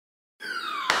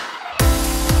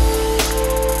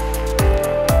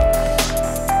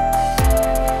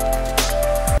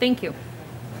Thank you.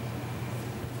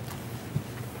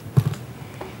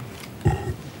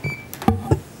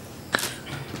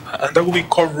 And that will be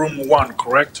courtroom 1,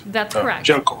 correct? That's correct.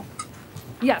 Jail call.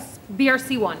 Yes,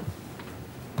 BRC 1.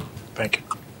 Thank you.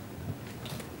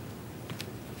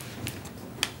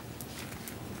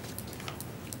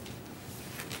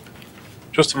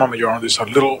 Just a moment, Your Honor. There's a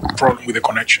little problem with the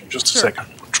connection. Just a Sure. second.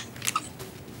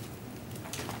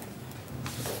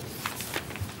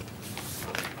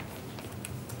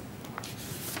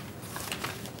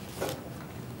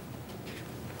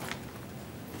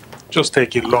 Just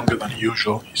taking longer than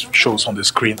usual. It shows on the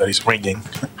screen that it's ringing.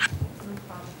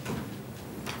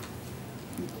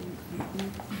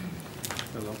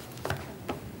 Hello.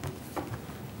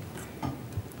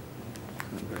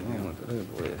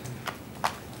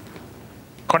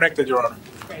 Connected, Your Honor.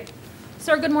 Great.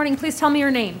 Sir, good morning. Please tell me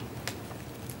your name.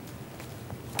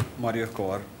 Mario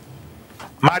Escobar.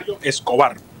 Mario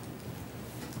Escobar.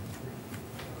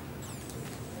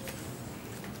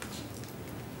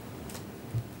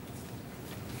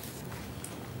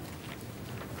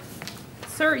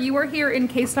 Sir, you were here in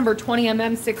case number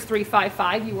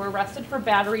 20MM6355. You were arrested for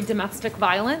battery domestic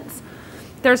violence.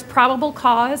 There's probable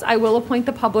cause. I will appoint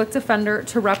the public defender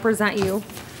to represent you.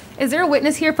 Is there a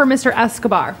witness here for Mr.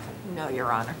 Escobar? No,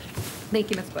 Your Honor.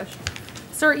 Thank you, Ms. Bush.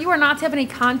 Sir, you are not to have any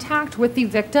contact with the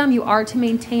victim. You are to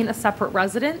maintain a separate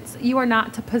residence. You are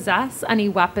not to possess any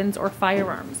weapons or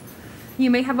firearms. You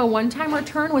may have a one-time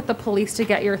return with the police to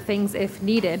get your things if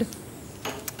needed.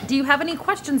 Do you have any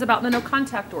questions about the no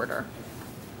contact order?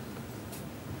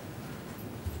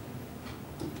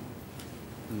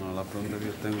 No, la pregunta que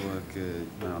yo tengo es que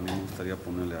bueno, a mí me gustaría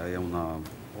ponerle a ella una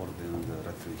orden de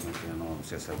restricción que no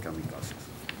se acerque a mi casa.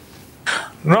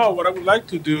 No, what I would like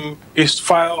to do is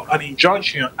file an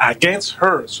injunction against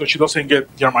her so she doesn't get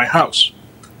near my house.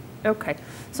 Okay,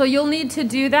 so you'll need to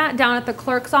do that down at the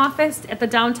clerk's office at the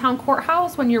downtown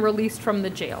courthouse when you're released from the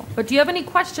jail. But do you have any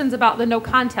questions about the no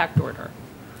contact order?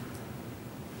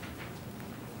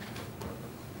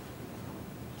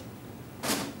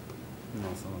 No,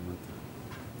 solamente.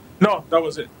 No, that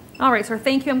was it. All right, sir,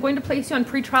 thank you. I'm going to place you on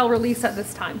pretrial release at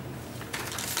this time.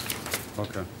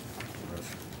 Okay.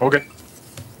 Gracias. Okay.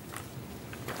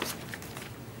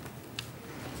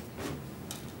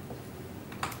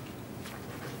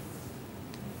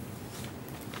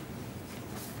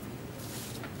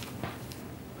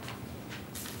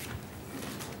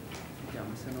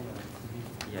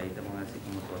 Y ahí te van a decir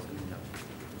cómo tú haces el llave.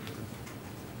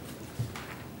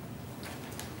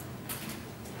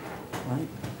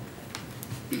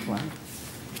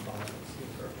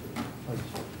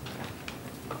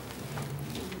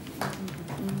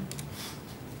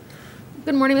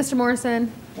 Good morning, Mr.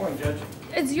 Morrison. Morning, Judge.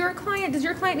 Does your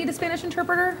client need a Spanish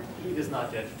interpreter? He does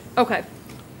not, Judge. Okay.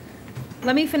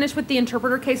 Let me finish with the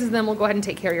interpreter cases, and then we'll go ahead and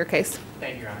take care of your case.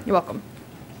 Thank you, Your Honor. You're welcome.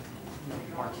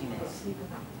 Martinez.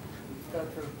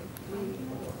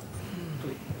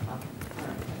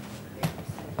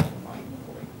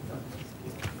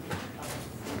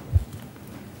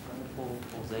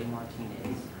 Jose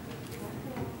Martinez.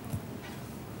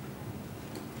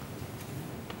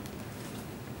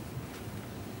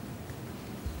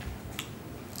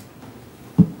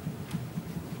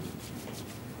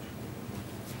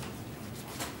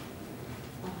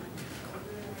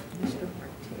 Mr.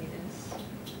 Martinez,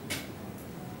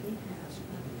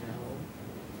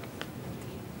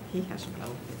 he has no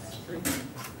history.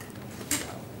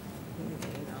 He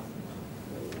may not want to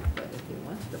plea, but if he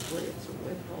wants to plea, it's a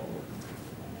withhold.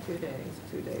 2 days,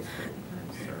 2 days credit time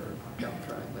served. Don't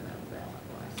drive without a valid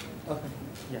license. Okay.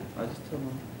 Yeah, I just told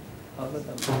him. I'll let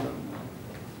them know.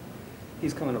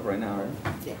 He's coming up right now, right?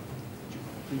 Yeah.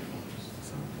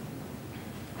 So,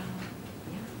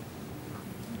 yeah.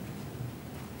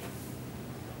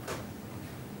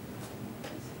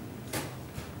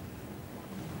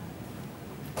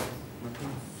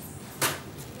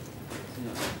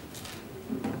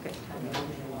 Okay.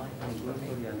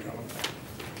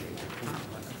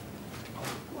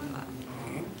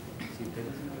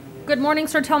 Good morning,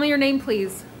 sir. Tell me your name,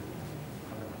 please.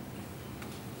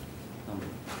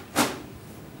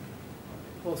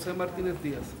 José Martínez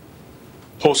Díaz.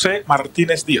 Jose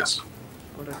Martinez Diaz.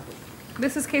 Correcto.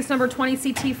 This is case number 20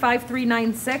 CT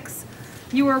 5396.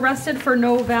 You were arrested for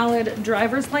no valid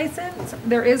driver's license.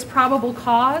 There is probable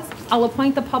cause. I'll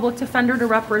appoint the public defender to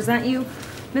represent you.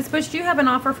 Ms. Bush, do you have an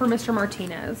offer for Mr.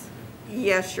 Martinez?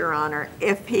 Yes, Your Honor.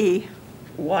 If he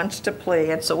wants to plea,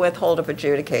 it's a withhold of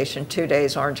adjudication, 2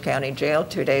 days Orange County Jail,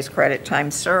 2 days credit time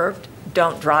served.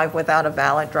 Don't drive without a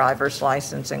valid driver's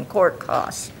license and court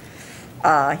costs.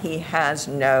 He has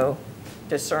no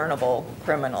discernible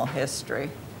criminal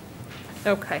history.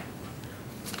 Okay.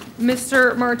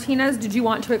 Mr. Martinez, did you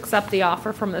want to accept the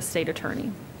offer from the state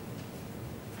attorney?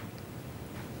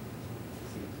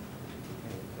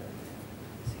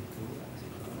 Si tú no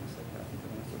aceptas, si tú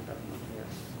no aceptas, no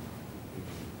quieras,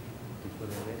 tú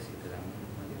puedes ver si te dan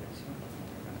una dirección para que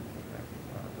te hagan el práctico.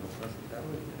 Ahora te lo puedo aceptar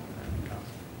hoy y te dan en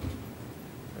casa.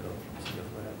 Pero si yo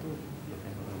fuera tú, yo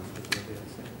tengo lo más que puedo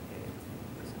hacer,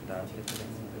 presentar que te den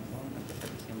un teléfono, que te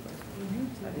siempre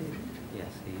salir y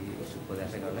así tú puedes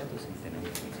arreglar esto sin tener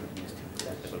que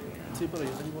darte por final. Sí, pero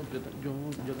yo tengo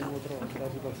otra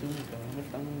situación que a mí me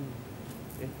están,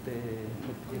 yo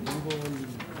tengo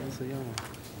 ¿cómo se llama?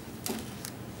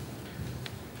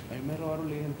 A mí me robaron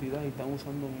la identidad y están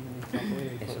usando mis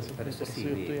papeles, por eso sí,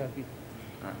 yo estoy aquí.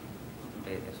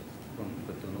 Eso,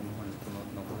 pues tú no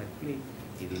coges el clip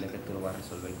y dile que tú lo vas a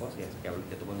resolver cosas y así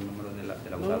que tú pones el número del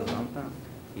abogado downtown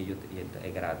y es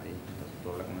gratis. Entonces tú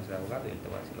hablas con ese abogado y él te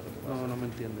va a decir lo que tú vas a hacer. No me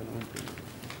entiende.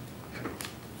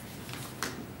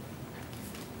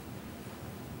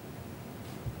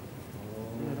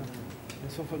 Mira,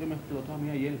 eso fue que me explotó a mí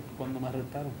ayer cuando me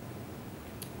arrestaron.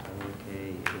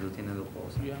 Ok, tú tienes dos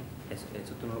cosas. Ya.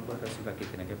 Eso tú no lo puedes resolver aquí,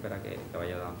 tienes que esperar que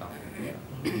vaya downtown.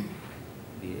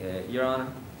 Your Honor,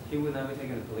 he will not be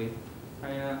taken to police.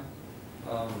 And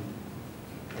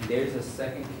there's a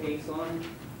second case on.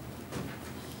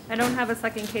 I don't have a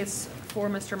second case for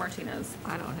Mr. Martinez.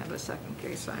 I don't have a second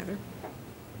case either.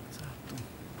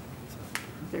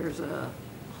 There's a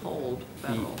hold,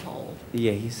 federal hold.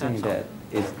 Yeah, he's saying That's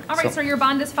that is. All right, sir, your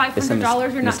bond is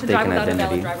 $500. You're not to drive without a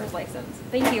valid driver's license.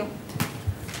 Thank you.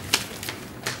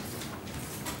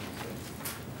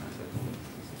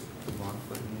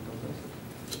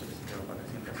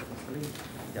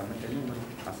 Llámate el número,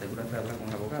 asegúrate de hablar con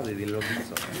el abogado y dile lo que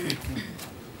hizo.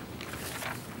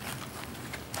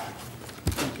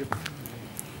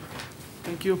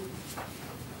 Thank you.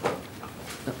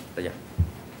 No, allá.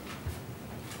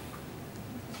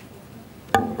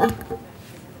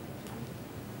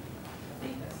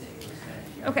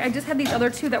 Okay, I just had these other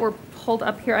two that were pulled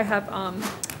up here. I have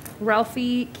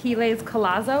Ralphie Quiles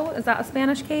Colazo. Is that a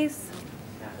Spanish case?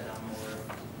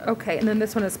 Okay, and then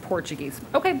this one is Portuguese.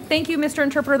 Okay, thank you, Mr.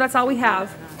 Interpreter. That's all we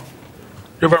have.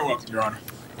 You're very welcome, Your Honor.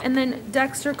 And then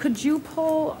Dexter, could you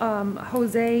pull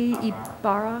Jose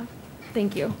Ibarra?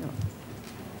 Thank you.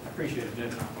 I appreciate it,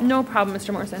 Judge. No problem,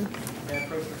 Mr. Morrison. May I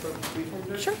approach the clerk to speak for a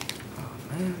bit? Sure.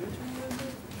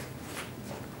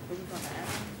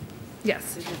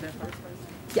 Yes. Is it that first person?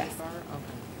 Yes.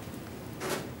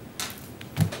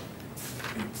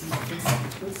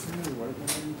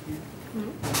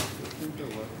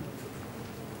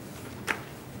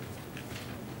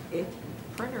 If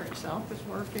printer itself is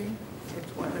working,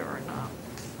 it's whether or not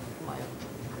my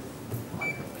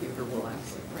computer will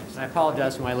actually print. I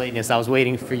apologize for my lateness. I was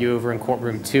waiting for you over in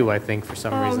courtroom 2, I think, for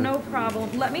some Oh, reason. no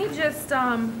problem. Let me just Do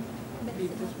you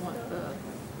just want the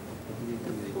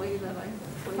plea that I?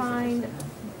 please find accept?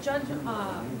 Judge,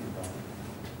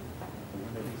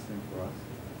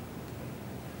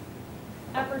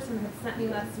 Epperson had sent me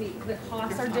last week. The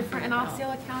costs are different in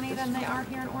Osceola County than they are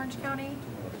here in Orange County.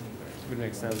 Would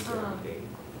make sense. So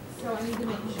I need to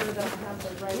make sure that I have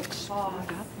the right cost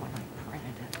Screwed up when I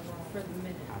printed it. for the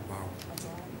minutes.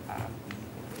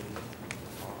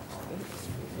 It's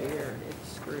weird,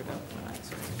 it's screwed up when I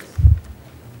said it.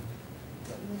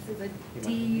 This is a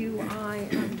DUI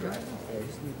under.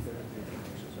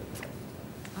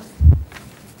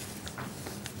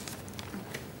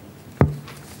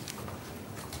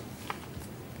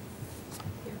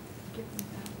 Here, give me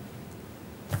that.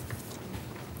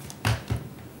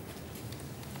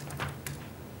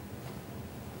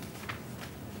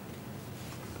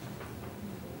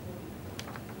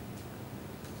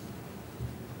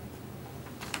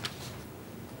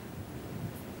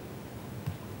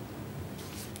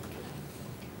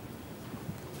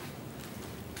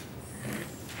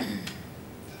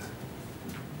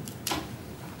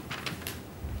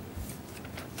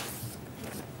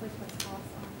 Like the cost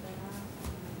on that.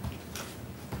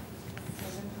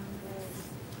 700.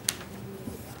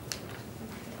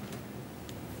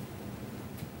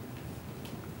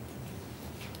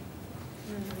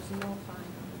 And there's no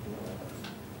fine on the bill.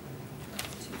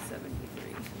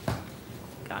 273.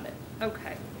 Got it.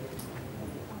 Okay.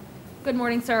 Good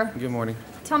morning, sir. Good morning.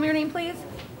 Tell me your name, please.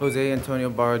 Jose Antonio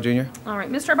Barra Jr. All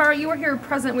right, Mr. Barra, you were here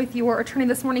present with your attorney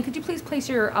this morning. Could you please place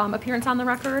your appearance on the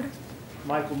record?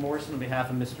 Michael Morrison on behalf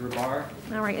of Mr. Rabar.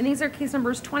 All right, and these are case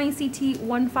numbers 20 CT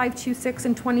 1526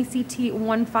 and 20 CT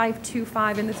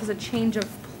 1525, and this is a change of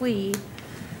plea.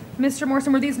 Mr.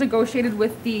 Morrison, were these negotiated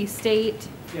with the state?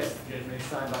 Yes, Judge, they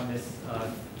signed by Ms.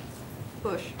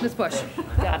 Bush. Ms. Bush?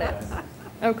 Got it.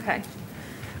 Okay.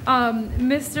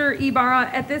 Mr. Ibarra,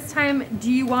 at this time,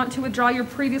 do you want to withdraw your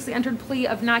previously entered plea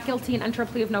of not guilty and enter a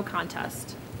plea of no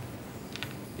contest?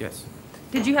 Yes.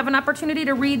 Did you have an opportunity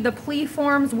to read the plea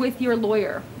forms with your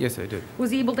lawyer? Yes, I did.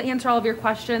 Was he able to answer all of your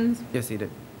questions? Yes, he did.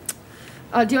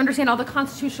 Do you understand all the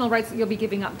constitutional rights that you'll be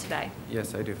giving up today?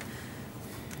 Yes, I do.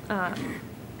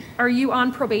 Are you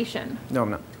on probation? No,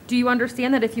 I'm not. Do you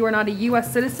understand that if you are not a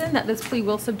U.S. citizen, that this plea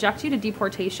will subject you to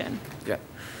deportation? Yeah.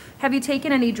 Have you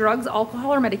taken any drugs,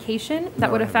 alcohol, or medication that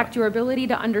No, would I have affect not. your ability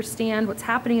to understand what's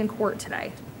happening in court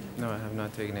today? No, I have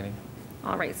not taken any.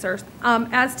 All right, sir.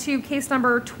 As to case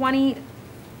number 20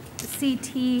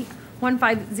 CT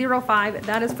 1505,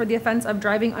 that is for the offense of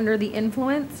driving under the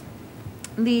influence.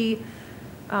 The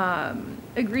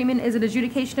agreement is an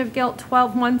adjudication of guilt,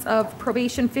 12 months of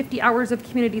probation, 50 hours of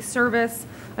community service,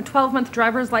 a 12-month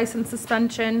driver's license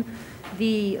suspension,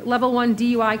 the level 1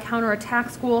 DUI counterattack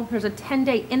school. There's a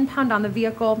 10-day impound on the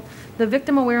vehicle, the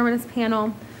victim awareness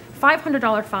panel,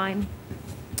 $500 fine.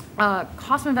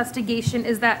 Cost of investigation,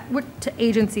 is that, what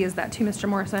agency is that to, Mr.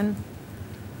 Morrison?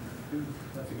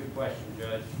 That's a good question,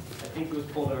 Judge. I think it was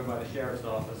pulled over by the sheriff's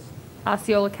office.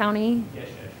 Osceola County? Yes,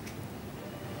 Judge.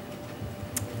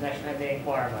 Next, I may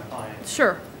inquire my client.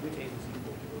 Sure. Which agency?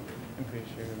 I'm pretty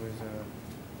sure it was,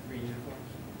 Green uniforms?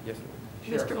 yes.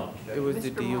 Sheriff's Mr. office, Judge. It was the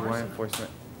Mr. DUI Morrison.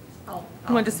 enforcement. Oh,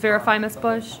 You want to just verify, Ms.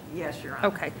 Bush? Yes, Your Honor.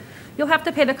 Okay. You'll have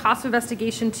to pay the cost of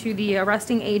investigation to the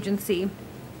arresting agency.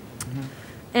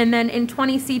 And then in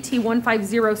 20 CT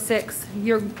 1506,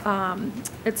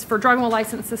 it's for driving while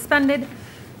license suspended.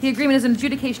 The agreement is an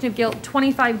adjudication of guilt,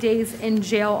 25 days in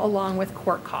jail along with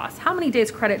court costs. How many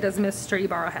days credit does Mr.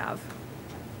 Ibarra have?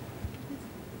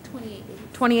 28 days.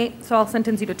 28, so I'll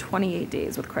sentence you to 28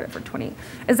 days with credit for 28.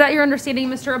 Is that your understanding,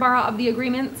 Mr. Ibarra, of the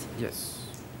agreements? Yes.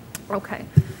 Okay.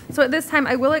 So at this time,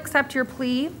 I will accept your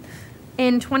plea.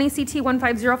 In 20 CT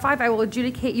 1505, I will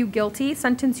adjudicate you guilty,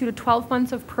 sentence you to 12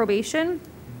 months of probation,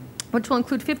 which will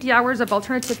include 50 hours of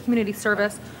alternative community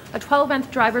service, a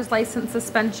 12-month driver's license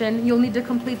suspension. You'll need to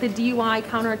complete the DUI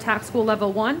counterattack school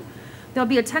level 1. There'll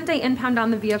be a 10-day impound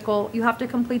on the vehicle. You have to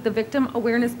complete the victim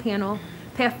awareness panel,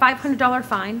 pay a $500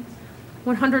 fine,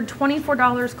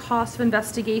 $124 cost of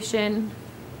investigation,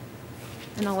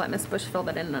 and I'll let Ms. Bush fill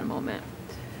that in a moment.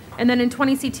 And then in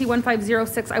 20 CT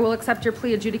 1506, I will accept your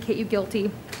plea, adjudicate you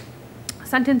guilty,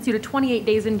 sentence you to 28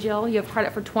 days in jail. You have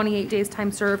credit for 28 days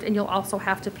time served, and you'll also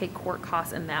have to pay court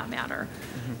costs in that matter.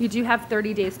 You do have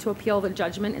 30 days to appeal the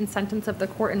judgment and sentence of the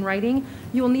court in writing.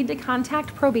 You will need to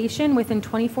contact probation within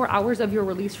 24 hours of your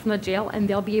release from the jail, and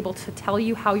they'll be able to tell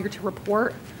you how you're to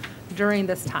report during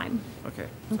this time. Okay.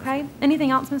 Okay?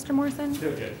 Anything else, Mr. Morrison?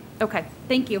 No, Judge. Okay,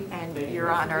 thank you. And Your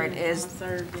Honor, it is,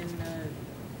 Served in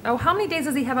Oh, how many days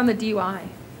does he have on the DUI?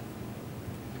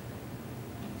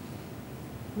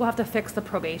 We'll have to fix the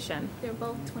probation. they're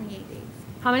both 28 days.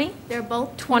 How many? They're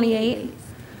both 28? days.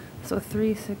 So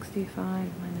 365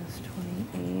 minus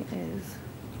 28 is...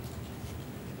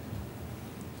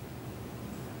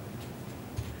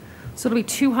 So it'll be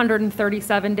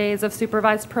 237 days of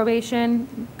supervised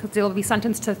probation, because they'll be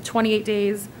sentenced to 28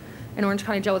 days in Orange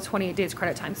County Jail with 28 days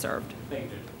credit time served. Thank you,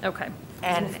 Judge. Okay.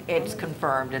 and it's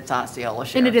confirmed, it's Osceola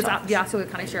Sheriff's And it is, Office. the Osceola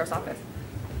County Sheriff's Office.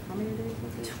 How many days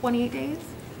was it? 28 days?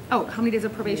 Oh, how many days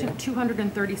of probation?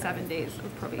 237 days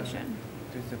of probation.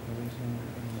 There's the probation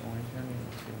in Orange County.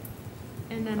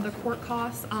 And then the court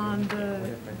costs on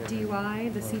the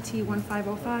DUI, the CT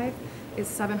 1505, is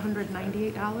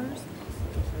 $798.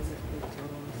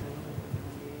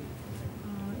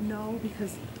 No,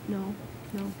 because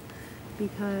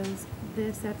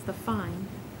that's the fine.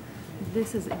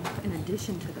 This is in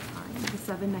addition to the fine. The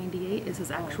 $798 is his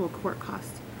actual court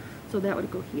cost. So that would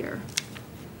go here.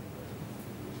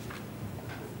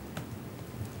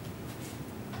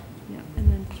 Yeah, and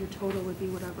then your total would be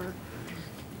whatever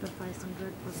the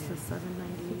 500 plus the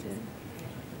 798 is.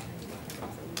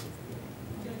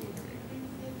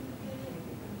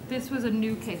 This was a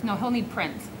new case. No, he'll need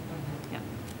prints. Yeah.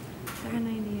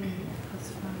 798 plus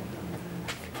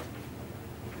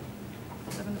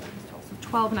 500. 7 times 12. So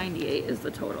 1298 is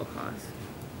the total cost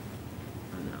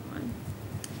on that one.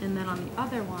 And then on the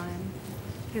other one,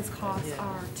 his costs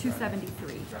are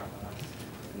 273. I'm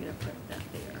gonna put that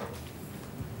there.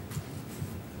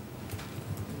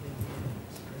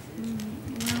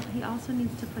 Well, he also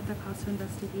needs to put the cost of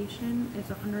investigation. It's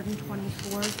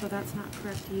 124, so that's not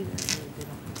correct either.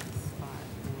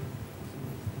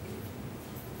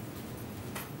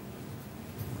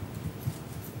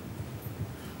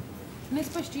 Ms.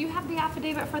 Bush, do you have the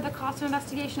affidavit for the cost of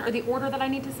investigation or the order that I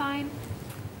need to sign?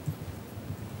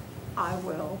 I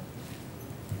will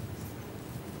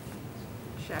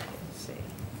check and see. Okay.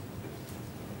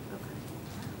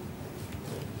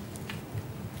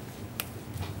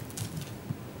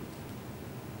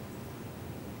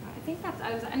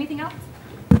 Anything else?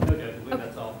 No, Judge, I believe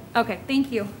that's all. Okay,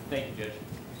 thank you. Thank you, Judge.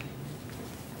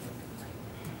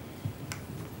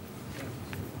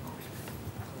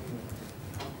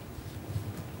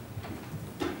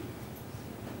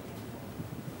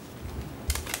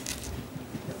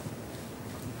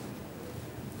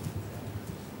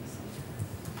 Is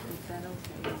that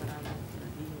okay? But I want the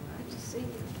DUI to see you.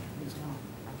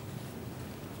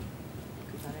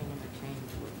 Because I didn't want to change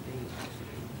what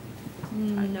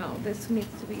date. No, this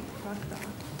needs to be crossed off.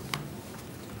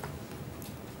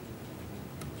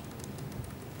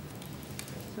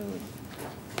 So,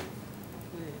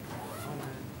 Put on a,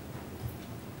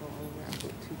 go over, I put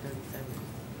 237.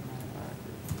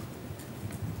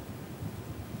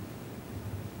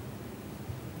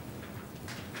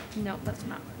 no, that's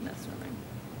not right.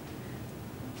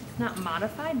 It's not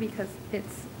modified because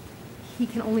he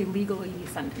can only legally be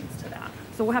sentenced to that.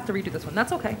 So we'll have to redo this one.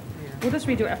 That's okay. Yeah. We'll just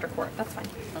redo it after court. That's fine.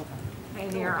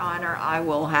 And Your Honor, I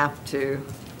will have to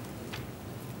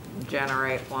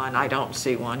generate one. I don't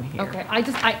see one here. Okay,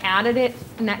 I added it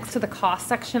next to the cost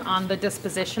section on the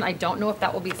disposition. I don't know if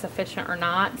that will be sufficient or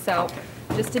not, so Okay.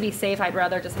 just to be safe, I'd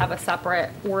rather just have a separate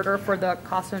order for the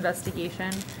cost of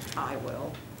investigation. I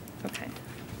will. Okay.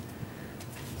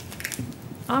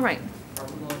 All right, Are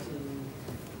we going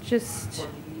to just,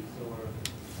 Portuguese or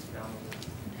down?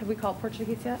 have we called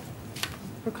Portuguese yet?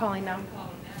 We're calling now.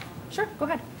 Sure, go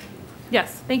ahead.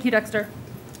 Yes, thank you, Dexter.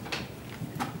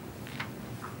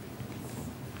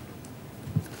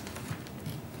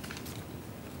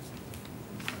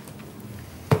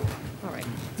 All right,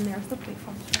 and there's the plea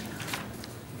form.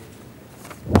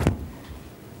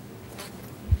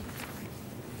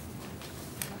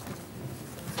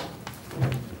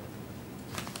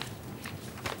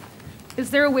 Is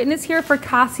there a witness here for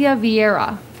Cassia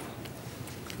Vieira?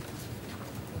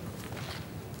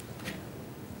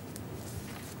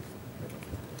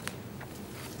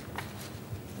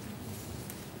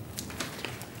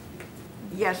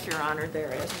 Yes, Your Honor,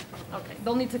 there is. Okay,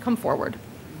 they'll need to come forward.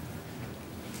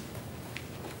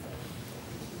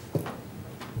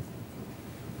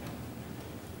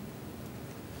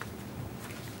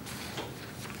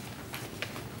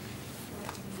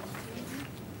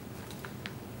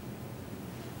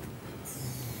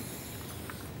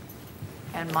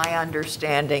 And my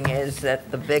understanding is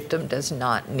that the victim does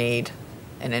not need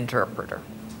an interpreter.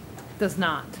 Does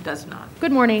not. Does not.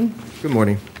 Good morning. Good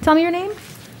morning. Tell me your name.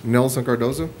 Nelson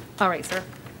Cardozo. All right, sir.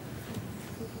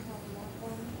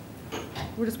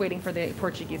 We're just waiting for the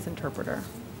Portuguese interpreter.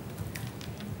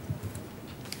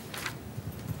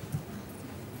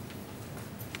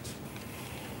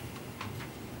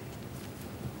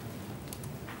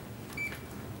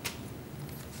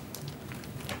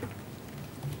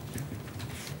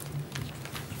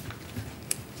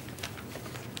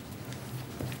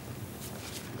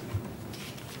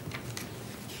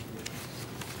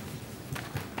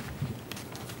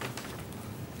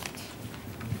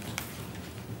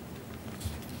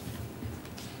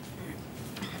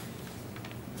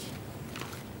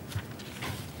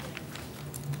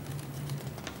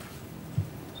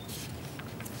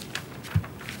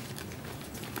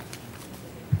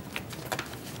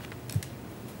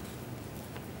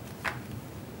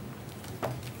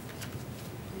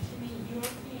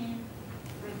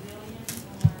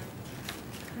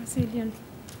 Brazilian.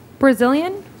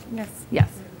 Brazilian? Yes. Yes.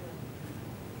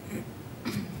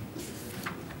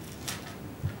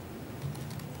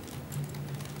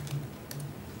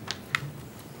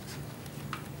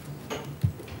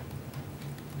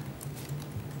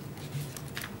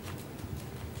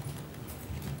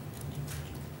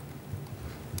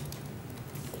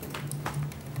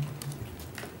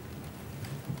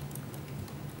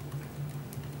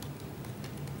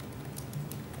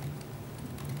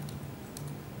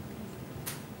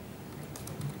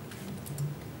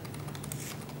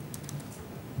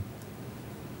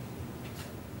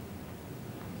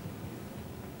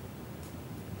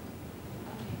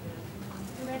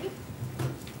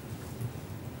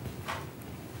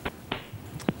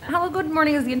 Hello, good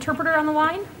morning. Is the interpreter on the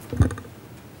line?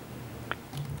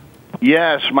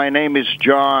 Yes, my name is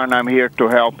John. I'm here to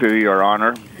help you, Your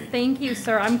Honor. Thank you,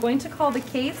 sir. I'm going to call the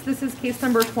case. This is case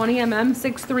number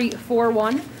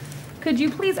 20MM6341. Could you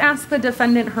please ask the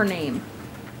defendant her name?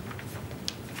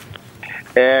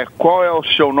 Qual é o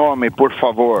seu nome, por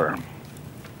favor?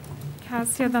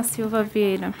 Cássia da Silva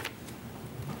Vieira.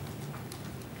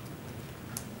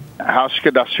 Rasque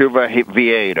da Silva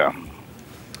Vieira.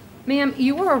 Ma'am,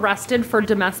 you were arrested for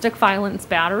domestic violence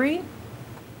battery.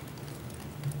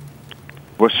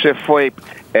 Você foi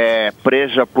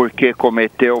presa porque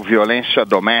cometeu violência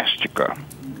doméstica?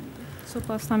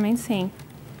 Supostamente sim.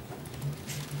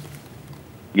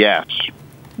 Yes.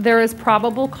 There is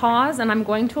probable cause, and I'm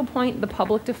going to appoint the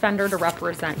public defender to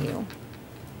represent you.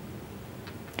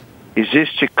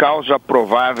 Existe causa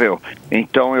provável,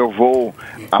 então eu vou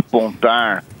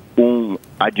apontar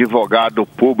advogado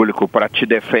público para te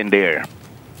defender.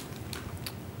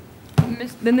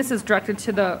 Then this is directed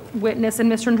to the witness,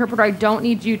 and Mr. Interpreter, I don't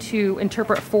need you to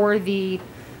interpret for the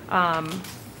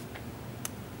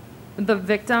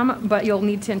victim, but you'll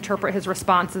need to interpret his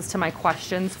responses to my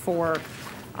questions for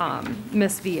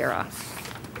Ms. Vieira.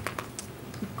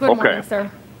 Good morning,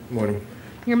 sir. Morning.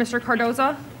 You're Mr.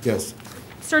 Cardoza? Yes.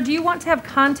 Sir, do you want to have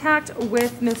contact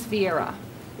with Ms. Vieira?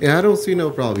 Yeah, I don't see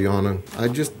no problem, Your Honor. I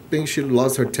just think she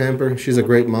lost her temper. She's a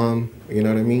great mom. You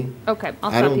know what I mean? Okay, I'll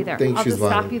I stop don't you there. think I'll she's just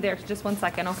stop violent. you there. Just 1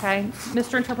 second, okay?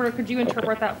 Mr. Interpreter, could you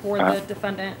interpret that for the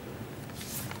defendant?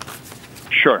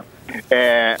 Sure.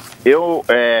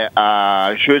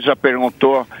 A juíza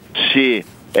perguntou se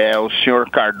o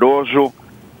senhor Cardoso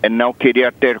não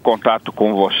queria ter contato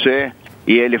com você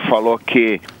e ele falou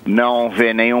que não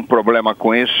vê nenhum problema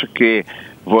com isso, que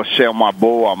você é uma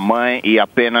boa mãe e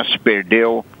apenas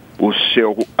perdeu o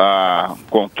seu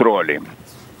controle.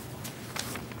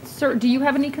 Sir, do you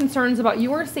have any concerns about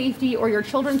your safety or your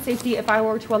children's safety if I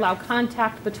were to allow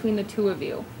contact between the two of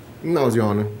you? No, Your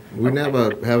Honor. We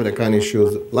never have that kind of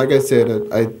issues. Like I said,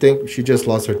 I think she just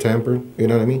lost her temper. You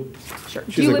know what I mean? Sure.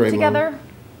 She's Do you a live great mom. together?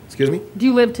 Excuse me? Do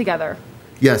you live together?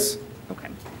 Yes. Okay.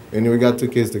 And we got 2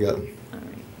 kids together. All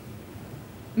right.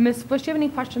 Ms. Bush, do you have any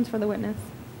questions for the witness?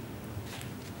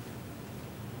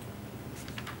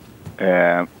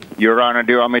 Your Honor,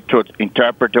 do you want me to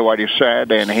interpret what you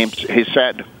said and he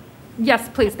said? Yes,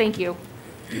 please. Thank you.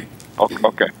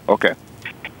 Ok.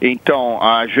 Então,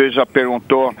 a juíza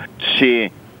perguntou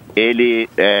se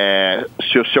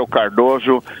se o seu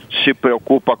Cardoso se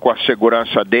preocupa com a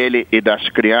segurança dele e das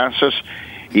crianças,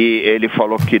 e ele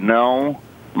falou que não.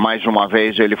 Mais uma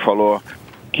vez, ele falou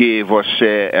que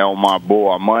você é uma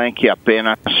boa mãe, que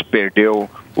apenas perdeu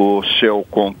o seu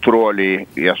controle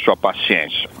e a sua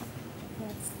paciência.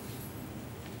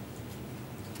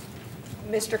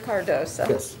 Mr. Cardosa?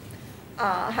 Yes.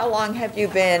 How long have you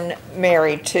been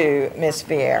married to Ms.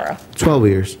 Vieira? 12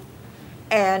 years.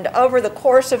 And over the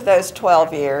course of those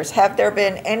 12 years, have there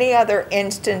been any other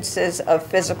instances of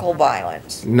physical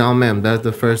violence? No, ma'am. That's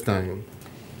the first time.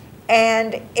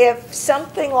 And if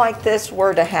something like this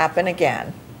were to happen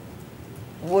again,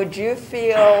 would you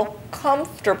feel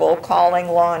comfortable calling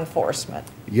law enforcement?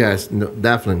 Yes, no,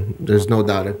 definitely. There's no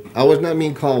doubt. I was not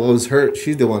being called. I was hurt.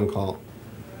 She's the one called.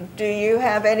 Do you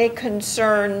have any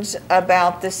concerns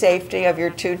about the safety of your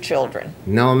 2 children?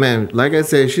 No, ma'am. Like I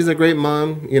said, she's a great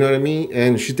mom. You know what I mean?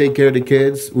 And she take care of the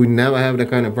kids. We never have that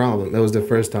kind of problem. That was the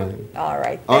first time. All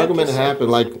right. Argument you, sir.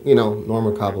 happened like,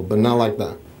 normal couple, but not like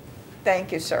that.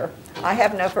 Thank you, sir. I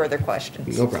have no further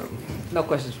questions. No problem. No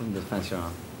questions from the defense, Your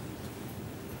Honor.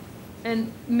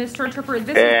 And Mr. Interpreter,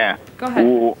 this is... Go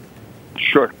ahead.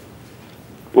 Sure.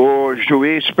 O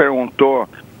juiz perguntou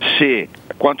se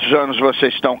quantos anos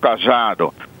vocês estão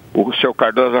casados. O seu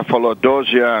Cardoso falou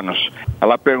 12 anos.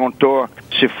 Ela perguntou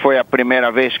se foi a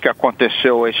primeira vez que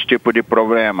aconteceu esse tipo de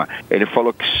problema. Ele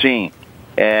falou que sim.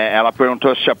 Ela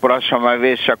perguntou se a próxima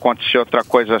vez se acontecer outra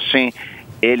coisa assim,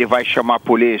 ele vai chamar a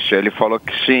polícia. Ele falou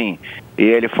que sim. E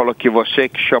ele falou que você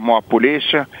que chamou a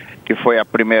polícia, que foi a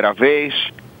primeira vez,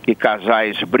 que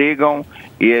casais brigam,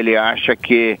 e ele acha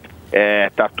que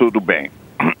tá tudo bem.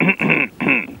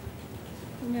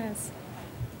 Yes.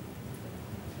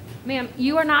 Ma'am,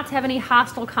 you are not to have any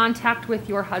hostile contact with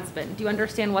your husband. Do you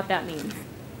understand what that means?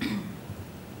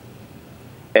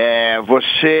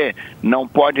 Você não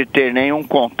pode ter nenhum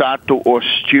contato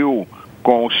hostil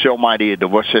com o seu marido.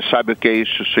 Você sabe o que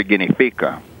isso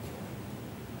significa?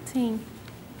 Sim.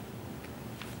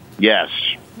 Yes.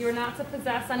 You are not to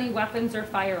possess any weapons or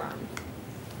firearms.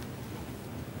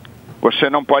 Você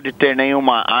não pode ter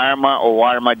nenhuma arma ou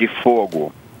arma de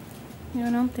fogo.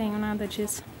 Eu não tenho nada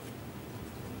disso.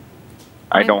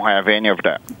 I don't have any of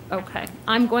that. Okay.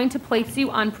 I'm going to place you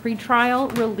on pretrial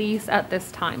release at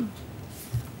this time.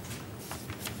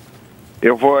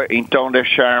 Eu vou então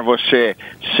deixar você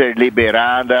ser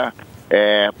liberada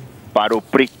para o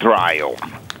pre-trial.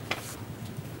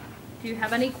 Do you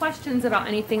have any questions about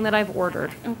anything that I've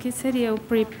ordered? O que seria o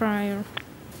pre-prior?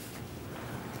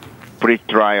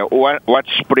 Pre-trial.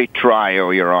 What's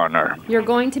pre-trial, Your Honor? You're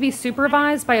going to be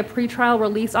supervised by a pretrial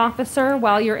release officer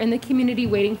while you're in the community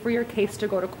waiting for your case to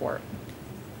go to court.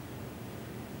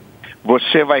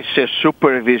 Você vai ser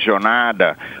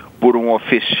supervisionada por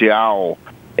oficial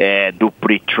do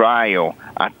pre-trial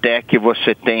até que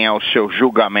você tenha o seu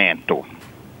julgamento.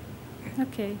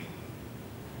 Ok.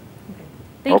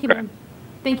 Thank you, Okay. ma'am.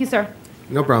 Thank you, sir.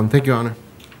 No problem. Thank you, Honor.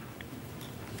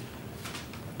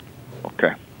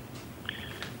 Okay.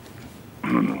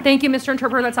 Thank you, Mr.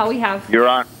 Interpreter. That's all we have. Your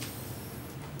Honor.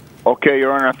 Okay,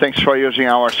 Your Honor. Thanks for using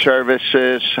our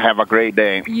services. Have a great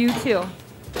day. You too.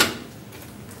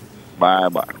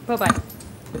 Bye-bye. Bye-bye.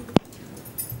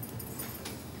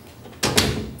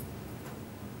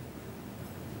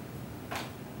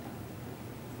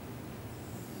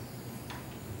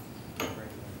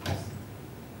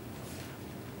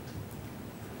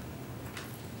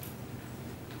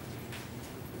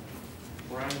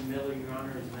 Brian Miller, Your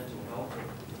Honor, is mental health.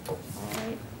 All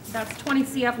right. That's 20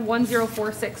 CF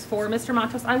 10464. Mr.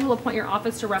 Matos, I will appoint your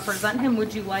office to represent him.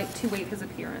 Would you like to waive his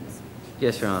appearance?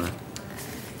 Yes, Your Honor.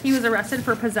 He was arrested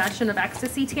for possession of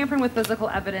ecstasy, tampering with physical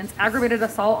evidence, aggravated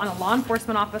assault on a law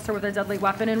enforcement officer with a deadly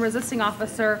weapon, and resisting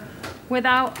officer with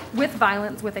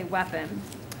violence with a weapon.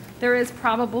 There is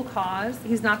probable cause.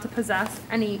 He's not to possess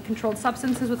any controlled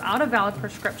substances without a valid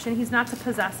prescription. He's not to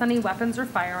possess any weapons or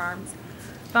firearms.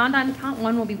 Bond on count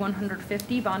 1 will be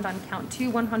 $150. Bond on count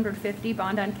 2, $150.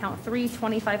 Bond on count 3,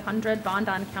 $2,500. Bond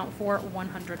on count 4,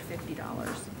 $150.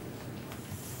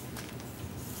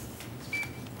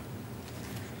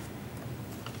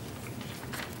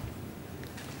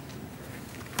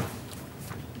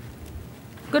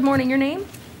 Good morning. Your name?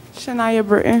 Shania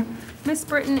Britton. Miss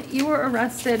Britton, you were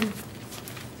arrested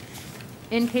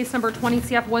in case number 20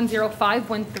 CF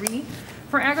 10513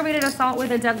 for aggravated assault with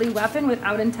a deadly weapon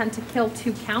without intent to kill,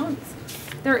 2 counts.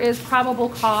 There is probable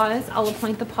cause. I'll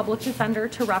appoint the public defender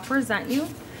to represent you.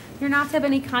 You're not to have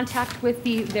any contact with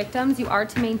the victims. You are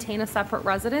to maintain a separate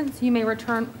residence. You may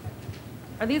return.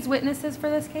 Are these witnesses for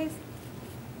this case?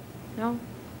 No?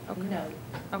 Okay. No.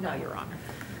 Okay. No, Your Honor.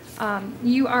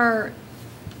 You are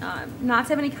not to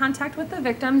have any contact with the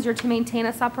victims. You're to maintain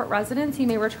a separate residence. You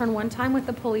may return one time with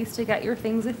the police to get your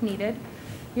things if needed.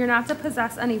 You're not to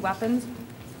possess any weapons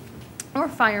or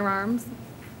firearms.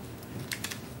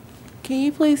 Can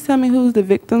you please tell me who's the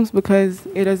victims, because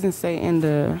it doesn't say in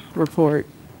the report?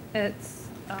 It's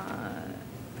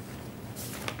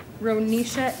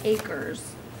Ronisha Akers.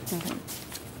 Okay.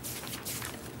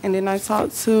 And then I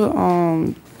talked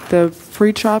to the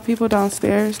pre-trial people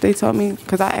downstairs. They told me,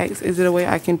 because I asked, is it a way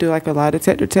I can do like a lie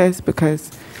detector test,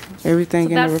 because everything in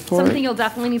the That's report. something you'll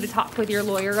definitely need to talk with your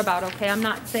lawyer about, okay? I'm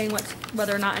not saying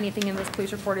whether or not anything in this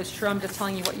police report is true. I'm just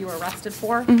telling you what you were arrested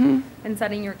for and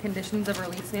setting your conditions of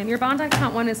release, ma'am. Your bond on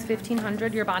count 1 is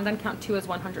 $1,500. Your bond on count 2 is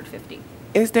 $150.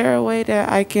 Is there a way that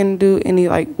I can do any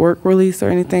like work release or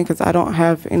anything? Because I don't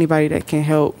have anybody that can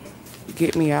help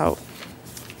get me out,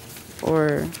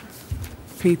 or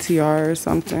PTR or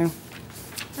something.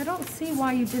 I don't see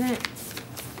why you didn't.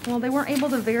 Well, they weren't able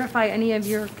to verify any of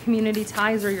your community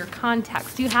ties or your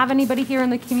contacts. Do you have anybody here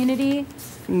in the community?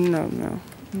 No. No.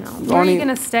 Where are you going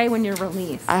to stay when you're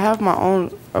released? I have my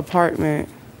own apartment,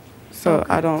 so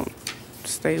I don't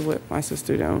stay with my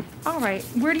sister down. All right.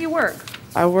 Where do you work?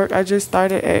 I just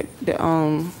started at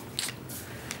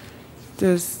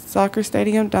the soccer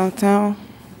stadium downtown.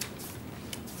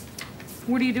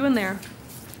 What are you doing there?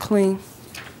 Clean.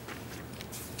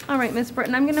 All right, Ms.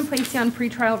 Britton, I'm going to place you on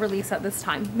pretrial release at this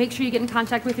time. Make sure you get in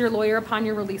contact with your lawyer upon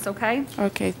your release, okay?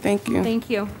 Okay, thank you. Thank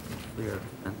you. For your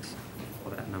offense,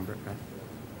 for that number, okay?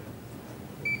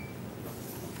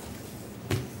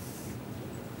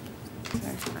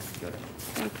 Good.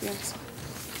 Thank you.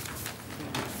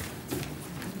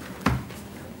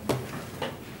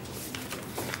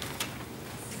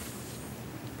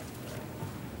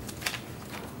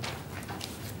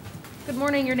 Good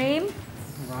morning. Your name?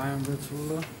 Ryan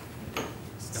Bertula.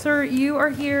 Sir, you are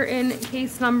here in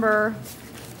case number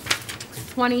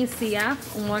 20 CF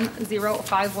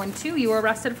 10512. You were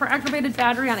arrested for aggravated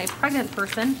battery on a pregnant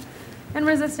person and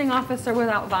resisting officer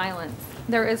without violence.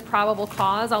 There is probable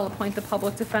cause. I'll appoint the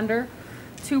public defender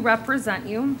to represent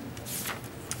you.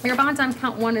 Your bond on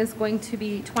count 1 is going to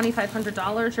be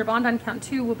 $2,500. Your bond on count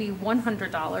 2 will be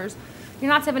 $100. You're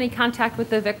not to have any contact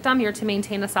with the victim. You're to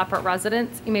maintain a separate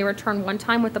residence. You may return one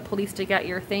time with the police to get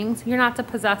your things. You're not to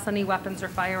possess any weapons or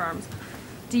firearms.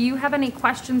 Do you have any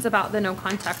questions about the no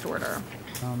contact order?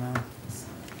 No, ma'am.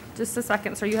 Just a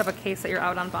second, sir. You have a case that you're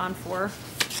out on bond for.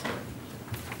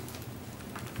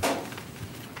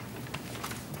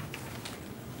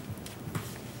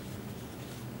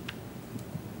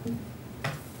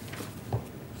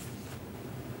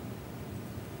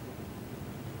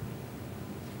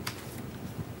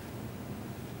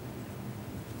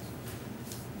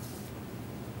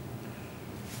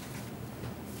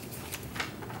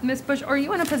 Ms. Bush, are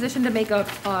you in a position to make an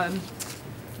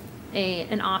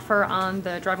offer on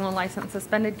the driving while license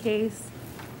suspended case?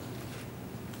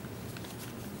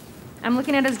 I'm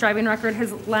looking at his driving record.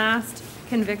 His last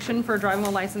conviction for driving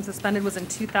while license suspended was in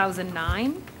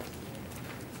 2009,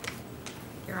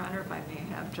 Your Honor, if I may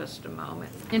have just a moment.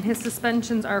 and his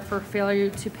suspensions are for failure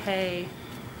to pay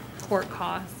court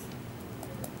costs.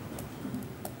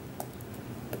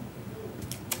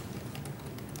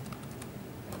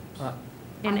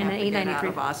 In an I have to get out 893.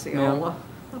 of Osceola.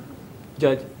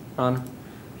 Judge,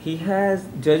 he has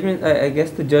judgment, I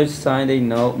guess the judge signed a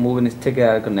note moving his ticket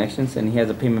out of connections, and he has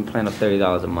a payment plan of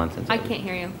 $30 a month. I can't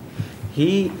hear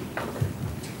you.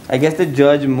 I guess the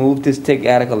judge moved his ticket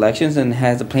out of collections and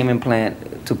has a payment plan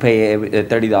to pay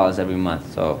 $30 every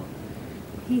month, so.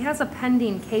 He has a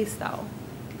pending case, though.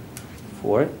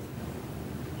 For it?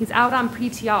 He's out on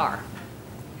PTR.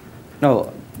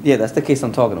 No, yeah, that's the case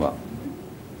I'm talking about.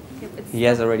 It's- He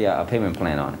has already a payment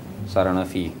plan on it, so I don't know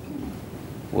if he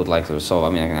would like to, so, I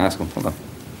mean, I can ask him for them.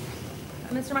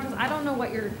 Mr. Marcos, I don't know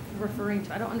what you're referring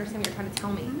to. I don't understand what you're trying to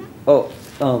tell me. Oh,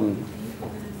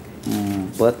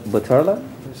 Batarla?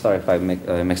 Sorry if I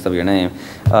mixed up your name.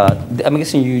 I'm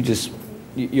guessing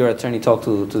your attorney talked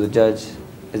to the judge.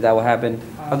 Is that what happened?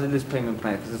 How did this payment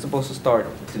plan? Because it's supposed to start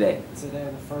today. Today,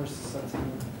 the 1st of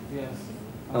September, yes.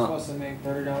 I'm Uh. supposed to make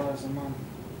 $30 a month.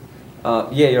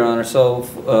 Yeah, Your Honor. So,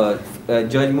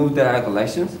 judge moved that out of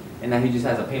collections, and now he just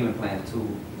has a payment plan to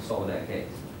solve that case.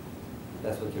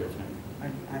 That's what your attorney.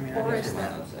 I mean, Or I is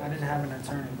that- didn't have an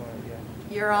attorney, but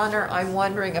yeah. Your Honor, I'm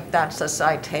wondering if that's a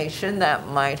citation that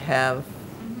might have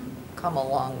come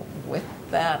along with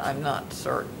that. I'm not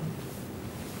certain.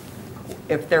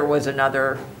 If there was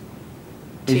another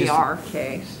It just- TR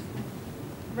case.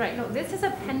 Right, no, this is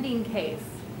a pending case.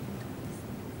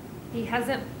 He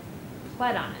hasn't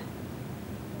pled on it.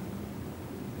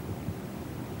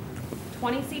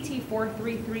 20 CT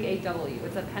 433AW.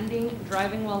 It's a pending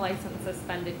driving while license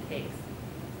suspended case.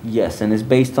 Yes, and it's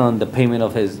based on the payment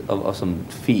of of some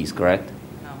fees, correct?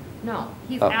 No,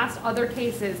 he's Oh. asked other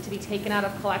cases to be taken out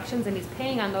of collections, and he's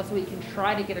paying on those so he can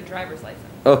try to get a driver's license.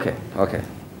 Okay, okay.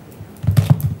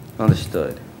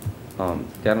 Understood.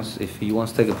 If he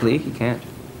wants to take a plea, he can.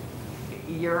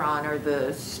 Your Honor,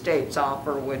 the state's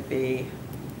offer would be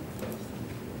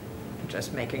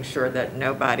just making sure that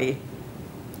nobody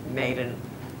made an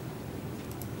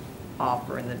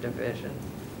offer in the division.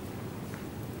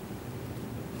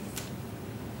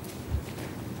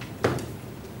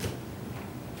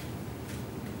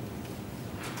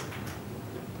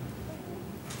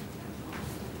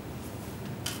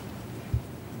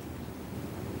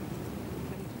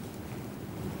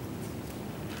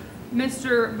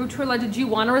 Mr. Butrula, did you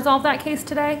want to resolve that case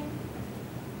today?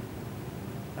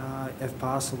 If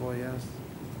possible, yes.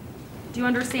 Do you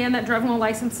understand that driving while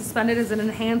license suspended is an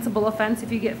enhanceable offense?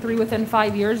 If you get 3 within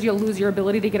 5 years, you'll lose your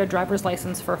ability to get a driver's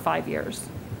license for 5 years.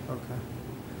 Okay.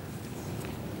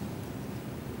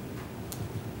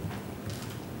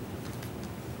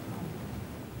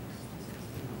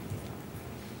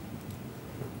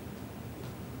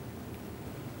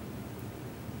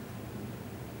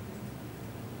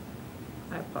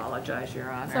 I apologize, Your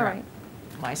Honor. It's all right.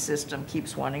 My system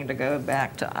keeps wanting to go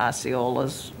back to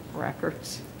Osceola's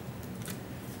records.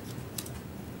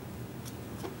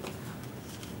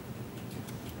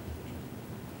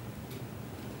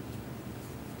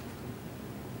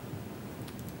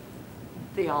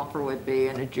 The offer would be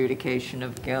an adjudication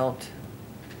of guilt,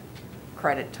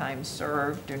 credit time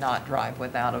served, do not drive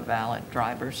without a valid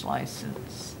driver's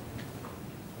license.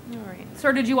 All right.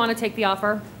 Sir, did you want to take the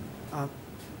offer?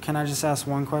 Can I just ask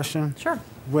one question? Sure.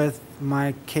 With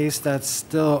my case that's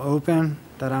still open,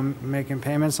 that I'm making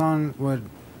payments on,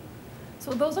 So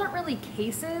those aren't really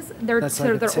cases. They're That's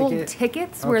like a they're old ticket?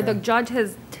 tickets where the Okay. judge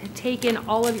has taken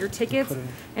all of your tickets Put it-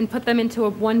 and put them into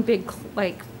one big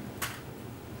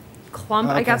clump,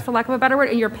 I guess, Okay. for lack of a better word,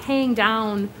 and you're paying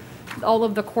down all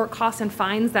of the court costs and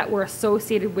fines that were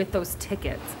associated with those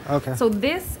tickets. Okay. So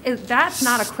that's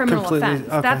not a criminal Completely- offense.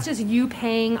 okay. That's just you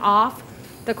paying off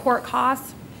the court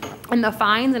costs and the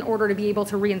fines in order to be able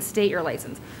to reinstate your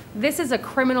license. This is a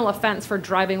criminal offense for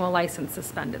driving while license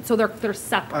suspended. So they're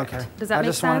separate. okay. Does that I make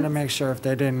just sense? wanted to make sure if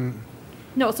they didn't,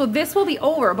 No, so this will be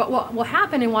over, but what will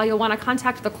happen, and why you'll want to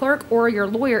contact the clerk or your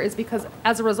lawyer, is because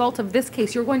as a result of this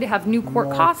case, you're going to have new court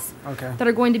More- costs okay. that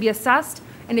are going to be assessed,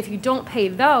 and if you don't pay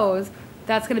those,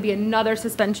 that's going to be another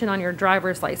suspension on your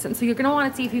driver's license. So you're going to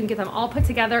want to see if you can get them all put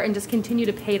together and just continue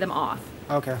to pay them off,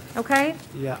 okay. okay?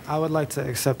 Yeah, I would like to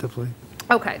accept the plea.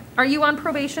 Okay. Are you on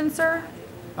probation, sir?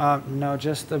 No,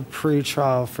 just the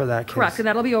pre-trial for that case. Correct, and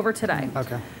that'll be over today.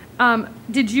 Okay.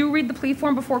 Did you read the plea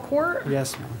form before court?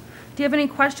 Yes, ma'am. Do you have any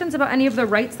questions about any of the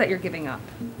rights that you're giving up?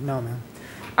 No, ma'am.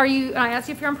 I asked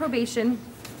you if you're on probation.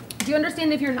 Do you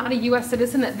understand if you're not a U.S.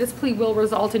 citizen that this plea will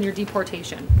result in your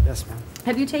deportation? Yes, ma'am.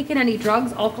 Have you taken any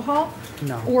drugs, alcohol,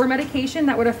 No. or medication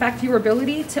that would affect your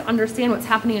ability to understand what's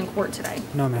happening in court today?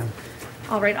 No, ma'am.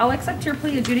 All right, I'll accept your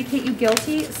plea, adjudicate you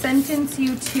guilty, sentence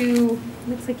you to,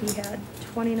 looks like he had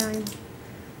 29,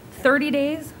 30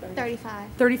 days? 35.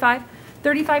 35?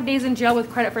 35 days in jail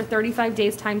with credit for 35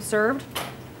 days time served.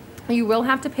 You will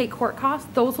have to pay court costs.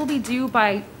 Those will be due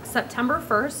by September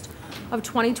 1st of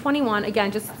 2021.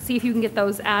 Again, just see if you can get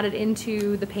those added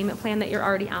into the payment plan that you're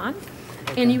already on.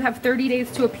 Okay. And you have 30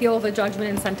 days to appeal the judgment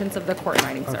and sentence of the court in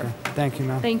writing, sir. Okay. Thank you,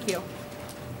 ma'am. Thank you.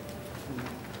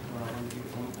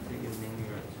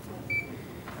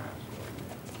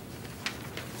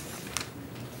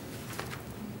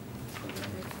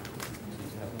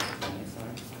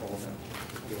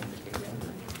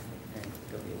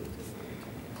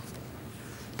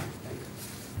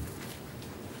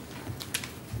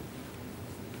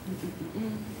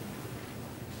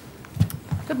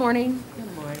 Good morning.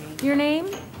 Good morning. Your name?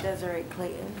 Desiree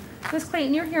Clayton. Ms.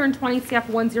 Clayton, you're here in 20 CF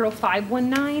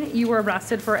 10519. You were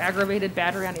arrested for aggravated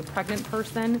battery on a pregnant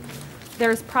person.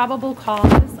 There's probable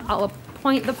cause. I'll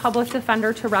appoint the public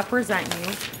defender to represent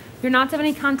you. You're not to have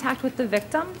any contact with the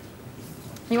victim.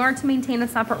 You are to maintain a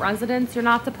separate residence. You're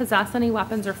not to possess any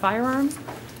weapons or firearms.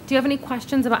 Do you have any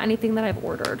questions about anything that I've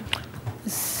ordered?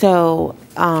 So,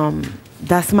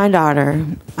 that's my daughter.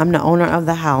 I'm the owner of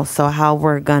the house, so how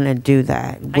we're gonna do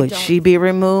that? Would she be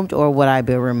removed or would I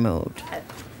be removed?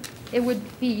 It would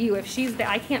be you. If she's there,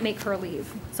 I can't make her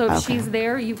leave. So if Okay. she's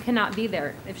there, you cannot be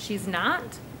there. If she's not,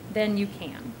 then you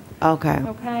can. Okay.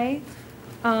 Okay?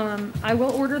 I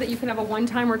will order that you can have a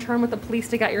one-time return with the police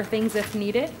to get your things if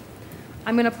needed.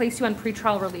 I'm gonna place you on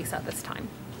pretrial release at this time.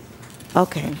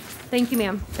 Okay. Thank you,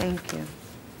 ma'am. Thank you.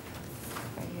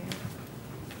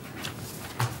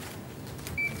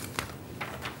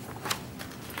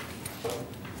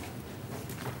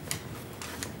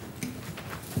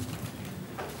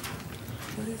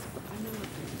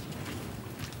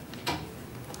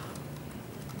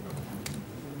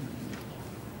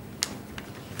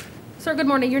 Sir, good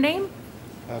morning. Your name?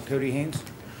 Cody Haynes.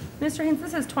 Mr. Haynes,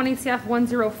 this is 20 CF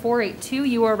 10482.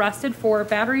 You were arrested for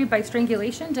battery by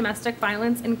strangulation, domestic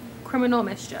violence, and criminal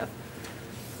mischief.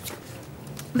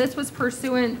 This was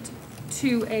pursuant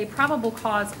to a probable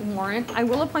cause warrant. I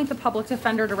will appoint the public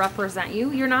defender to represent you.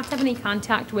 You're not to have any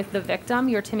contact with the victim.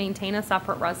 You're to maintain a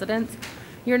separate residence.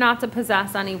 You're not to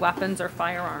possess any weapons or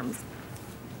firearms.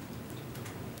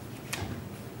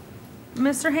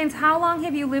 Mr. Haynes, how long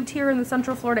have you lived here in the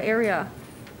Central Florida area?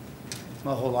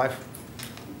 My whole life.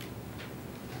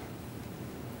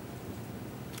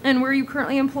 And were you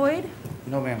currently employed?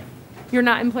 No, ma'am. You're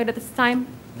not employed at this time?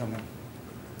 No, ma'am.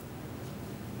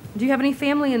 Do you have any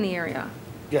family in the area?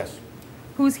 Yes.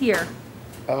 Who's here?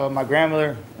 My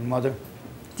grandmother and mother.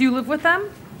 Do you live with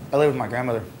them? I live with my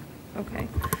grandmother. Okay.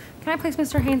 Can I place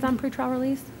Mr. Haynes on pretrial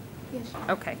release? Yes.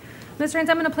 Okay. Mr. Haynes,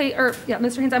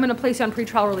 Mr. Haynes, I'm gonna place you on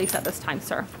pretrial release at this time,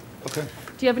 sir. Okay.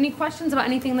 Do you have any questions about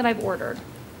anything that I've ordered?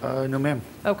 No, ma'am.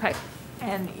 Okay.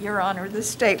 And, Your Honor, the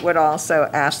state would also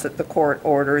ask that the court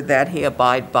order that he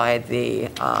abide by the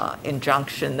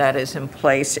injunction that is in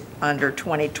place under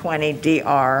 2020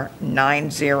 DR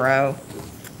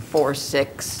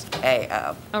 9046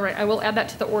 AO. All right, I will add that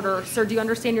to the order. Sir, do you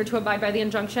understand you're to abide by the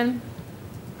injunction?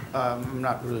 I'm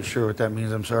not really sure what that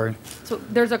means. I'm sorry. So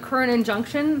there's a current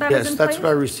injunction that is Yes, in that's place? what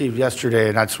I received yesterday,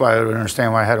 and that's why I don't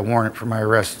understand why I had a warrant for my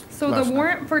arrest. So the last night.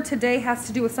 warrant for today has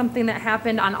to do with something that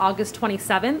happened on August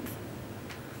 27th.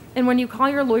 And when you call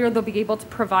your lawyer, they'll be able to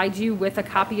provide you with a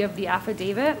copy of the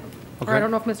affidavit. Or I Okay.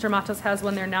 don't know if Mr. Matos has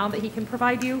one there now that he can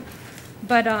provide you.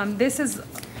 But this is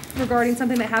regarding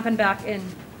something that happened back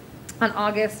on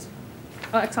August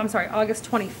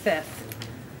 25th.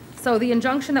 So the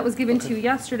injunction that was given to you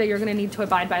yesterday, you're gonna need to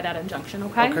abide by that injunction,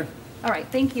 okay? Okay. All right,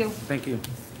 thank you. Thank you.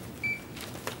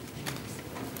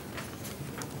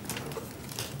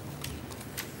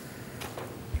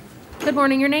 Good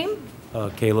morning, your name?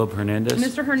 Caleb Hernandez.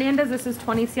 Mr. Hernandez, this is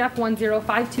 20 CF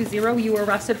 10520. You were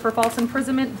arrested for false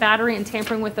imprisonment, battery, and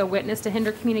tampering with a witness to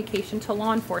hinder communication to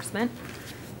law enforcement.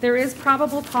 There is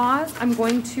probable cause. I'm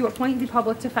going to appoint the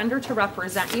public defender to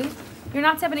represent you. You're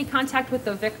not to have any contact with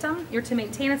the victim. You're to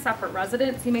maintain a separate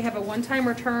residence. You may have a one-time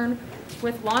return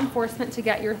with law enforcement to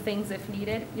get your things if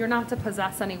needed. You're not to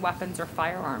possess any weapons or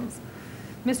firearms.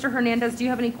 Mr. Hernandez, do you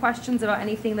have any questions about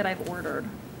anything that I've ordered?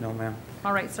 No, ma'am.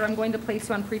 All right, sir, I'm going to place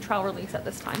you on pretrial release at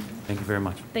this time. Thank you very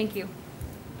much. Thank you.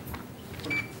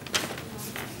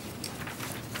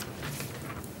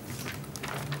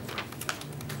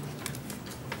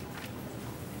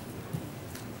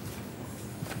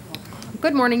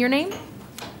 Good morning, your name?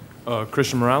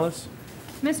 Christian Morales?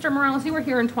 Mr. Morales, you were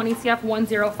here in 20 CF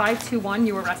 10521.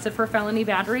 You were arrested for felony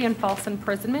battery and false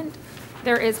imprisonment.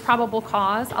 There is probable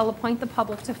cause. I'll appoint the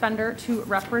public defender to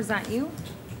represent you.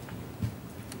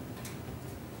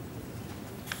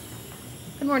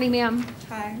 Good morning, ma'am.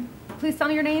 Hi, Please tell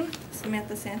me your name.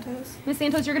 Samantha Santos. Ms.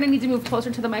 Santos, you're going to need to move closer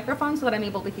to the microphone so that I'm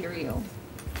able to hear you.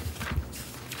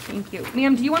 Thank you.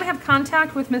 Ma'am, do you want to have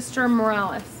contact with Mr.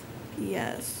 Morales?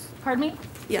 Yes. Pardon me?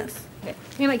 Yes. Okay.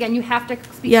 Ma'am, again, you have to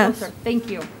speak Yes. closer. Thank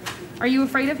you. Are you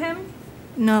afraid of him?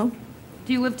 No.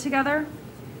 Do you live together?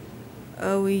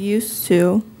 We used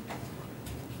to.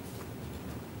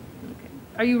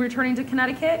 Are you returning to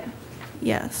Connecticut?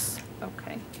 Yes.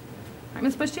 Okay. All right,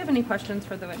 Ms. Bush, do you have any questions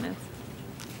for the witness?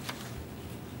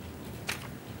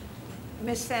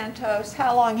 Ms. Santos,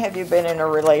 how long have you been in a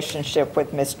relationship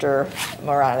with Mr.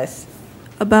 Morales?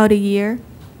 About a year.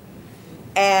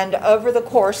 And over the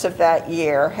course of that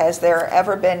year, has there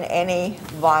ever been any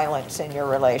violence in your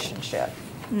relationship?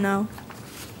 No.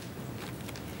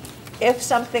 If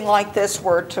something like this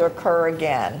were to occur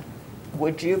again,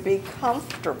 would you be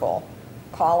comfortable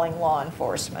calling law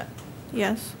enforcement?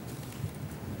 Yes.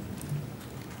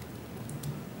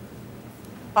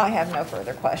 I have no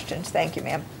further questions. Thank you,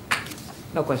 ma'am.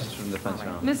 No questions from the defense, Your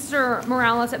Honor. Mr.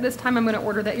 Morales, at this time, I'm going to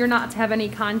order that you're not to have any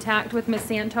contact with Ms.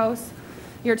 Santos.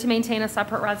 You're to maintain a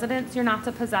separate residence. You're not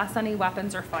to possess any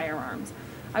weapons or firearms.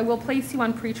 I will place you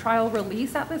on pretrial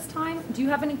release at this time. Do you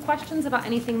have any questions about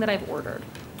anything that I've ordered?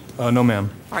 No,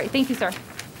 ma'am. All right, thank you, sir.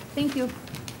 Thank you.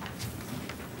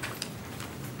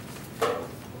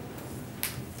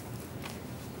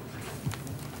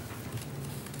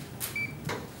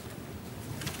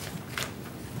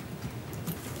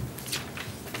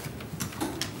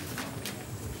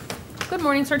 Good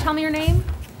morning, sir. Tell me your name.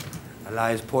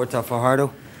 Elias Porta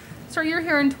Fajardo. Sir, you're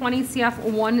here in 20 CF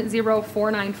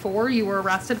 10494. You were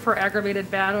arrested for aggravated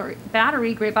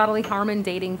battery, great bodily harm, and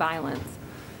dating violence.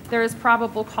 There is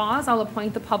probable cause. I'll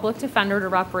appoint the public defender to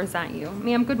represent you.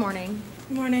 Ma'am, good morning.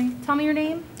 Good morning. Tell me your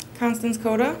name. Constance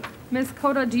Coda. Ms.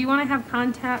 Coda, do you want to have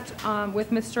contact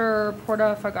with Mr.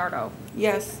 Porta Fajardo?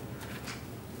 Yes.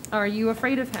 Are you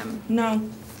afraid of him? No.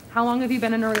 How long have you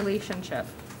been in a relationship?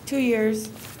 2 years.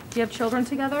 Do you have children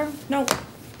together? No.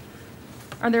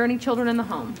 Are there any children in the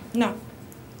home? No.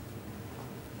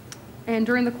 And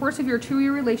during the course of your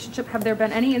 2-year relationship, have there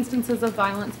been any instances of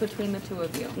violence between the two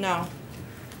of you? No.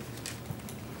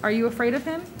 Are you afraid of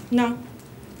him? No.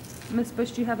 Ms.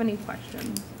 Bush, do you have any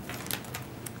questions?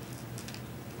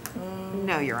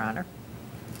 No, Your Honor.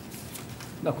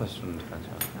 No questions from the defense,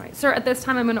 Your Honor. All right, sir, at this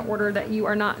time, I'm going to order that you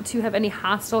are not to have any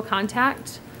hostile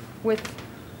contact with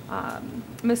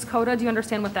Ms. Coda. Do you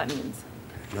understand what that means?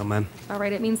 No, ma'am. All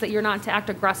right, it means that you're not to act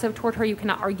aggressive toward her. You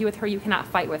cannot argue with her. You cannot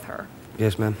fight with her.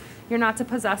 Yes, ma'am. You're not to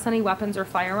possess any weapons or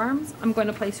firearms. I'm going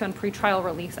to place you on pretrial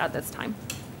release at this time.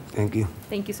 Thank you.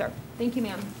 Thank you, sir. Thank you,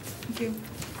 ma'am. Thank you.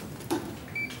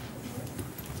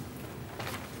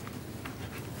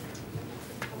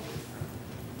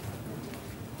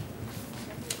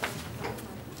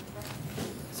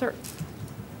 Sir,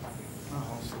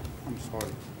 I'm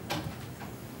sorry.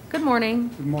 good morning.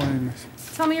 Good morning, Miss.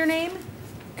 Tell me your name.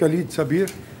 Khalid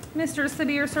Sabir. Mr.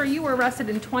 Sabir, sir, you were arrested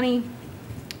in 20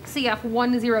 CF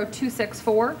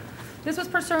 10264. This was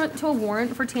pursuant to a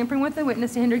warrant for tampering with the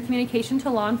witness to hinder communication to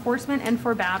law enforcement and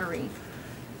for battery.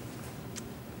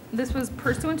 This was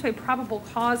pursuant to a probable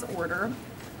cause order.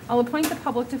 I'll appoint the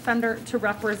public defender to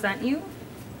represent you.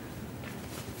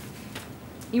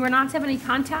 You are not to have any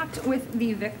contact with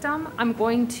the victim. I'm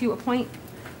going to appoint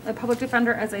a public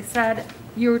defender, as I said.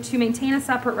 You're to maintain a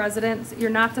separate residence. You're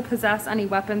not to possess any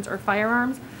weapons or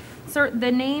firearms. Sir, the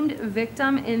named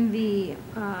victim in the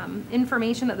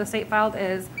information that the state filed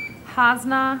is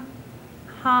Hana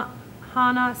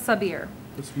Sabir.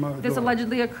 This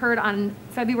allegedly occurred on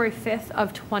February 5th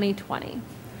of 2020.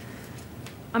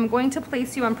 I'm going to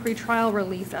place you on pretrial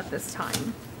release at this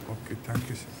time. Okay, thank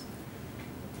you.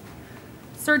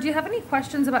 Sir, do you have any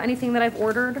questions about anything that I've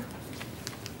ordered?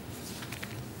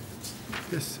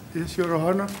 Yes, yes, Your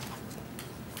Honor.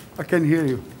 I can hear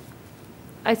you.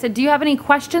 I said, do you have any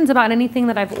questions about anything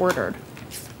that I've ordered?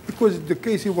 Because the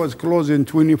case was closed in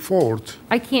 24th.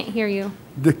 I can't hear you.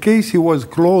 The case was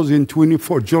closed in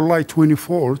July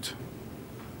 24th.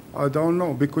 I don't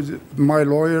know, because my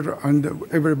lawyer and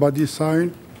everybody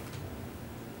signed.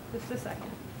 Just a second.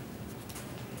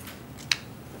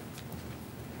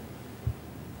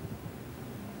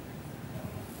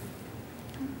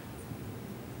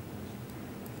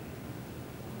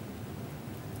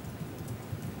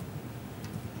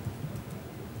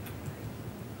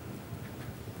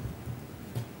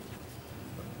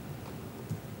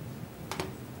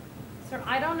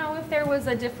 I don't know if there was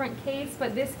a different case,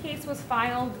 but this case was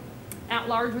filed at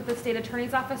large with the state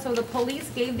attorney's office. So the police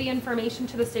gave the information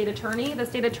to the state attorney. The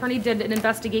state attorney did an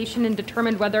investigation and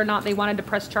determined whether or not they wanted to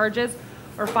press charges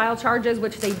or file charges,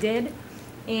 which they did.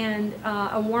 And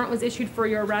a warrant was issued for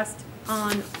your arrest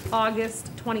on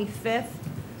August 25th.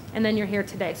 And then you're here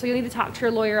today. So you'll need to talk to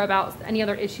your lawyer about any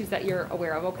other issues that you're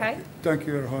aware of, okay? Thank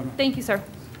you, Your Honor. Thank you, sir.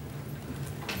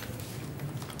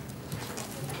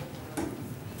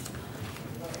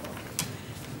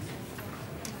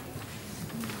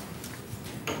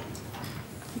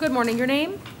 Good morning. Your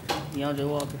name? DeAndre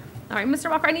Walker. All right,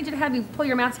 Mr. Walker, I need you to have you pull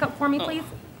your mask up for me, please.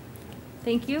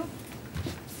 Thank you.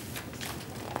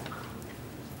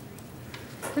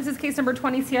 This is case number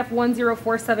 20 CF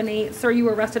 10478. Sir, you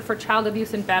were arrested for child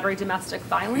abuse and battery domestic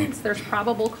violence. There's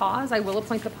probable cause. I will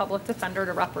appoint the public defender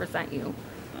to represent you.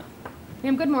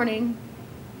 Ma'am, good morning.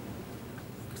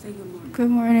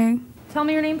 Good morning. Tell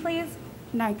me your name, please.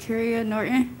 Nigeria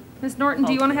Norton. Ms. Norton,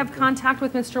 do you want to have contact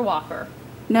with Mr. Walker?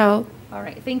 No. All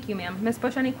right, thank you, ma'am. Ms.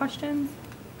 Bush, any questions?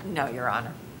 No, Your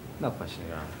Honor. No question,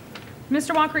 Your Honor.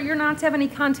 Mr. Walker, you're not to have any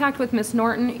contact with Ms.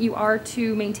 Norton. You are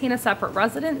to maintain a separate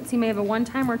residence. You may have a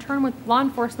one-time return with law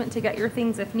enforcement to get your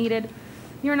things if needed.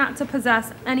 You're not to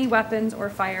possess any weapons or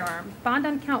firearms. Bond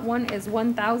on count 1 is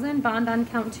 $1,000. Bond on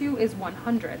count 2 is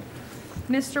 $100.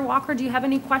 Mr. Walker, do you have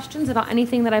any questions about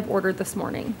anything that I've ordered this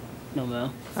morning? No,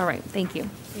 ma'am. All right, thank you.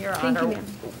 Your Thank you, Honor,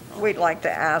 ma'am. we'd like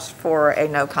to ask for a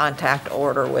no-contact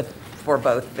order for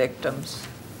both victims.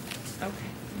 Okay,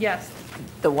 yes.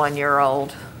 The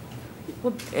 1-year-old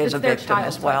Well, is it's a their victim child,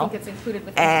 as so I well. think it's included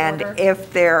within the And order.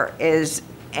 if there is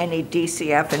any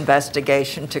DCF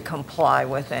investigation, to comply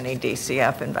with any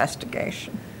DCF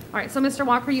investigation. All right, so Mr.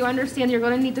 Walker, you understand you're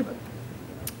going to need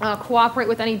to cooperate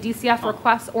with any DCF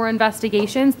requests or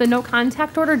investigations. The no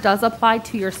contact order does apply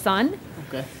to your son.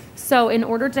 Okay. So in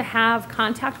order to have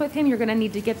contact with him, you're going to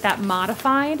need to get that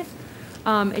modified.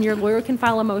 And your lawyer can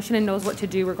file a motion and knows what to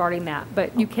do regarding that.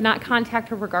 But you cannot contact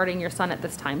her regarding your son at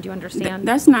this time. Do you understand?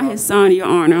 That's not his son, Your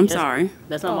Honor. I'm sorry.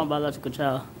 That's not my biological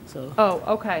child, so. Oh,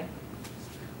 okay.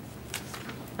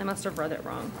 I must have read it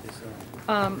wrong.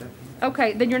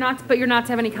 Okay, then you're not to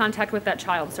have any contact with that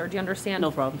child, sir. Do you understand? No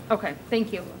problem. Okay,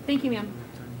 thank you. Thank you, ma'am.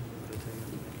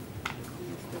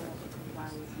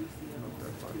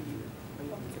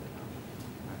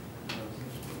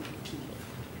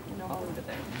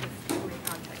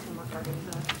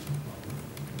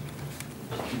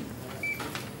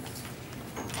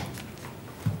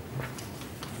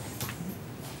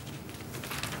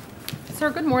 Sir,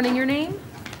 good morning. Your name?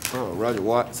 Roger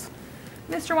Watts.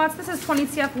 Mr. Watts, this is 20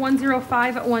 CF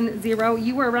 10510.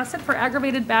 You were arrested for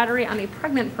aggravated battery on a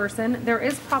pregnant person. There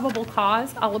is probable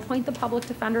cause. I'll appoint the public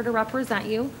defender to represent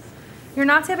you. You're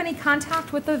not to have any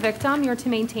contact with the victim. You're to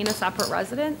maintain a separate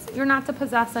residence. You're not to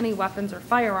possess any weapons or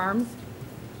firearms.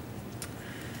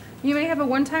 You may have a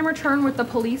one-time return with the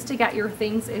police to get your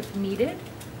things if needed.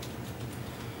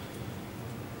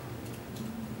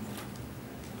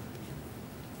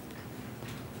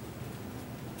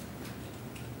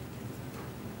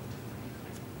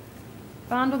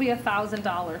 Bond will be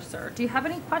 $1,000, sir. Do you have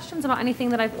any questions about anything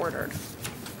that I've ordered?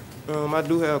 I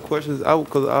do have questions. I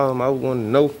want to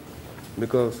know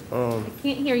because I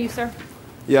can't hear you, sir.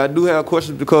 yeah, I do have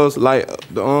questions because like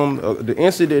the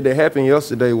incident that happened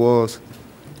yesterday was,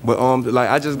 but like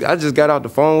I just got out the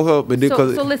phone with her, but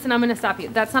because So listen, I'm going to stop you.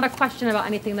 That's not a question about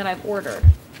anything that I've ordered.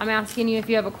 I'm asking you if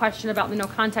you have a question about the no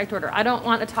contact order. I don't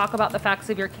want to talk about the facts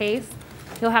of your case.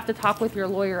 You'll have to talk with your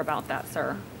lawyer about that,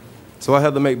 sir. so I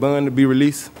had to make bond to be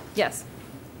released. Yes.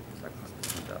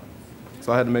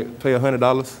 So I had to pay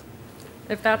 $100.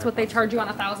 If that's what they charge you on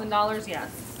 $1,000, yes.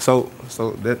 So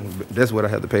that's what I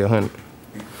had to pay $100.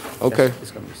 Okay. It's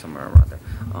gonna be somewhere around there.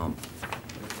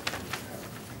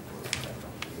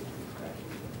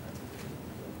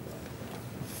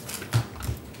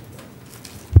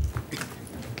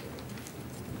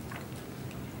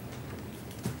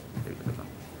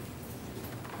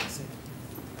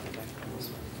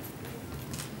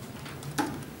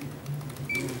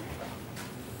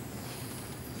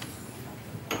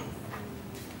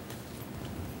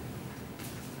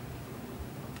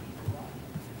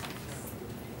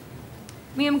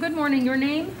 Ma'am, good morning. Your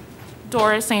name?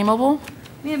 Doris Aimable.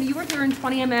 Ma'am, you were here in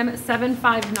 20 MM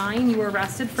 759. You were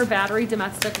arrested for battery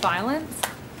domestic violence.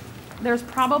 There's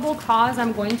probable cause.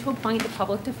 I'm going to appoint the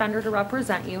public defender to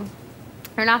represent you.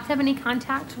 You're not to have any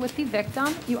contact with the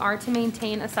victim. You are to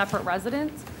maintain a separate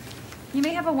residence. You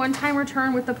may have a one-time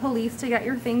return with the police to get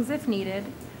your things if needed.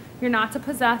 You're not to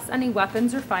possess any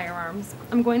weapons or firearms.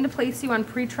 I'm going to place you on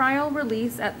pretrial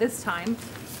release at this time.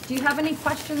 Do you have any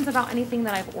questions about anything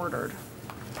that I've ordered?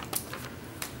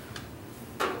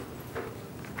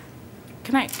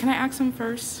 can I ask him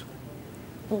first?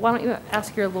 Well, why don't you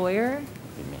ask your lawyer?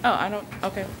 Oh, I don't,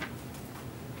 okay.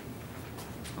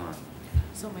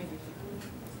 So maybe.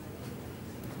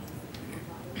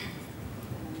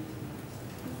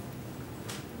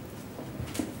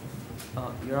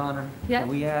 Your Honor, Yeah? can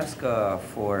we ask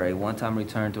for a one-time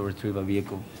return to retrieve a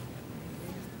vehicle?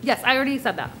 Yes, I already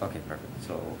said that. Okay, perfect.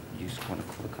 So you just want to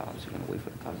call the cops, you're going to wait for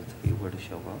the cops to tell you where to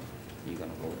show up, you're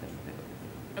going to go with them and pick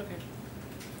up. Okay.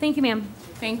 Thank you, ma'am.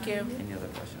 Thank you. Any other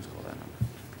questions, call that number.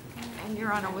 And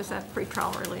Your Honor, was that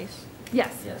pretrial release?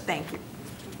 Yes. Thank you.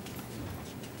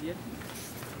 Yep.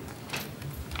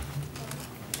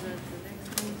 The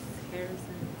next one is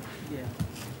Harrison. Yeah.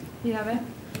 You have it?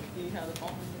 Do you have the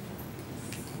phone?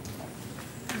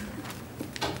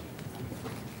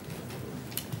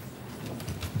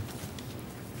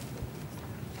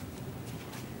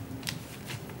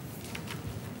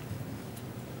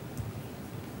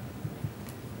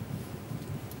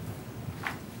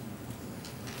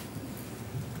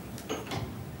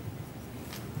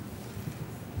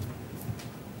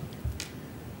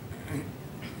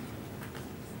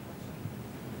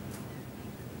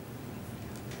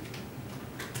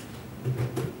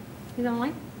 He's on the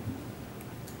line?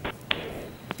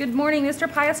 Good morning, Mr.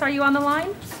 Pius, are you on the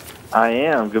line? I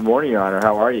am. Good morning, Your Honor.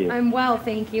 How are you? I'm well,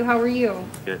 thank you. How are you?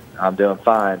 Good. I'm doing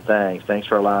fine, thanks. Thanks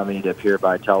for allowing me to appear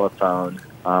by telephone.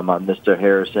 I'm Mr.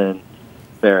 Harrison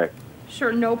Barrick.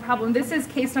 Sure, no problem. This is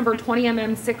case number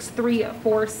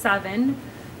 20MM6347.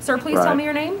 Sir, please tell Right. me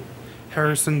your name.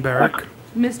 Harrison Barrick.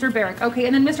 Mr. Barrick. Okay,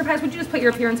 and then Mr. Pius, would you just put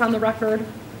your appearance on the record?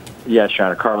 Yes, Your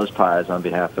Honor. Carlos Paz on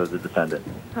behalf of the defendant.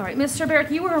 All right, Mr.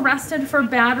 Barrick, you were arrested for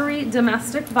battery,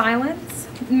 domestic violence.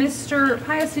 Mr.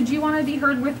 Pius, did you want to be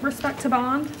heard with respect to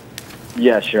bond?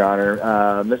 Yes, Your Honor.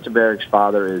 Mr. Barrick's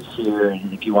father is here,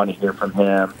 and if you want to hear from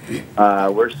him,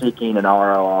 we're seeking an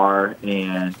ROR,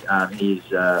 and he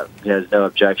has no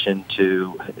objection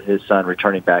to his son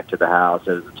returning back to the house.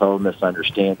 It was a total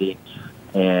misunderstanding,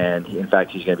 and in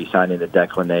fact, he's going to be signing the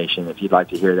declination. If you'd like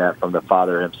to hear that from the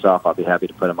father himself, I'll be happy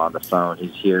to put him on the phone.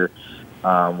 He's here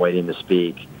waiting to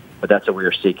speak. But that's what we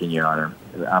are seeking, Your Honor.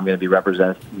 I'm going to be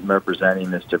representing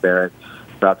Mr. Barrick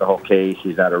throughout the whole case.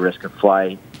 He's at a risk of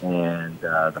flight, and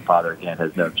the father, again,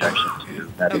 has no objection to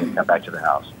having him come back to the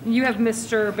house. You have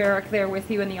Mr. Barrick there with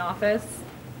you in the office?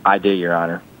 I do, Your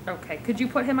Honor. Okay, could you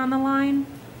put him on the line?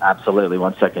 Absolutely.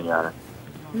 1 second, Your Honor.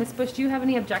 Ms. Bush, do you have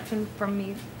any objection from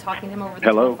me talking to him over the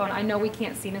Hello? telephone? I know we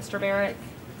can't see Mr. Barrick.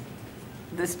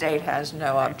 The state has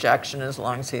no objection as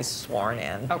long as he's sworn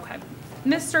in. Okay.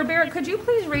 Mr. Barrick, could you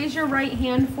please raise your right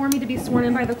hand for me to be sworn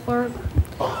in by the clerk?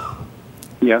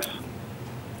 Yes.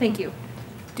 Thank you.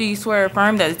 Do you swear or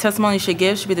affirm that the testimony you should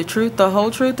give should be the truth, the whole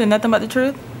truth, and nothing but the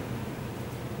truth?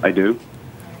 I do.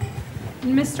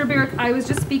 Mr. Barrick, I was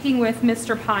just speaking with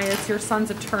Mr. Pius, your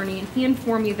son's attorney, and he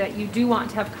informed me that you do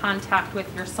want to have contact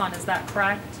with your son. Is that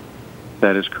correct?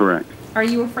 That is correct. Are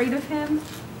you afraid of him?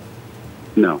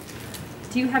 No.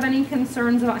 Do you have any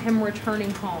concerns about him returning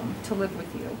home to live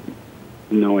with you?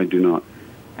 No, I do not.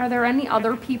 Are there any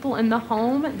other people in the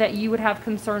home that you would have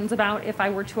concerns about if I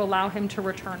were to allow him to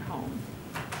return home?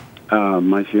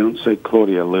 My fiancee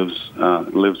Claudia lives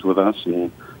with us,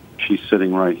 and she's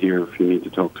sitting right here if you need to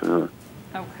talk to her.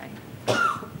 Okay.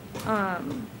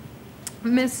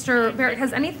 Mr. Barrett,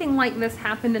 has anything like this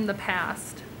happened in the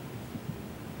past?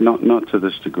 Not to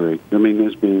this degree. I mean,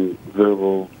 there's been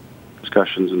verbal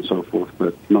discussions and so forth,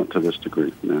 but not to this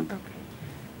degree, no.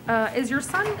 Is your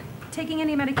son taking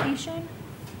any medication?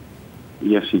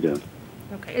 Yes, he does.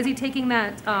 Okay. Is he taking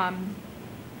that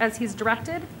as he's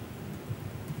directed?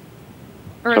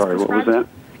 Or Sorry, as what was prescribed?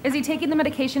 that? Is he taking the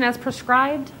medication as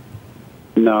prescribed?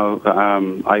 No,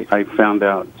 I found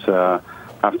out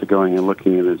after going and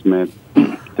looking at his meds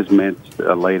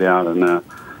are laid out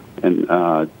in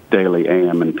daily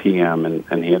AM and PM,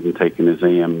 and he hadn't taken his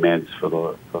AM meds for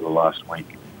the last week.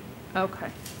 Okay.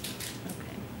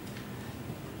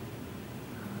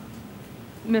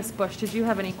 Ms. Bush, did you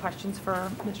have any questions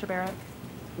for Mr. Barrett?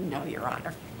 No, Your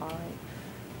Honor. All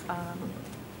right.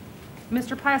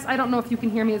 Mr. Pius, I don't know if you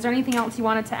can hear me. Is there anything else you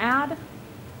wanted to add?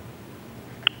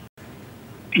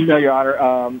 No, Your Honor.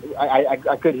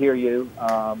 I could hear you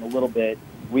a little bit.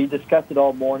 We discussed it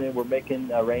all morning. We're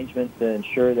making arrangements to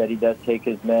ensure that he does take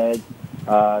his meds,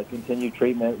 continue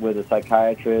treatment with a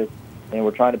psychiatrist, and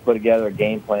we're trying to put together a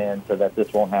game plan so that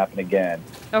this won't happen again.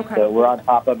 Okay. So we're on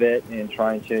top of it and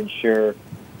trying to ensure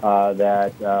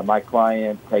that my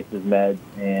client takes his meds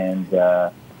and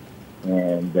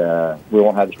we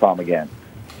won't have this problem again.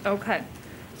 Okay.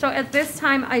 So at this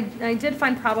time, I did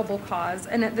find probable cause,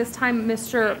 and at this time,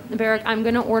 Mr. Barrick, I'm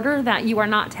going to order that you are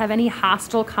not to have any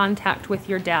hostile contact with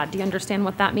your dad. Do you understand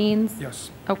what that means? Yes.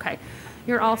 Okay.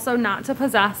 You're also not to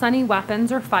possess any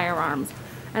weapons or firearms,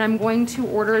 and I'm going to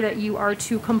order that you are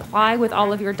to comply with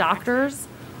all of your doctor's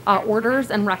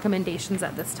orders and recommendations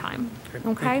at this time.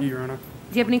 Okay? Thank you, Your Honor.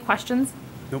 Do you have any questions?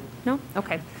 Nope. No?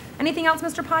 Okay. Anything else,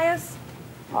 Mr. Pius?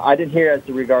 I didn't hear as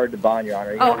to regard to bond,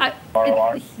 Your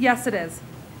Honor. Yes, it is.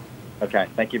 Okay.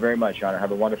 Thank you very much, Your Honor. Have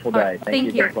a wonderful day. All right, thank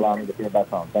you. Thanks for allowing me to be back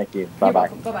home. Thank you. You're Bye-bye.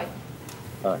 welcome. Bye-bye.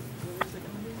 Bye.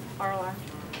 RLR.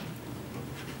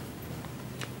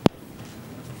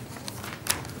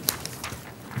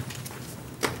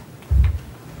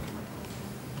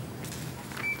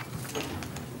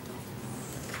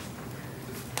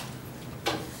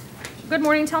 Good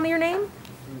morning. Tell me your name.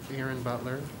 Aaron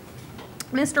Butler.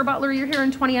 Mr. Butler, you're here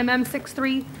in 20 MM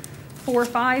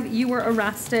 6345. You were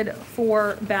arrested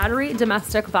for battery,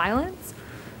 domestic violence.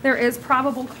 There is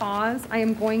probable cause. I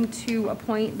am going to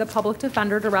appoint the public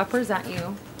defender to represent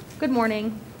you. Good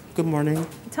morning. Good morning.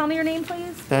 Tell me your name,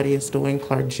 please. Thaddeus Dwayne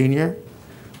Clark Jr.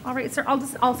 All right, sir. I'll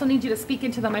just also need you to speak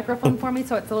into the microphone for me,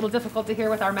 so it's a little difficult to hear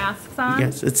with our masks on.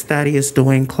 Yes, it's Thaddeus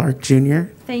Dwayne Clark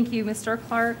Jr. Thank you, Mr.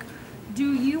 Clark.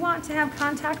 Do you want to have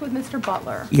contact with Mr.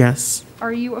 Butler? Yes.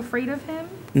 Are you afraid of him?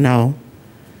 No.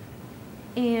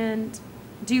 And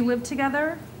do you live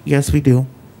together? Yes, we do.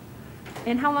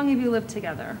 And how long have you lived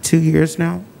together? 2 years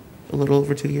now. A little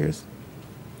over 2 years.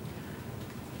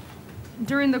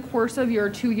 During the course of your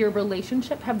 2-year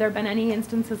relationship, have there been any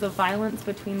instances of violence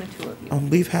between the two of you?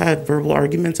 We've had verbal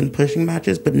arguments and pushing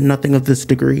matches, but nothing of this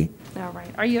degree. All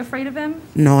right. Are you afraid of him?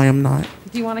 No, I am not.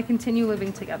 Do you want to continue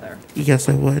living together? Yes,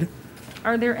 I would.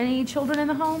 Are there any children in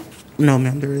the home? No,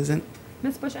 ma'am, there isn't.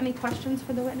 Ms. Bush, any questions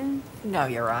for the witness? No,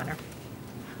 Your Honor.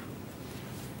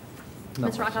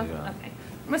 Ms. Rocco? Okay.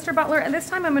 Mr. Butler, at this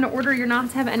time, I'm going to order you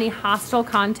not to have any hostile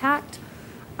contact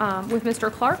with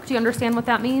Mr. Clark. Do you understand what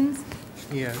that means?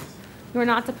 Yes. You are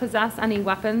not to possess any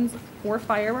weapons or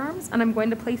firearms, and I'm going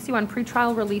to place you on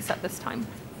pretrial release at this time.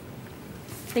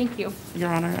 Thank you. Your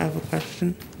Honor, I have a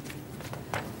question.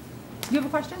 You have a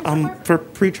question, Mr. Clark? For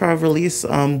pretrial release,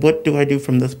 what do I do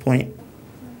from this point?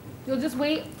 You'll just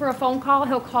wait for a phone call.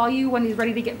 He'll call you when he's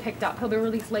ready to get picked up. He'll be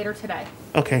released later today.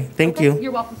 Okay, thank Okay? you.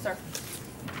 You're welcome, sir.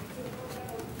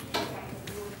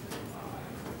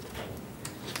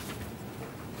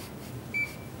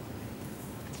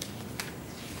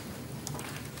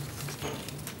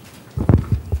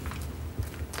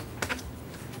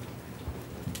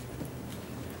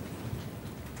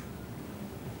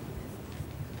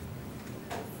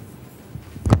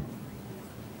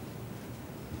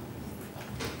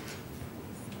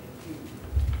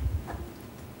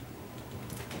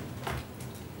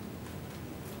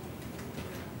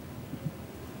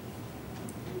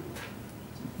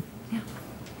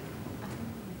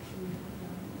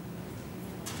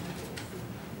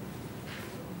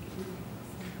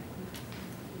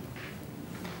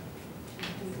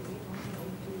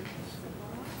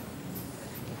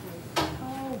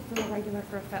 For a regular,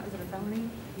 for a was it a felony?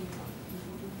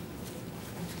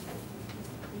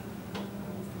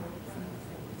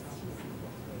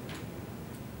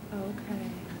 Okay.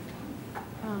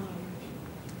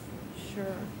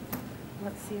 Sure.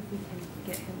 Let's see if we can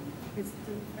get him. Is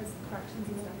corrections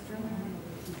he's extra there?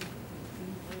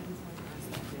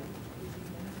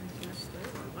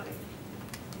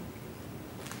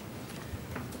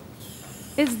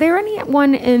 Is there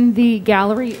anyone in the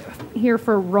gallery here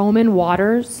for Roman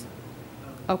Waters?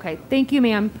 Okay, thank you,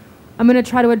 ma'am. I'm going to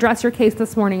try to address your case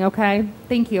this morning, okay?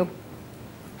 Thank you.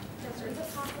 Is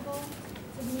it possible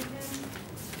to meet him?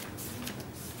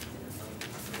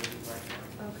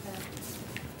 Okay.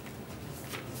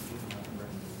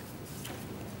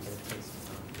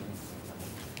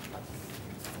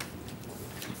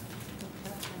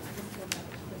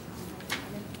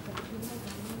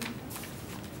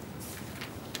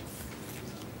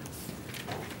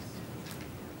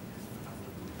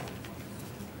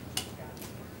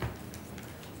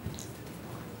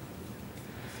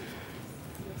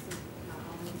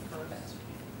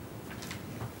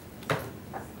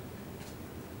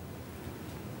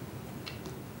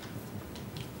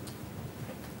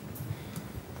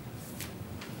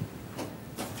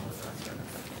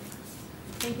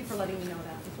 Thank you for letting me know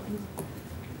that.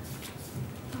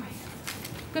 All right.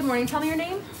 Good morning. Tell me your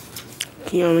name.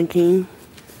 Kiana King.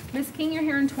 Ms. King, you're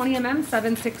here in 20 MM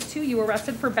 762. You were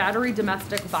arrested for battery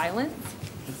domestic violence.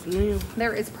 Yes, ma'am.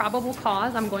 There is probable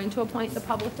cause. I'm going to appoint the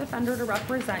public defender to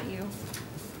represent you.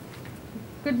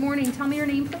 Good morning. Tell me your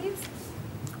name, please.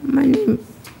 My name.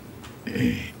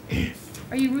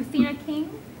 Are you Ruthina King?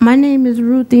 My name is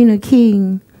Ruthina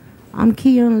King. I'm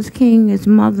Kiana's King's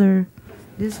mother.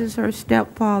 This is her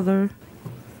stepfather.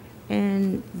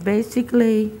 And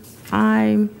basically,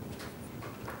 I'm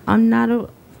not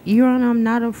Your Honor, I'm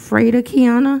not afraid of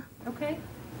Kiana. Okay.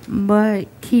 But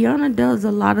Kiana does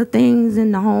a lot of things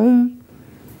in the home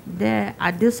that I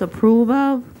disapprove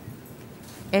of.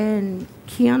 And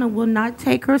Kiana will not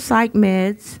take her psych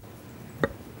meds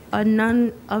or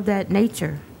none of that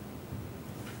nature.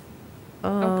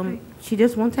 She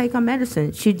just won't take her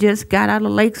medicine. She just got out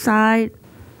of Lakeside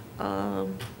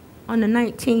on the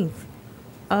 19th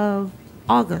of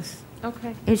August.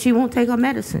 Okay. And she won't take her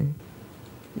medicine.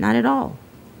 Not at all.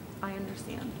 I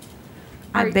understand.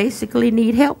 I basically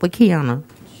need help with Kiana.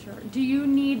 Sure. Do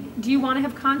you want to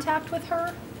have contact with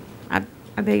her? I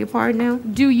beg your pardon now?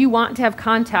 Do you want to have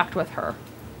contact with her?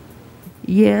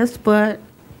 Yes, but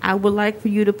I would like for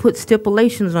you to put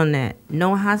stipulations on that.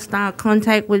 No hostile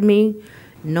contact with me,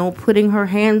 no putting her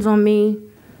hands on me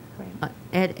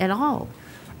at all.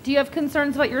 Do you have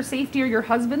concerns about your safety or your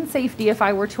husband's safety if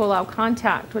I were to allow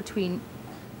contact between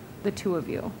the two of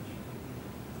you?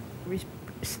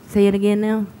 Say it again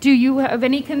now. Do you have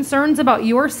any concerns about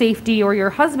your safety or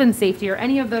your husband's safety or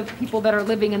any of the people that are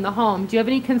living in the home? Do you have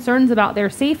any concerns about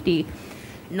their safety?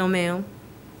 No, ma'am.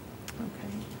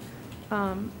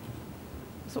 Okay.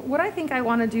 So what I think I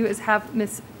want to do is have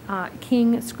Ms.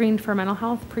 King screened for mental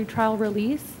health pretrial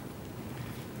release.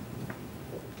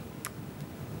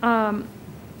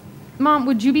 Mom,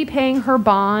 would you be paying her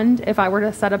bond if I were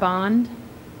to set a bond?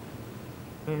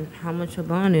 And how much a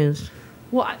bond is?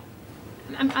 Well,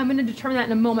 I'm going to determine that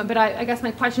in a moment, but I guess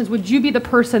my question is, would you be the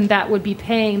person that would be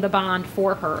paying the bond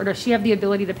for her, or does she have the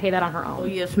ability to pay that on her own? Oh,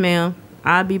 yes, ma'am.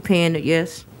 I'll be paying it,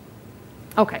 yes.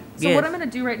 Okay. So Yes. what I'm going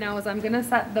to do right now is I'm going to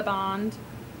set the bond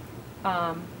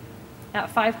at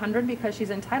 $500 because she's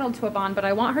entitled to a bond, but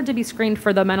I want her to be screened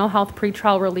for the mental health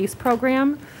pretrial release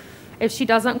program. If she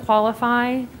doesn't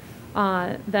qualify,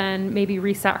 then maybe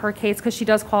reset her case because she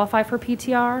does qualify for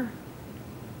PTR,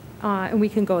 and we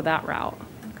can go that route.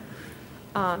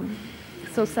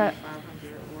 So set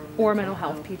or mental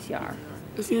health PTR.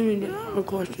 Excuse me, I have a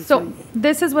question. So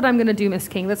this is what I'm going to do, Ms.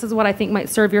 King. This is what I think might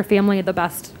serve your family the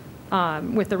best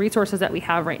with the resources that we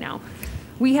have right now.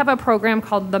 We have a program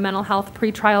called the Mental Health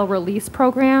Pretrial Release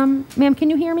Program. Ma'am,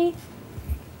 can you hear me?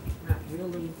 Not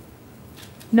really.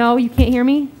 No, you can't hear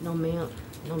me? No, ma'am.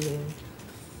 No, ma'am.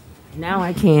 Now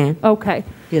I can. Okay.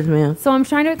 Yes, ma'am. So I'm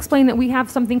trying to explain that we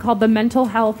have something called the Mental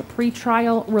Health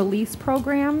Pretrial Release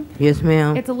Program. Yes,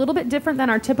 ma'am. It's a little bit different than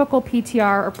our typical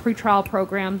PTR or pretrial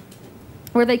program,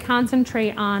 where they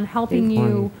concentrate on helping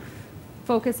you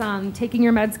focus on taking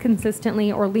your meds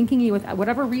consistently or linking you with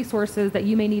whatever resources that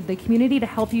you may need the community to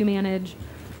help you manage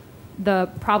the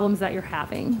problems that you're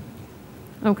having.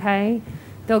 Okay?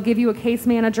 They'll give you a case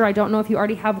manager. I don't know if you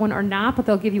already have one or not, but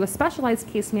they'll give you a specialized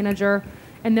case manager,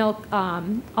 and they'll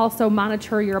also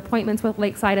monitor your appointments with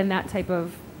Lakeside and that type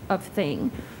of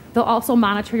thing. They'll also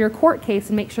monitor your court case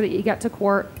and make sure that you get to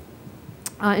court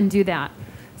and do that.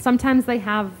 Sometimes they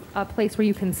have a place where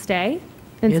you can stay,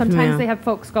 and Yes, sometimes ma'am. they have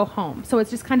folks go home. So it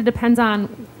just kind of depends on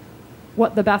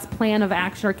what the best plan of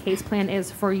action or case plan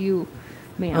is for you,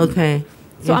 ma'am. Okay.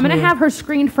 So Yes, I'm going to ma'am. have her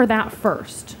screened for that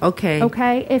first. Okay.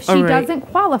 Okay? If she All right. doesn't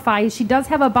qualify, she does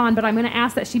have a bond, but I'm going to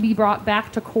ask that she be brought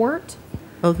back to court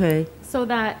Okay. so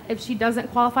that if she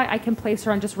doesn't qualify, I can place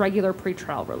her on just regular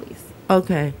pretrial release.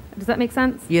 Okay. Does that make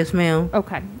sense? Yes, ma'am.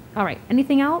 Okay. All right.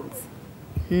 Anything else?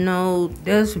 No,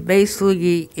 that's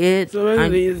basically it. So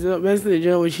basically,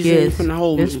 Joe, what she said Yes, from the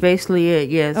whole that's basically it,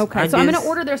 yes. Okay. So I'm going to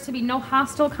order there to be no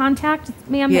hostile contact,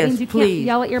 ma'am. That Yes, means you please. can't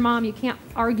yell at your mom. You can't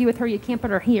argue with her. You can't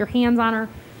put your hands on her,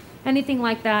 anything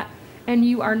like that. And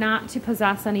you are not to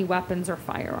possess any weapons or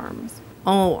firearms.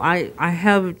 Oh, I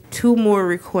have two more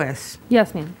requests.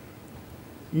 Yes, ma'am.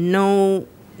 No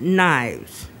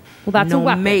knives. Well, that's no a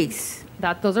weapon. mace.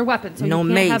 Those are weapons. So No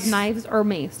you can't have mace. knives or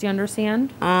mace. Do you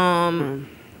understand?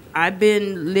 I've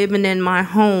been living in my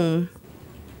home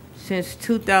since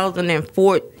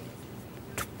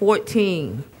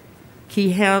 2014.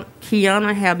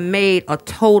 Kiana have made a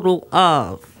total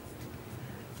of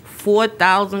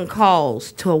 4,000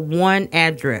 calls to one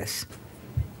address.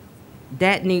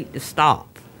 That need to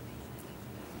stop.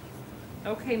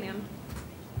 Okay, ma'am.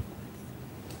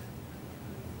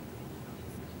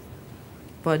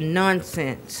 For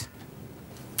nonsense.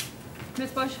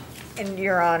 Ms. Bush? And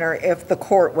Your Honor, if the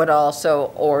court would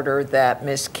also order that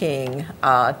Ms. King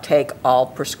take all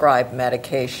prescribed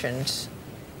medications.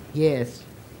 Yes.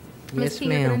 Ms.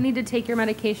 King, you're going to need to take your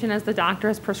medication as the doctor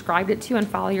has prescribed it to and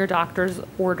follow your doctor's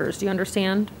orders. Do you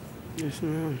understand? Yes,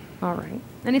 ma'am. All right.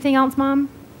 Anything else, Mom?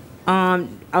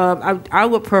 I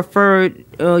would prefer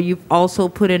you also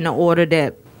put in the order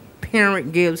that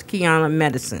parent gives Kiana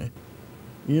medicine,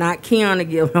 not Kiana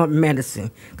give her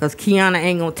medicine, because Kiana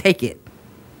ain't gonna take it.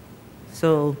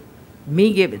 So,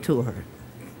 me give it to her.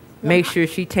 Make sure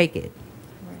she take it.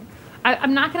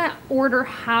 I'm not going to order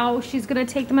how she's going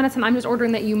to take the medicine. I'm just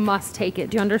ordering that you must take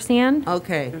it. Do you understand?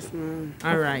 Okay.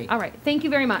 All right. All right. Thank you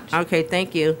very much. Okay,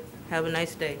 thank you. Have a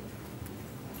nice day.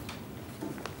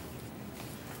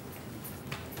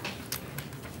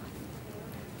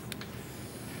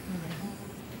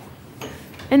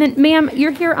 And then, ma'am, you're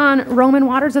here on Roman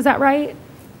Waters, is that right?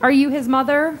 Are you his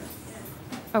mother?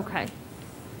 Okay.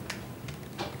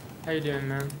 How you doing,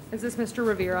 ma'am? Is this Mr.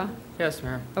 Rivera? Yes,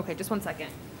 ma'am. Okay, just one second.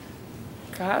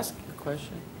 Can I ask a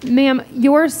question? Ma'am,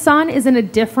 your son is in a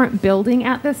different building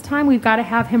at this time. We've got to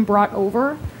have him brought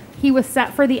over. He was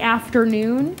set for the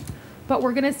afternoon, but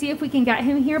we're going to see if we can get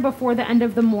him here before the end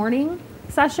of the morning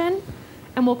session,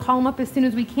 and we'll call him up as soon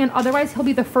as we can. Otherwise, he'll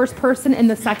be the first person in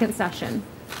the second session.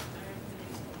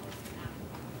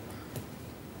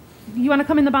 You want to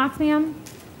come in the box, ma'am?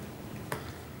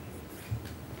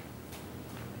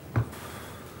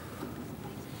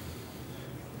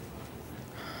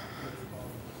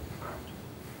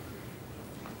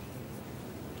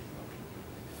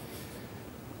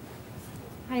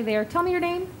 Hi there. Tell me your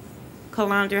name.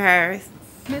 Calandra Harris.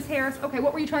 Miss Harris. Okay,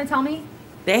 what were you trying to tell me?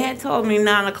 They had told me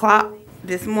 9 o'clock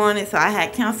this morning, so I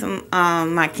had canceled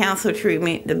my cancer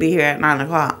treatment to be here at 9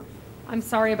 o'clock. I'm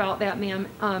sorry about that, ma'am.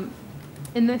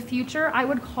 In the future, I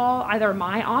would call either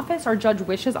my office or Judge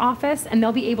Wish's office, and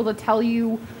they'll be able to tell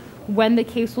you when the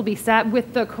case will be set.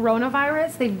 With the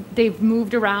coronavirus, they've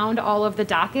moved around all of the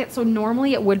docket, so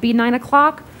normally it would be 9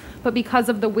 o'clock. But because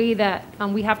of the way that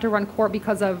we have to run court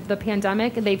because of the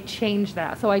pandemic, they've changed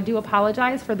that. So I do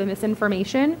apologize for the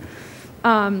misinformation.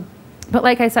 But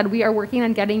like I said, we are working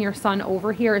on getting your son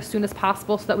over here as soon as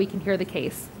possible so that we can hear the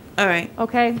case. All right.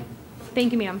 Okay?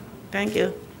 Thank you, ma'am. Thank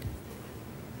you.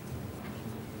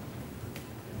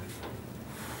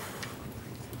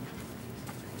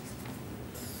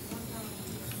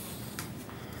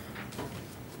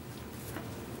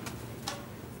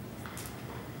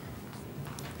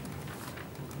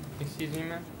 Excuse me,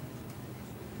 ma'am?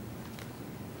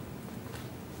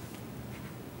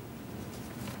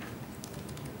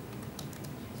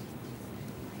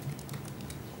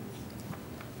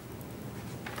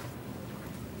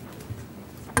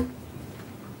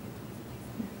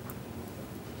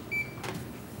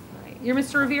 You're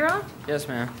Mr. Rivera? Yes,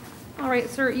 ma'am. All right,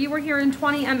 sir. You were here in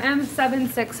 20 MM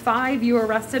 765. You were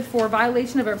arrested for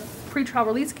violation of a pretrial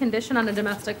release condition on a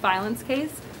domestic violence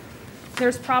case.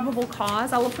 There's probable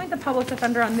cause. I'll appoint the public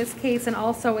defender on this case and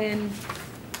also in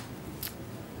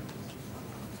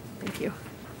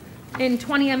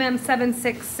 20 MM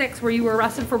 766, where you were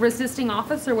arrested for resisting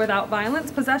officer without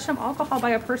violence, possession of alcohol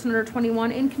by a person under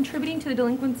 21, and contributing to the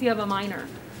delinquency of a minor.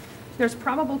 There's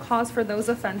probable cause for those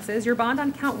offenses. Your bond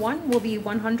on count 1 will be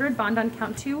 100, bond on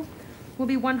count 2 will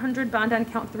be 100, bond on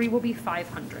count 3 will be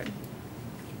 500.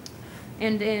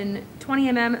 And in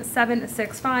 20 MM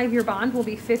 765, your bond will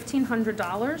be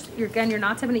 $1,500. Again, you're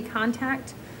not to have any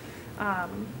contact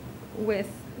with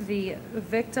the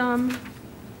victim.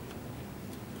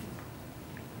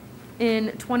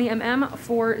 In 20 MM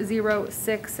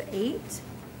 4068.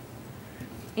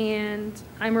 And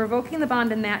I'm revoking the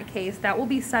bond in that case. That will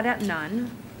be set at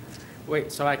none.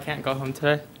 Wait, so I can't go home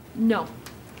today? No.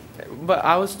 But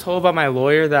I was told by my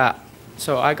lawyer that,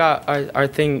 so I got our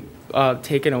thing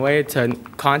taken away to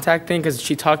contact thing because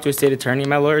she talked to a state attorney,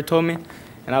 my lawyer told me,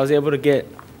 and I was able to get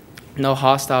no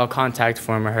hostile contact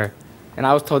form of her. And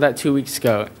I was told that 2 weeks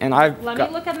ago. And Let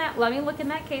me look in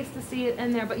that case to see it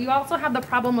in there. But you also have the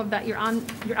problem of that you're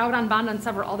out on bond on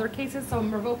several other cases, so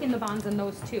I'm revoking the bonds in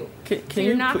those too. So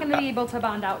you're not going to be able to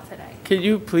bond out today. Could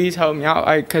you please help me out?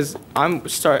 Because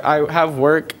I have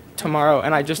work tomorrow,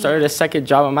 and I just started a second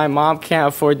job, and my mom can't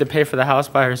afford to pay for the house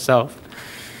by herself.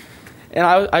 And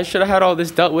I should have had all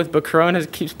this dealt with, but Corona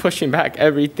keeps pushing back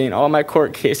everything, all my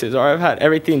court cases, or I've had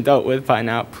everything dealt with by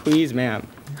now. Please, ma'am.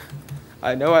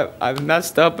 I know I've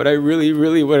messed up, but I really,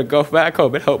 really want to go back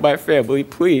home and help my family,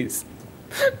 please.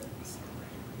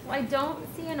 Well, I don't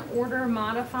see an order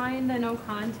modifying the no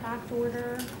contact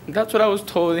order. That's what I was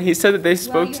told, and he said that they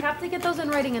spoke Well, you have to get those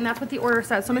in writing, and that's what the order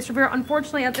says. So, Mr. Vera,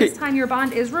 unfortunately, at this time, your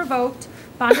bond is revoked.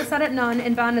 Bond is set at none,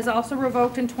 and bond is also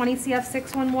revoked in 20 CF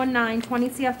 6119, 20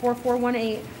 CF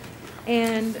 4418,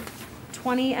 and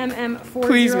 20 MM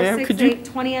 4068,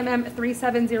 20 MM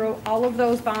 370. All of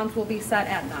those bonds will be set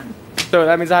at none. So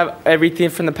that means I have everything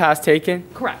from the past taken?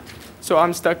 Correct. So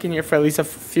I'm stuck in here for at least a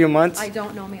few months? I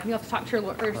don't know, ma'am. You'll have to talk to your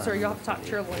lawyer, sir. You'll have to talk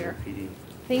to your lawyer.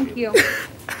 Thank you.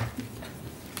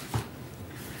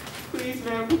 Please,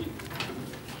 ma'am.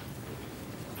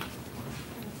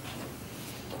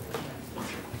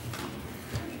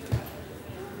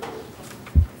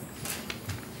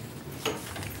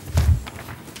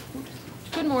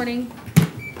 Good morning.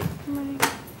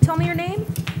 Tell me your name.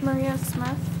 Maria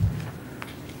Smith.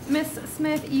 Miss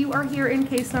Smith, you are here in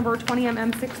case number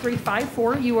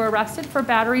 20MM6354. You were arrested for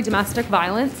battery domestic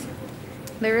violence.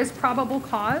 There is probable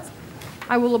cause.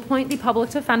 I will appoint the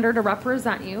public defender to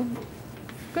represent you.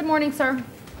 Good morning, sir.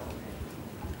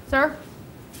 Sir?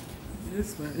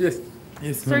 Yes, ma'am. Yes.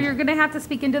 Yes, Sir, ma'am. you're going to have to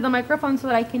speak into the microphone so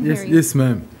that I can Yes, hear you. yes,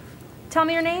 ma'am. Tell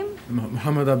me your name.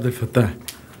 Muhammad Abdel Fattah.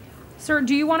 Sir,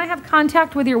 do you want to have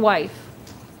contact with your wife?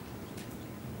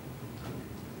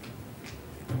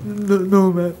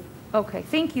 No, ma'am. Okay,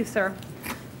 thank you, sir.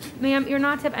 Ma'am, you're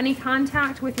not to have any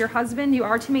contact with your husband. You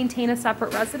are to maintain a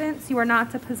separate residence. You are not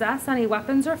to possess any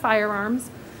weapons or firearms.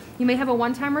 You may have a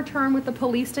one-time return with the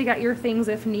police to get your things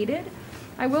if needed.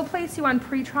 I will place you on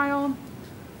pretrial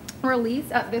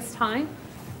release at this time.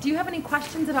 Do you have any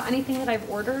questions about anything that I've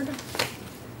ordered?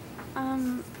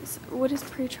 What is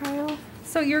pretrial?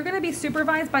 So you're going to be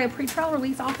supervised by a pretrial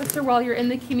release officer while you're in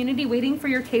the community waiting for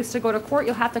your case to go to court.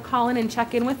 You'll have to call in and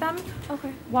check in with them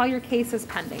while your case is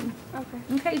pending.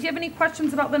 Okay, do you have any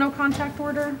questions about the no contact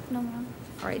order? No, ma'am.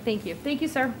 All right, thank you. Thank you,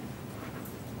 sir.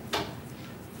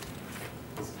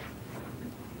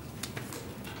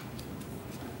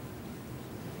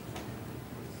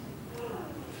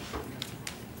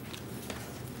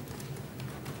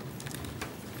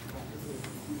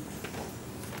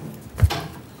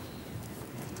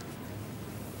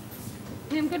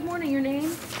 Ma'am, good morning. Your name?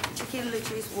 Shaquilla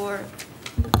Latrice Ward.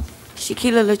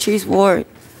 Shaquilla Latrice Ward.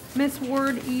 Miss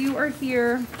Ward, you are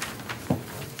here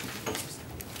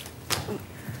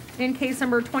in case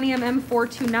number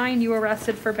 20MM429. You were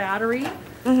arrested for battery.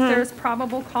 There's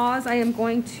probable cause. I am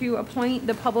going to appoint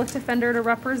the public defender to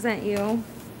represent you.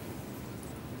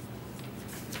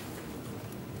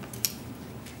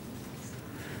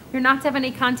 You're not to have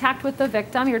any contact with the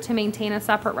victim. You're to maintain a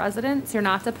separate residence. You're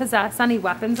not to possess any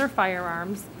weapons or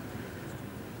firearms.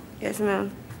 Yes,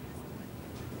 ma'am.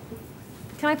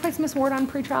 Can I place Miss Ward on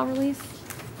pretrial release?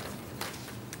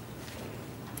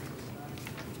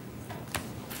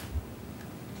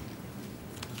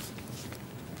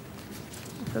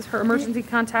 Because her emergency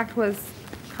contact was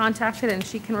contacted and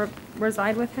she can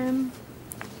reside with him?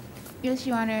 Yes,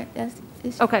 Your Honor.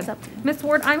 Okay. Miss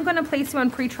Ward, I'm going to place you on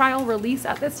pretrial release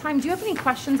at this time. Do you have any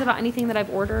questions about anything that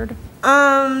I've ordered?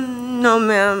 No,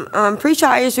 ma'am.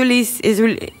 Pre-trial release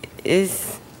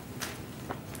is.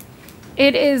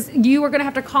 It is, you are going to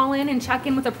have to call in and check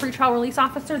in with a pretrial release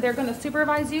officer. They're going to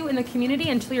supervise you in the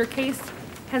community until your case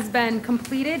has been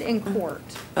completed in court.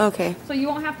 Okay. So you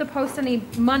won't have to post any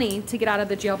money to get out of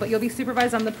the jail, but you'll be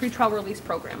supervised on the pretrial release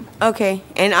program. Okay.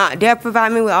 And they'll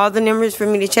provide me with all the numbers for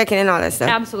me to check in and all that stuff?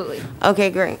 Absolutely. Okay,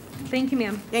 great. Thank you,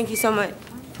 ma'am. Thank you so much.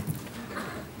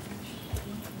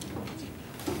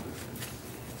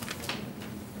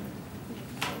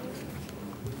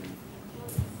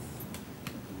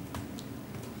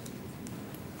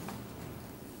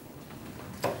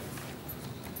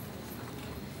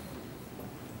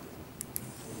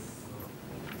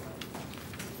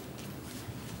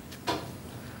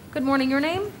 Good morning. Your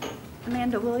name?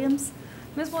 Amanda Williams.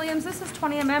 Ms. Williams, this is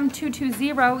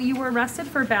 20MM220. You were arrested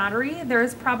for battery. There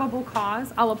is probable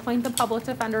cause. I'll appoint the public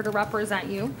defender to represent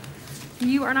you.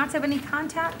 You are not to have any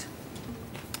contact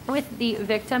with the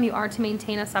victim. You are to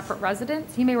maintain a separate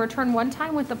residence. You may return one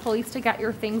time with the police to get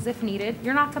your things if needed.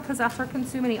 You're not to possess or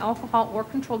consume any alcohol or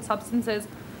controlled substances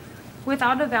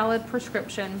without a valid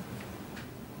prescription.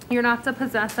 You're not to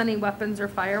possess any weapons or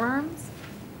firearms.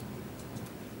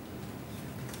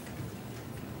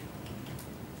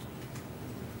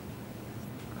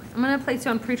 I'm going to place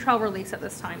you on pretrial release at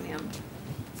this time, ma'am.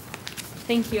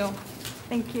 Thank you.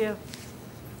 Thank you.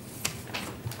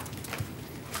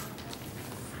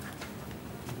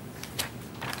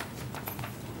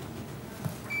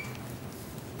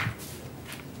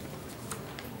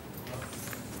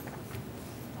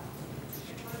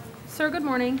 Sir, good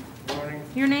morning. Good morning.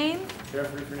 Your name?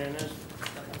 Jeffrey Fernandez.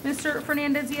 Mr.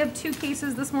 Fernandez, you have two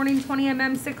cases this morning,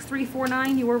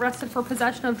 20MM6349. You were arrested for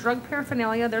possession of drug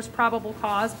paraphernalia. There's probable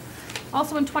cause.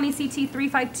 Also in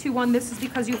 20CT3521, this is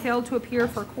because you failed to appear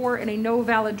for court in a no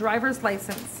valid driver's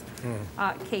license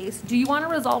case. Do you want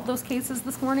to resolve those cases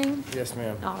this morning? Yes,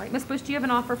 ma'am. All right. Ms. Bush, do you have an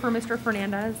offer for Mr.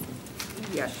 Fernandez?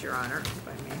 Yes, Your Honor. If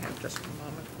I may have just a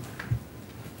moment.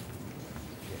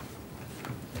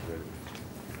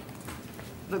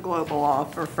 The global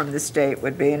offer from the state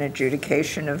would be an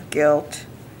adjudication of guilt,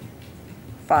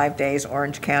 5 days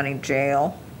Orange County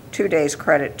Jail, 2 days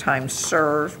credit time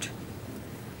served.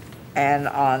 And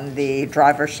on the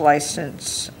driver's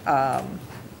license,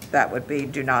 that would be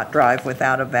do not drive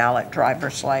without a valid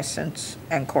driver's license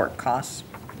and court costs.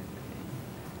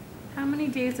 How many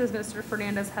days does Mr.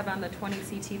 Fernandez have on the 20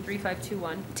 CT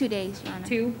 3521? 2 days, Your Honor.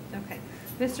 2? Okay.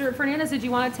 Mr. Fernandez, did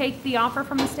you want to take the offer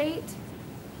from the state?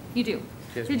 You do?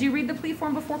 Yes, Did ma'am. you read the plea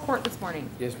form before court this morning?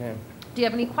 Yes, ma'am. Do you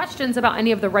have any questions about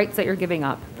any of the rights that you're giving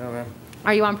up? No, ma'am.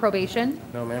 Are you on probation?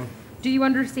 No, ma'am. Do you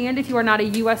understand if you are not a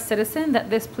U.S. citizen that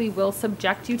this plea will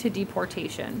subject you to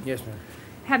deportation? Yes, ma'am.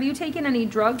 Have you taken any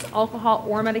drugs, alcohol,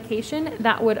 or medication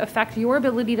that would affect your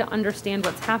ability to understand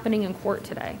what's happening in court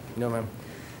today? No, ma'am.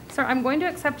 Sir, I'm going to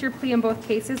accept your plea in both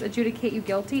cases, adjudicate you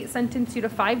guilty, sentence you to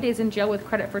 5 days in jail with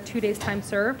credit for 2 days time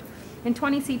served. In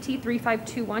 20 CT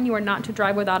 3521, you are not to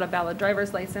drive without a valid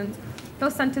driver's license.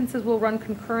 Those sentences will run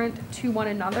concurrent to one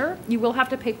another. You will have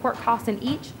to pay court costs in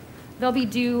each. They'll be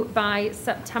due by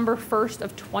September 1st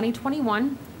of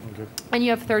 2021. Okay. And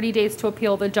you have 30 days to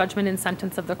appeal the judgment and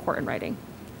sentence of the court in writing.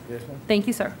 Yes, ma'am. Thank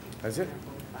you, sir. That's it.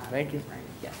 Thank you.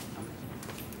 Yes.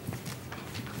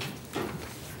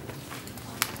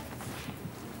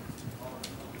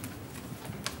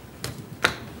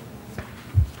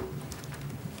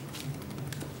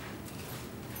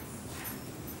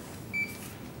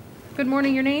 Good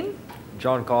morning, your name?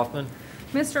 John Kaufman.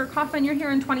 Mr. Kaufman, you're here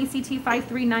in 20 CT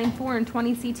 5394 and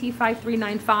 20 CT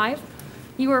 5395.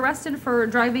 You were arrested for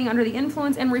driving under the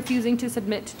influence and refusing to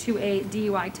submit to a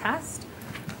DUI test.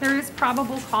 There is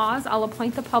probable cause. I'll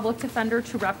appoint the public defender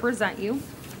to represent you.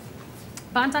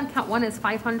 Bond on count 1 is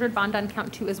 500. Bond on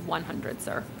count 2 is 100,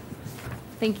 sir.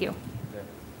 Thank you.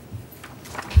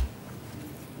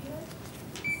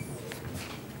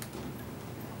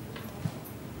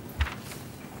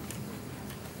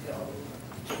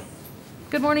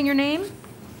 Good morning, your name?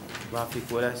 Rafi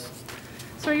Cueras.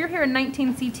 So you're here in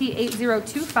 19 CT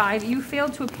 8025. You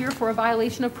failed to appear for a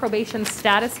violation of probation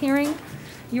status hearing.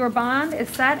 Your bond is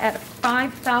set at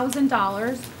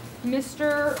 $5,000.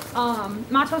 Mr.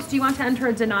 Matos, do you want to enter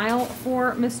a denial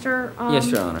for Mr. Yes,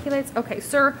 Your Honor. Quiles? Okay,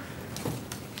 sir,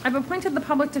 I've appointed the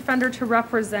public defender to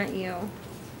represent you.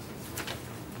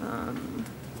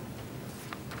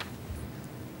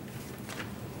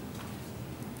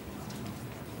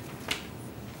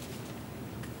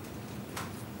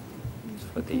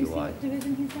 For Can you see DUI. what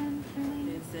division he's in,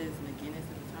 Charlene? It says McGinnis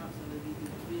at the top, so it'll be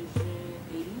Division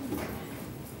 81.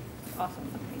 Awesome,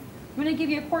 okay. I'm gonna give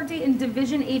you a court date in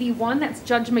Division 81, that's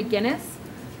Judge McGinnis.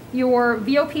 Your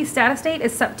VOP status date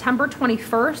is September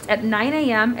 21st at 9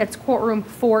 a.m. It's courtroom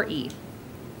 4E.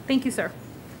 Thank you, sir.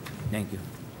 Thank you.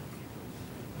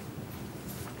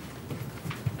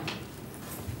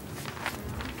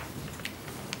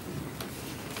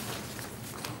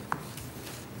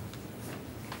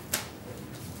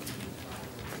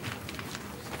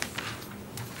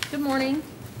 Good morning.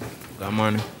 Good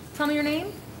morning. Tell me your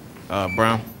name.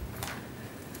 Brown.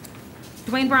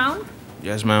 Dwayne Brown.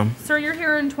 Yes, ma'am. Sir, you're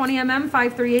here in 20 MM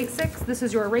 5386. This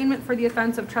is your arraignment for the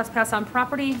offense of trespass on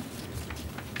property.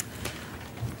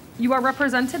 You are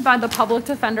represented by the public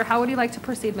defender. How would you like to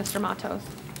proceed, Mr. Matos?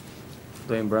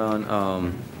 Dwayne Brown,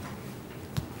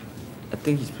 I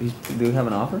think do you have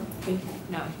an offer?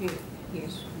 No,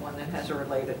 he's one that has a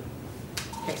related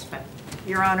case pending.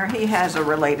 Your Honor, he has a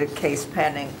related case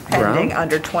pending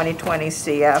under 2020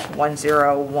 CF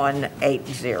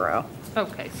 10180.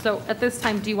 Okay, so at this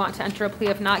time, do you want to enter a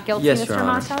plea of not guilty, Yes, Mr. Your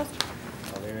Honor. Matos?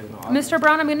 Mr.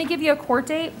 Brown, I'm going to give you a court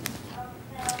date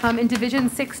in Division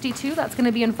 62. That's going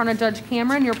to be in front of Judge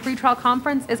Cameron. Your pretrial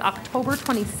conference is October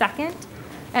 22nd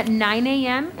at 9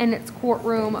 a.m. and it's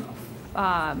courtroom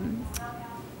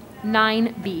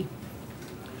 9B.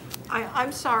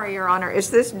 I'm sorry, Your Honor, is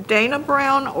this Dana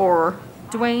Brown or?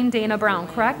 Dwayne Dana Brown,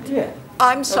 correct? Yeah.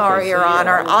 I'm sorry, Your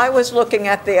Honor, I was looking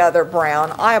at the other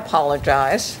Brown. I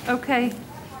apologize. Okay.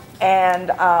 And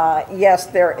yes,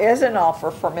 there is an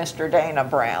offer for Mr. Dana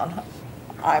Brown.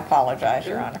 I apologize,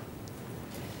 Your Honor.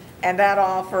 And that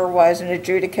offer was an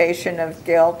adjudication of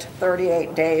guilt,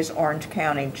 38 days Orange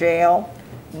County Jail,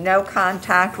 no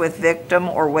contact with victim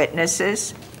or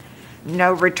witnesses,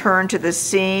 no return to the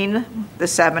scene, the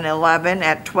 7-Eleven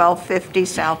at 1250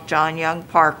 South John Young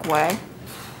Parkway,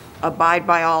 abide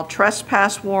by all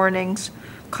trespass warnings,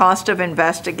 cost of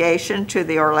investigation to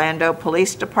the Orlando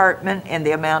Police Department in the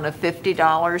amount of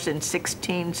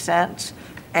 $50.16,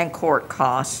 and court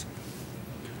costs.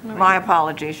 All right. My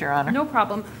apologies, Your Honor. No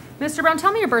problem. Mr. Brown,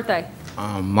 tell me your birthday.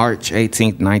 March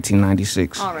 18th,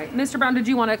 1996. All right. Mr. Brown, did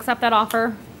you want to accept that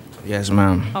offer? Yes,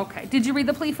 ma'am. Okay. Did you read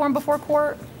the plea form before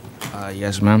court?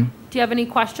 Yes, ma'am. Do you have any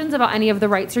questions about any of the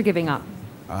rights you're giving up?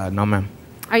 No, ma'am.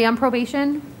 Are you on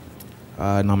probation?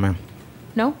 No, ma'am.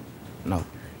 No? No.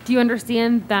 Do you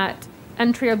understand that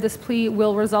entry of this plea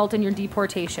will result in your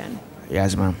deportation?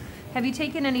 Yes, ma'am. Have you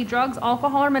taken any drugs,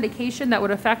 alcohol, or medication that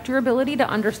would affect your ability to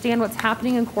understand what's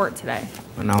happening in court today?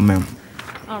 No, ma'am.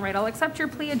 All right, I'll accept your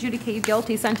plea, adjudicate you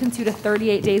guilty, sentence you to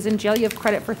 38 days in jail. You have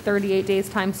credit for 38 days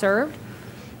time served.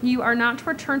 You are not to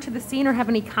return to the scene or have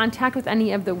any contact with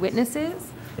any of the witnesses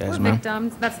Yes, or ma'am.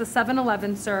 victims. That's the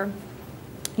 7-Eleven, sir.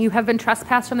 You have been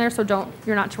trespassed from there, so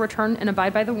you're not to return and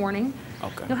abide by the warning.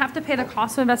 Okay. You'll have to pay the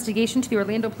cost of investigation to the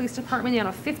Orlando Police Department, the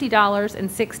amount of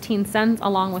 $50.16,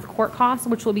 along with court costs,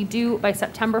 which will be due by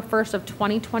September 1st of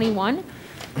 2021.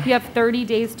 You have 30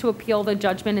 days to appeal the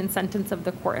judgment and sentence of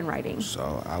the court in writing.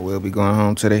 So I will be going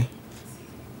home today.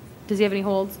 Does he have any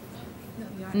holds?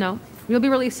 No. You'll be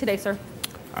released today, sir.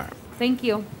 All right. Thank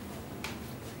you.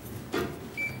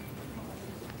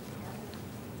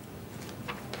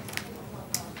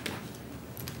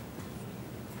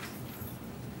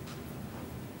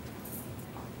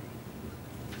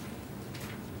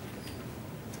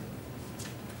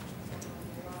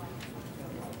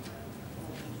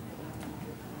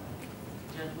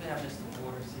 Judge, we have Mr.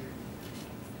 Waters here.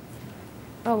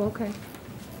 Oh, okay.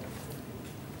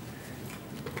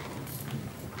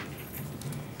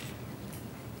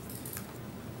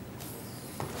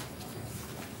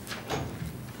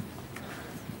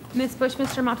 Ms. Bush,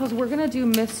 Mr. Matos, we're gonna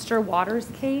do Mr. Waters'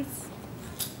 case.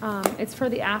 It's for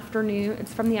the afternoon,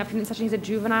 it's from the afternoon session. He's a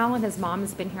juvenile and his mom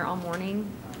has been here all morning.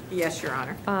 Yes, Your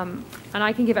Honor. And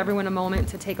I can give everyone a moment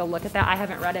to take a look at that. I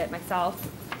haven't read it myself.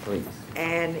 Please.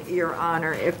 And Your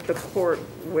Honor, if the court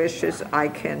wishes, I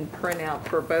can print out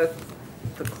for both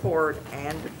the court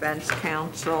and defense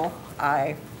counsel.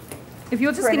 I If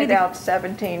you'll just give me printed the- out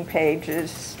 17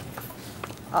 pages.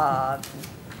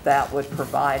 That would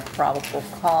provide probable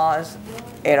cause.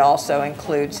 It also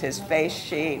includes his face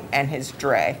sheet and his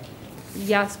DRE.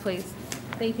 Yes, please.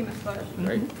 Thank you, Ms. Bush.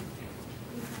 Great.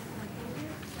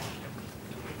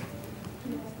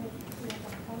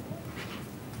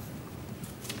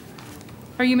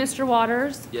 Are you Mr.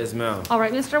 Waters? Yes, ma'am. All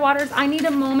right, Mr. Waters, I need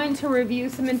a moment to review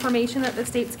some information that the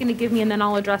state's going to give me, and then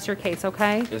I'll address your case,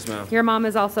 okay? Yes, ma'am. Your mom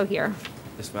is also here.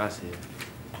 Yes, ma'am. I see it.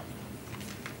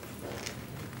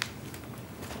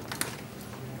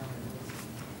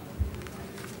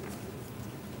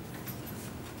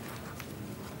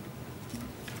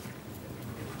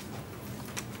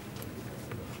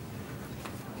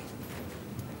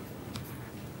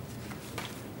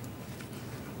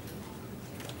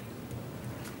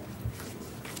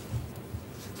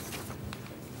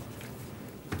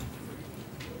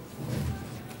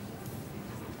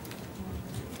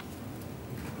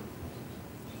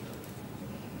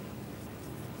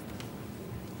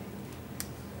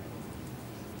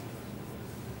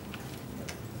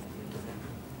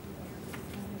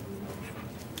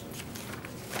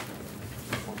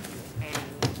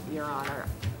 And, Your Honor,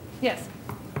 Yes.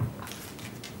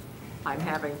 I'm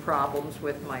having problems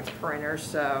with my printer,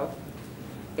 so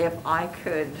if I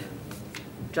could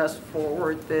just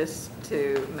forward this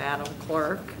to Madam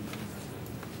Clerk.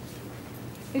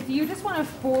 If you just want to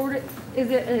forward it, is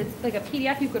it like a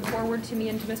PDF you could forward to me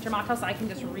and to Mr. Matos, I can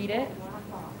just read it?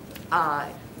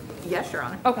 Yes, Your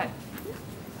Honor. Okay.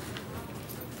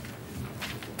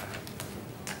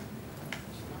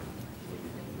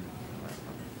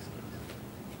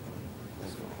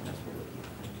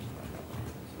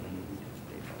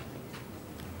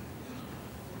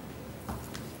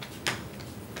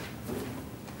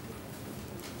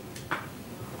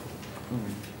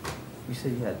 You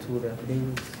said you had two of the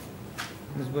affidavits,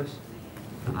 Ms. Bush?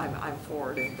 I'm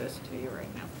forwarding this to you right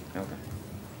now. Okay.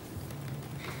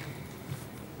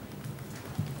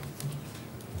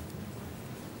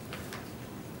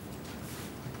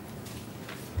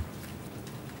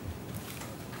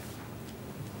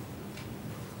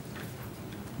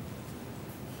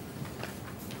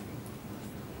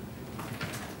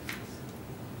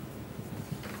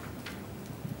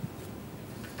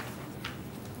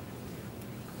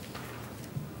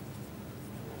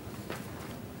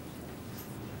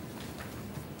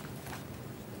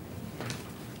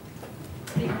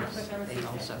 It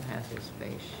also has his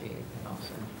face sheet, it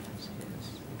also has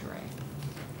his DRE,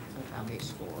 how he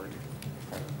scored.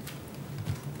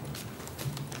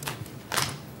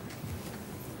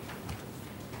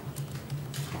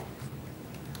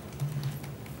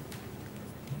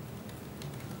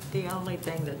 The only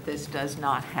thing that this does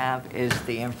not have is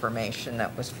the information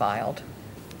that was filed.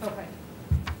 Okay.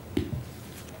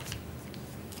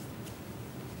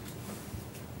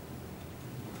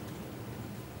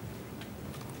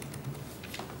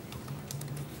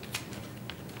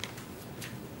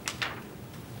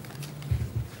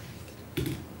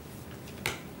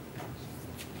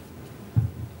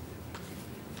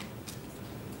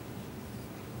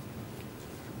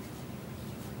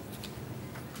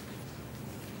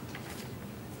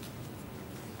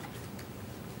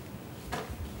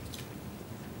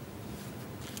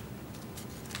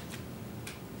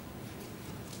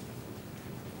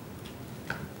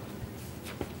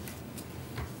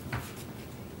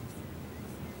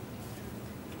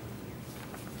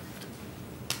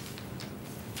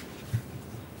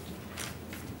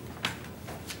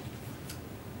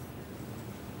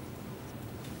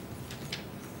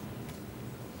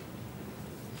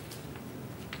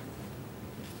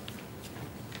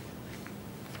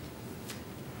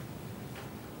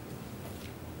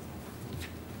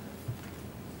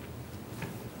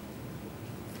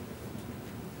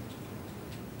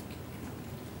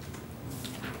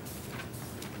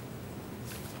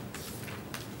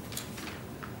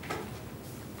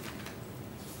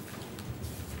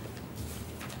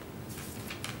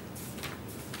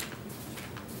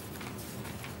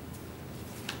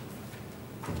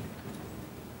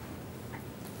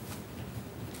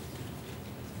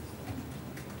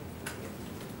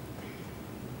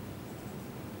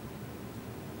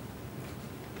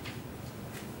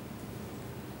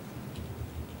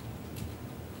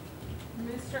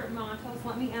 Mr. Matos,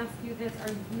 let me ask you this.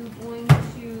 Are you going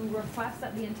to request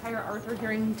that the entire Arthur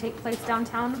hearing take place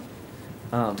downtown?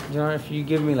 Your Honor, if you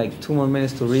give me like 2 more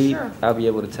minutes to read, Sure. I'll be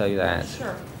able to tell you the answer.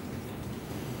 Sure.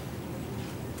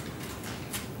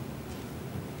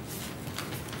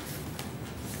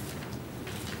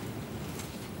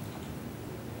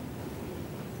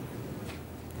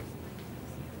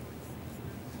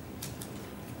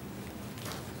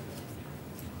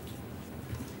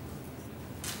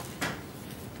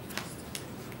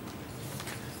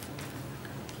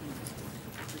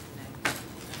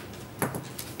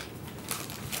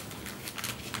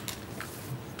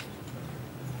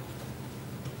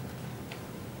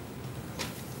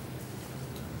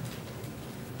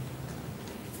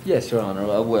 Yes, Your Honor,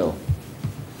 I will. All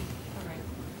right.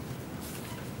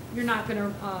 You're not going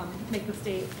to make the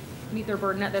state meet their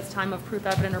burden at this time of proof,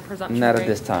 evidence, or presumption, Not right? at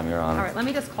this time, Your Honor. All right, let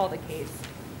me just call the case.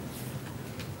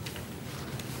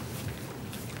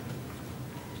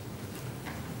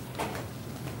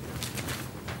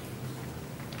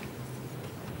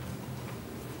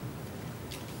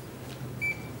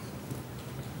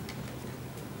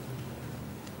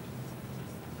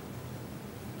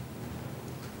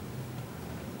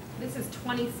 This is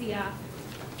 20 CF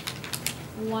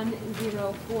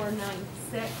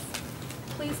 10496.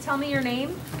 Please tell me your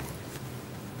name.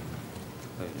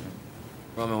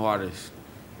 Roman Waters.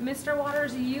 Mr.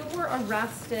 Waters, you were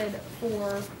arrested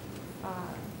for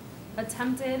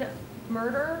attempted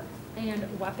murder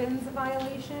and weapons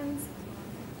violations.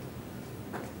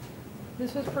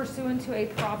 This was pursuant to a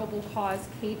probable cause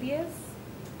habeas.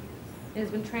 It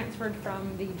has been transferred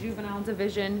from the juvenile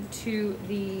division to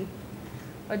the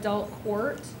adult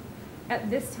court. At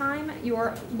this time,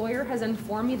 your lawyer has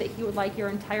informed me that he would like your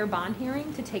entire bond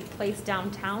hearing to take place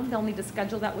downtown. They'll need to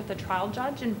schedule that with the trial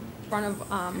judge in front of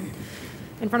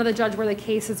the judge where the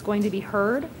case is going to be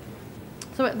heard.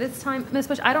 So at this time, Ms.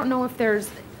 Bush, I don't know if there's,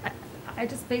 I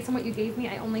just, based on what you gave me,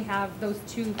 I only have those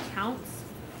 2 counts.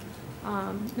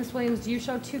 Ms. Williams, do you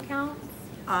show 2 counts?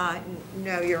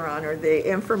 No, Your Honor. The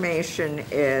information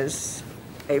is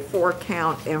a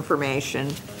 4-count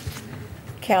information.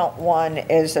 Count 1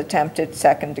 is attempted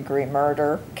second-degree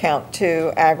murder. Count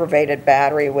 2, aggravated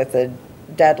battery with a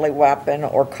deadly weapon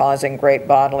or causing great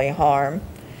bodily harm.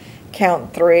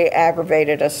 Count 3,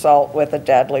 aggravated assault with a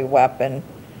deadly weapon.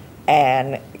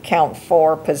 And count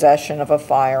 4, possession of a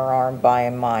firearm by a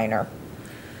minor.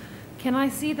 Can I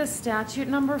see the statute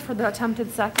number for the attempted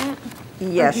second?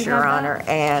 Yes, you Your have Honor.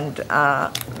 And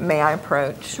may I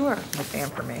approach? Sure. With the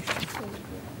information?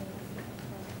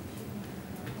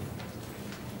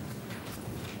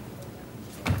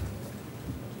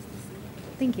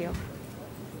 Thank you.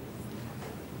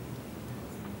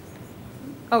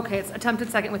 Okay, it's attempted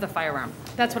second with a firearm.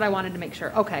 That's what I wanted to make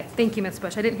sure. Okay, thank you, Ms.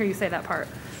 Bush. I didn't hear you say that part.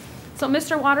 So,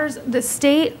 Mr. Waters, the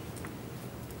state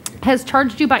has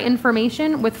charged you by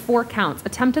information with 4 counts.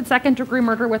 Attempted second-degree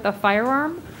murder with a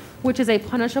firearm, which is a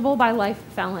punishable by life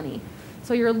felony.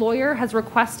 So your lawyer has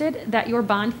requested that your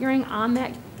bond hearing on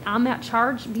that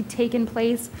charge be taken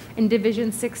place in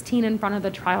Division 16 in front of the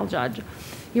trial judge.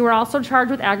 You are also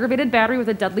charged with aggravated battery with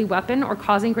a deadly weapon or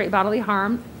causing great bodily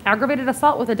harm, aggravated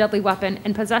assault with a deadly weapon,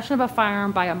 and possession of a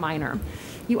firearm by a minor.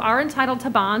 You are entitled to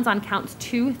bonds on counts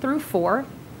 2 through 4.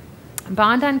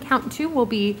 Bond on count 2 will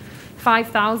be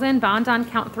 $5,000. Bond on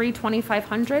count 3,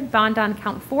 $2,500. Bond on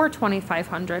count 4,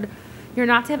 $2,500. You're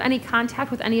not to have any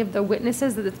contact with any of the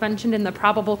witnesses that is mentioned in the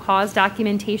probable cause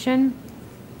documentation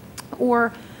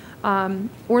or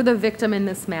the victim in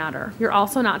this matter. You're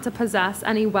also not to possess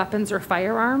any weapons or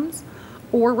firearms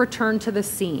or return to the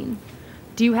scene.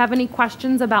 Do you have any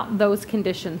questions about those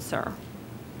conditions, sir?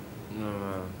 No,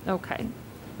 ma'am. Okay.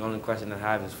 The only question I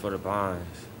have is for the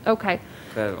bonds. Okay.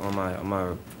 Cause on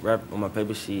my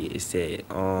paper sheet it said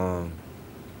on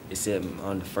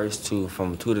the first 2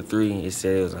 from 2 to 3 it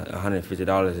said it was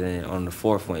 $150 and on the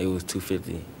 4th one it was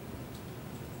 $250.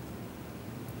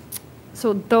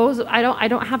 So those, I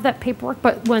don't have that paperwork,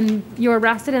 but when you're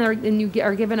arrested and you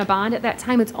are given a bond at that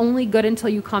time, it's only good until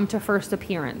you come to first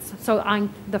appearance. So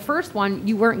on the first one,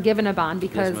 you weren't given a bond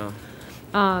because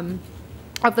of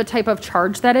the type of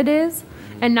charge that it is.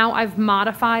 And now I've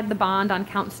modified the bond on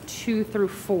counts 2 through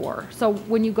 4. So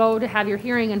when you go to have your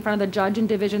hearing in front of the judge in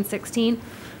Division 16,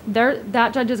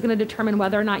 that judge is going to determine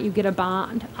whether or not you get a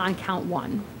bond on count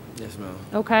 1. Yes, ma'am.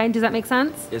 Okay, does that make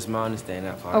sense? It's my understanding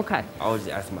that part. Okay. I was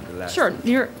just asking about the last. Sure,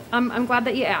 I'm glad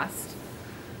that you asked.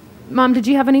 Mom, did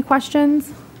you have any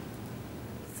questions?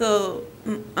 So,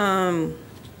 my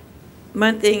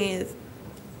thing is,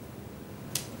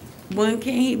 when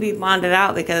can he be bonded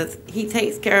out? Because he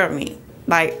takes care of me.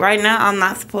 Like, right now, I'm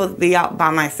not supposed to be out by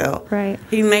myself. Right.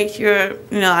 He makes sure,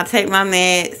 I take my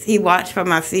meds. He watches for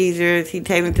my seizures. He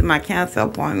takes me to my cancer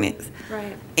appointments.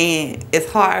 Right. And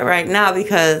it's hard right now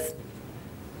because,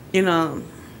 Yeah,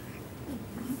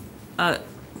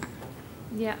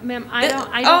 ma'am, I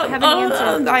don't have an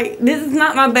answer. Like, this is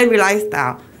not my baby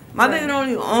lifestyle. My baby don't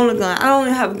even own a gun. I don't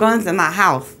even have guns in my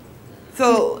house.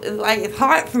 So, it's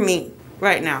hard for me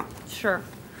right now. Sure.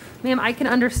 Ma'am, I can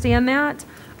understand that.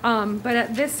 But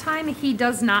at this time, he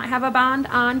does not have a bond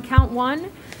on count 1.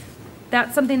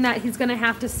 That's something that he's gonna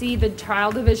have to see the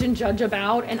trial division judge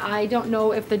about, and I don't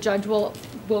know if the judge will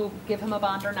give him a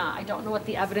bond or not. I don't know what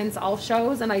the evidence all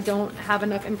shows, and I don't have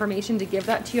enough information to give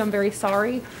that to you. I'm very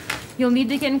sorry. You'll need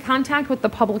to get in contact with the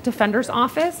public defender's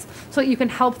office so that you can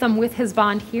help them with his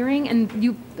bond hearing,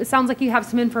 and it sounds like you have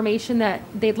some information that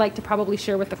they'd like to probably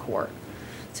share with the court.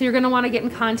 So you're gonna wanna get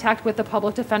in contact with the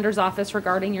public defender's office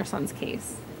regarding your son's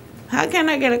case. How can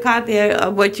I get a copy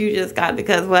of what you just got?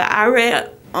 Because what I read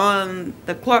on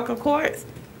the clerk of courts,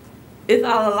 it's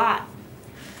all a lot.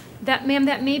 Ma'am,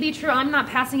 that may be true. I'm not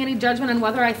passing any judgment on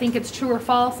whether I think it's true or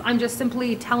false. I'm just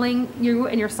simply telling you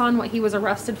and your son what he was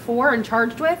arrested for and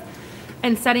charged with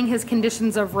and setting his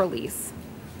conditions of release.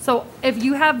 So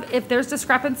if there's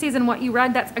discrepancies in what you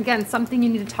read, that's, again, something you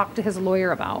need to talk to his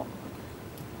lawyer about.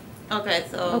 Okay,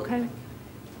 so. Okay.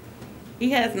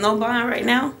 He has no bond right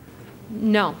now?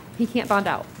 No, he can't bond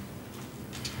out.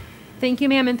 Thank you,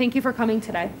 ma'am, and thank you for coming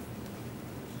today.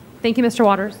 Thank you, Mr.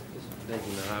 Waters. Thank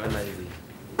you, ma'am. Have a nice day.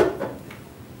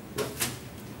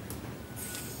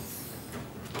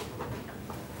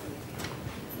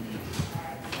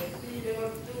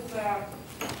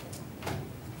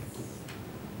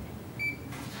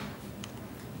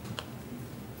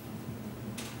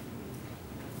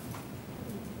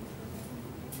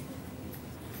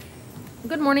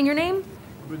 Good morning, your name?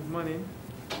 Good morning.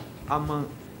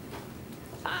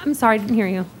 I'm sorry, I didn't hear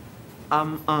you.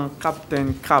 I'm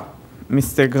Captain Cap,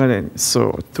 Mr. Garden.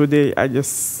 So today I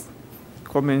just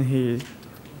come in here.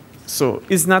 So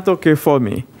it's not okay for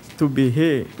me to be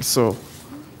here. So,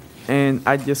 and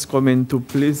I just come in to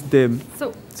please them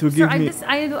So, to sir, give me.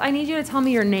 I need you to tell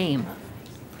me your name.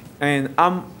 And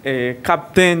I'm a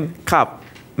Captain Cap,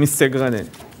 Mr. Garden.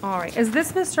 All right. Is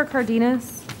this Mr.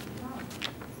 Cardenas?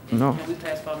 No. Can we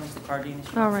pass by Mr. Cardenas?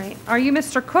 All right. Are you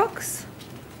Mr. Cooks?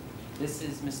 This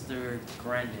is Mr.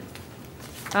 Grandin.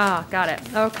 Ah, got it.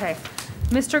 Okay.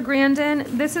 Mr. Grandin,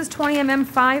 this is 20MM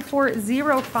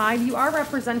 5405. You are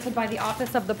represented by the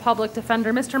Office of the Public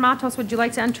Defender. Mr. Matos, would you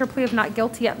like to enter a plea of not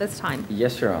guilty at this time?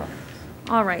 Yes, Your Honor.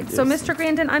 All right. So, Yes. Mr.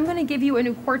 Grandin, I'm going to give you a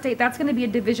new court date. That's going to be a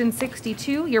Division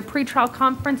 62. Your pretrial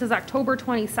conference is October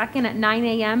 22nd at 9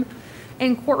 a.m.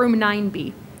 in courtroom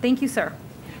 9B. Thank you, sir.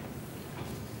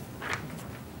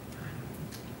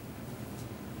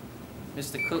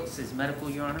 Mr. Cooks is medical,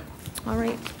 Your Honor. All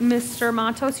right. Mr.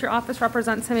 Matos, your office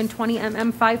represents him in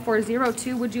 20MM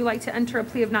 5402. Would you like to enter a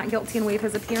plea of not guilty and waive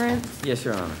his appearance? Yes,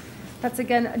 Your Honor. That's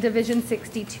again a Division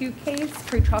 62 case,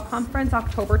 pretrial conference,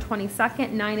 October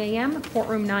 22nd, 9 a.m.,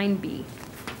 courtroom 9B.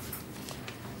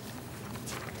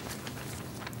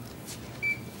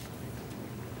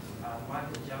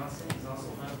 Michael Johnson is also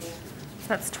medical.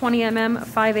 That's 20MM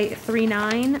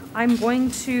 5839. I'm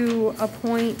going to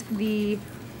appoint the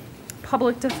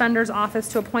Public Defender's Office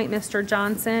to appoint Mr.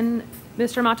 Johnson.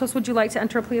 Mr. Matos, would you like to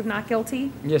enter a plea of not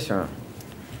guilty? Yes, Your Honor.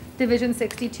 Division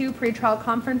 62, pretrial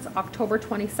conference, October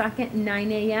 22nd,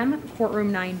 9 a.m.,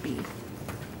 courtroom 9B.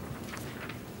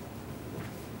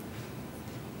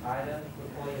 Ida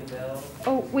Latoya Bell.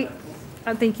 Oh, wait,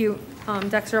 thank you,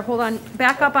 Dexter, hold on.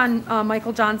 Back up on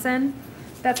Michael Johnson.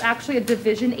 That's actually a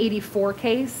Division 84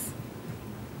 case.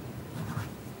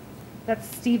 That's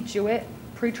Steve Jewett.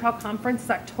 Pretrial conference is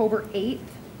October 8th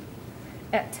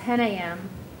at 10 a.m.,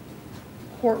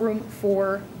 courtroom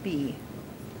 4B.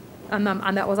 And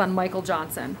that was on Michael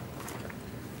Johnson.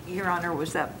 Your Honor,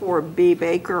 was that for B.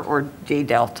 Baker or D.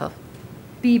 Delta?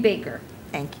 B. Baker.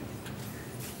 Thank you.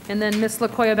 And then Ms.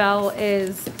 LaCoya Bell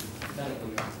is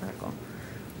medical.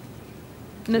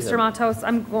 Mr. Matos,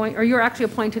 you're actually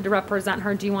appointed to represent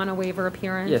her. Do you want to waive her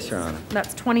appearance? Yes, Your Honor.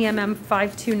 That's 20MM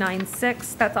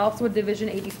 5296. That's also a Division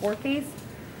 84 case.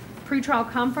 Pretrial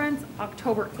conference,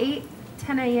 October 8th,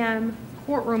 10 a.m.,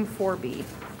 courtroom 4B.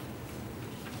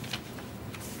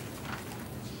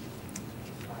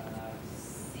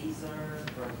 Cesar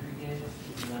Rodriguez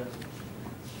is medical.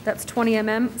 That's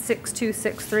 20MM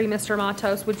 6263. Mr.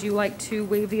 Matos, would you like to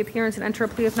waive the appearance and enter a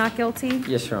plea of not guilty?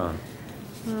 Yes, Your Honor.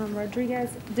 Rodriguez,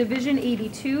 Division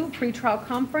 82, pretrial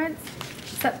conference,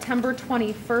 September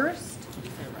 21st.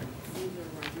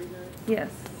 Yes.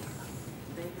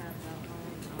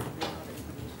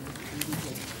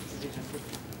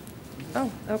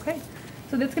 Oh, okay.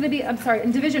 So that's going to be, I'm sorry,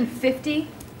 in Division 50,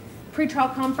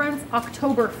 pretrial conference,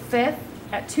 October 5th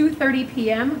at 2:30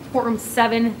 p.m., courtroom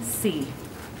 7C.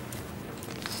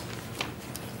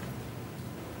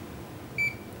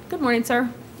 Good morning, sir.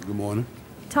 Good morning.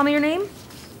 Tell me your name.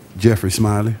 Jeffrey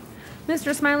Smiley.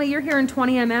 Mr. Smiley, you're here in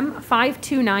 20MM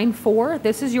 5294.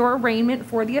 This is your arraignment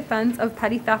for the offense of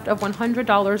petty theft of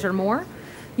 $100 or more.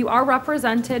 You are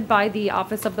represented by the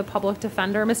Office of the Public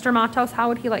Defender. Mr. Matos, how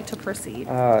would he like to proceed?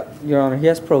 Your Honor, he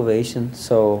has probation,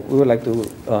 so we would like to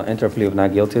enter a plea of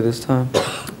not guilty this time.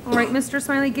 All right, Mr.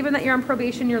 Smiley, given that you're on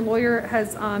probation, your lawyer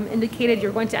has indicated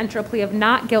you're going to enter a plea of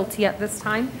not guilty at this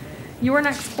time. Your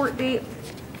next court date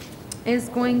is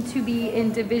going to be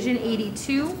in Division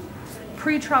 82,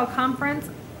 pretrial conference,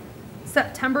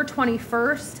 September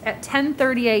 21st at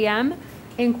 10:30 a.m.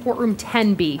 in courtroom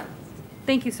 10B.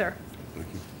 Thank you, sir.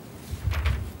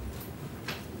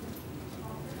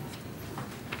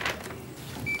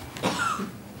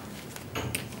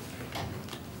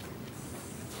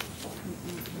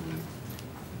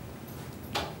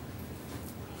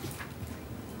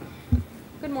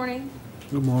 Good morning.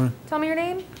 Good morning. Tell me your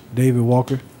name. David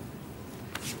Walker.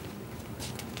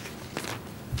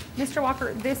 Mr.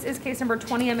 Walker, this is case number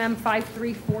 20MM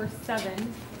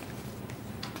 5347.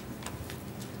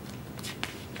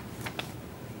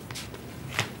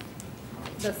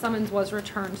 The summons was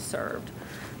returned served.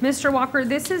 Mr. Walker,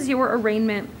 this is your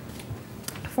arraignment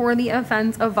for the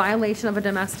offense of violation of a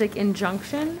domestic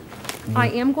injunction. I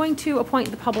am going to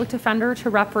appoint the public defender to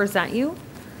represent you.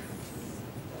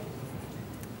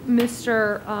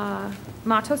 Mr.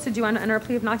 Matos, did you want to enter a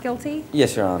plea of not guilty?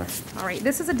 Yes, Your Honor. All right,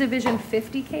 this is a Division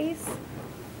 50 case.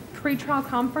 Pretrial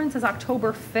conference is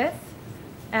October 5th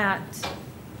at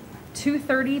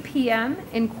 2:30 p.m.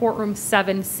 in courtroom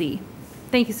 7C.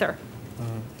 Thank you, sir.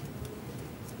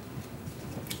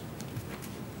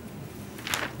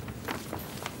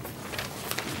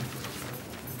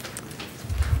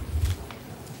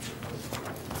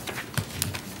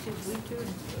 Did we do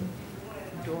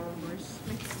Doris?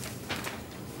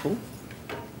 Who?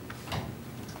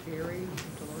 Gary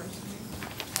Doris?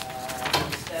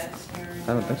 Status hearing. I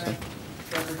don't think so.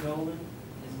 Trevor Dolan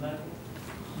is medical.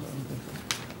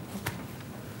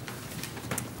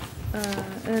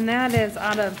 And that is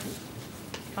out of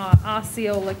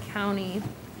Osceola County.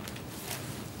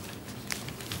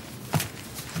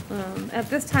 At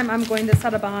this time, I'm going to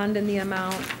set a bond in the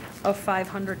amount of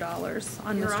 $500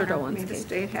 on Your Mr. Honor, Dolan's may the case.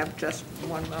 state have just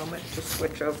one moment to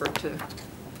switch over to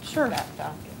Sure. that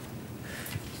docket?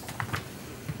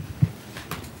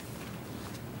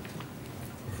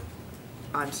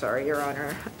 I'm sorry, Your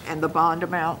Honor, and the bond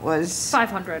amount was?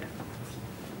 500.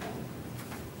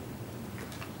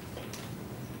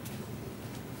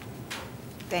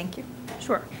 Thank you.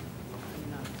 Sure.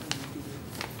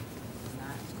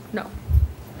 No.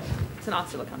 It's an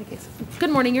Osceola County case. Good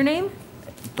morning, your name?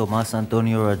 Tomas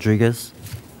Antonio Rodriguez.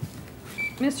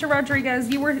 Mr. Rodriguez,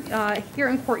 you were here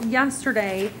in court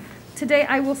yesterday. Today,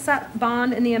 I will set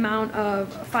bond in the amount of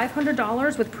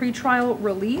 $500 with pretrial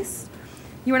release.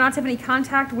 You are not to have any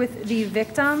contact with the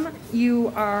victim.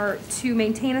 You are to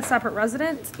maintain a separate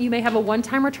residence. You may have a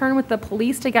one-time return with the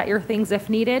police to get your things if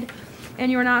needed.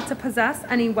 And you're not to possess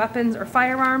any weapons or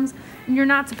firearms. And you're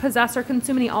not to possess or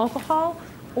consume any alcohol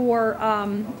or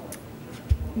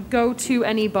go to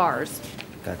any bars.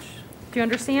 Gotcha. Do you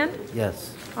understand?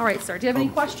 Yes. All right, sir. Do you have any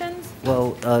questions?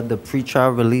 Well, the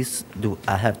pretrial release, do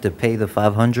I have to pay the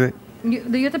 500?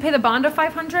 You have to pay the bond of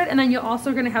 500, and then you're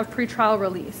also going to have pretrial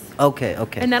release. Okay,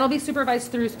 okay. And that'll be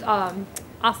supervised through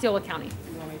Osceola County.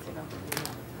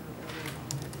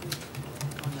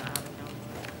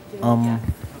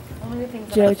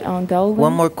 Judge Dolan.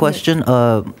 One more question.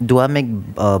 Do I make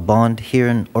bond here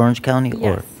in Orange County?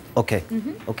 Yes. Or okay.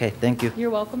 Mhm. Okay, thank you.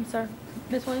 You're welcome, sir.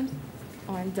 Ms. Williams?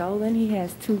 On Dolan, he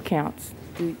has 2 counts.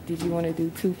 Did you want to do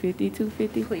 250,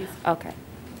 250? Please. Okay.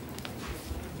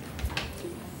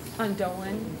 On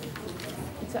Dolan,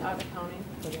 it's out of county.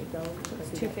 It's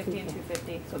 250 and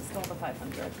 250, so it's still the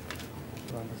 500.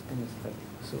 Well, this thing is like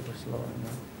super slow right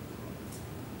now.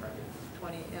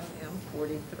 20 MM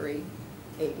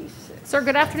 4386. Sir,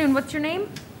 good afternoon. What's your name?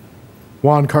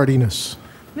 Juan Cardenas.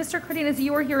 Mr. Cardenas,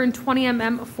 you are here in 20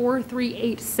 MM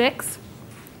 4386.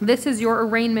 This is your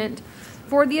arraignment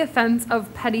for the offense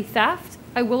of petty theft.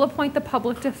 I will appoint the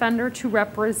public defender to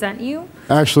represent you.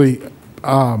 Actually,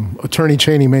 Attorney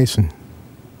Cheney Mason.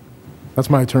 That's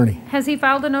my attorney. Has he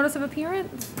filed a notice of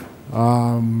appearance?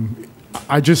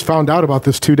 I just found out about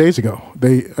this 2 days ago.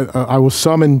 I was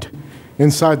summoned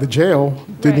inside the jail,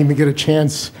 didn't even get a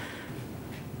chance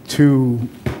to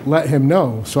let him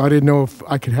know. So I didn't know if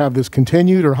I could have this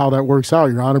continued or how that works out,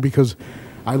 Your Honor, because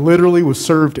I literally was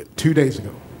served 2 days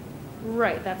ago.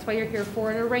 Right, that's why you're here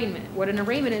for an arraignment. What an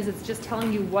arraignment is, it's just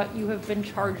telling you what you have been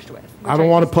charged with. I don't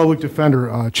want a public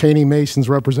defender. Cheney Mason's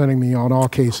representing me on all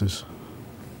cases.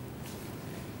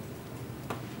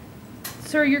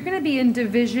 Sir, you're going to be in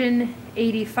Division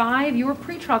 85. Your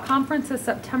pretrial conference is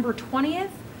September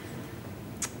 20th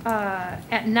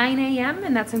at 9 a.m.,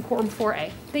 and that's in courtroom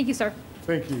 4A. Thank you, sir.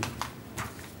 Thank you.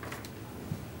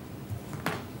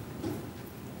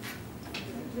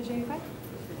 Division 85?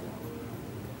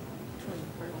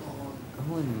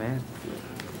 Who in Mass?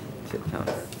 Tip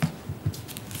county.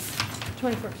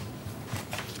 21st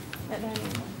at 9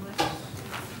 a.m.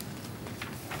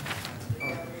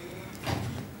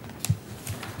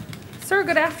 Sir,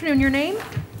 good afternoon. Your name?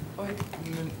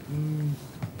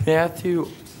 Matthew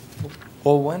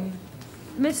Owen.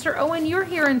 Mr. Owen, you're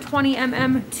here in 20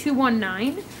 MM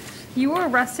 219. You were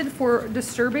arrested for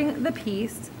disturbing the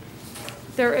peace.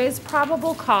 There is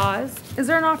probable cause. Is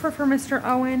there an offer for Mr.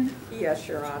 Owen? Yes,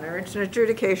 Your Honor. It's an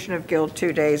adjudication of guilt,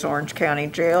 2 days Orange County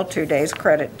Jail, 2 days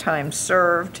credit time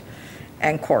served,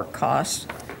 and court costs,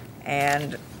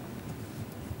 and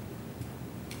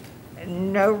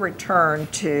no return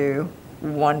to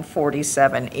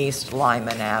 147 East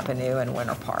Lyman Avenue in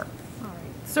Winter Park.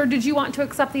 Sir, did you want to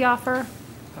accept the offer?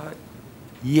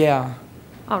 Yeah.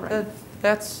 All right.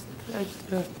 Does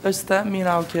that mean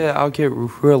I'll get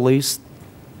released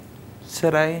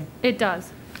today? It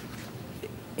does.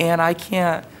 And I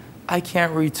can't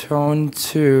return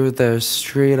to the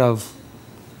street of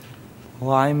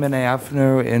Lyman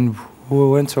Avenue in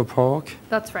Winter Park?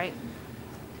 That's right.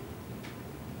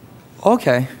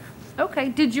 Okay. Okay.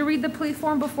 Did you read the plea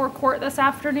form before court this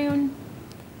afternoon?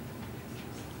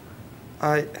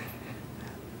 The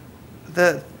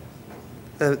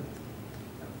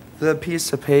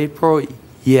piece of paper,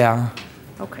 yeah.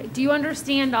 Okay. Do you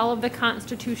understand all of the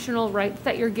constitutional rights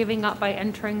that you're giving up by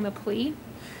entering the plea?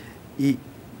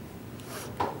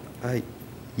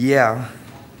 Yeah.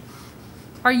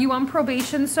 Are you on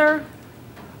probation, sir?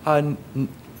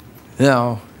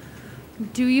 No.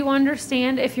 Do you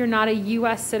understand, if you're not a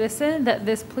U.S. citizen, that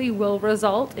this plea will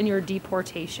result in your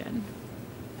deportation?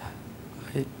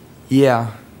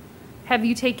 Yeah. Have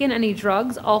you taken any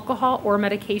drugs, alcohol, or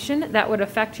medication that would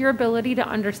affect your ability to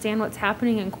understand what's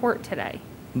happening in court today?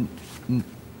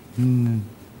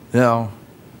 No.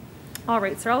 All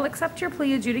right, sir, I'll accept your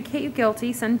plea, adjudicate you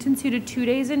guilty, sentence you to 2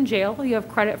 days in jail. You have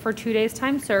credit for 2 days'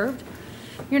 time served.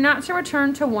 You're not to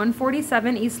return to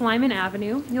 147 East Lyman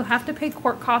Avenue. You'll have to pay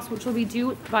court costs, which will be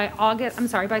due by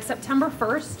September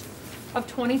 1st of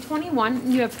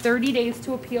 2021. You have 30 days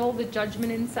to appeal the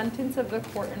judgment and sentence of the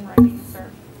court in writing,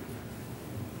 sir.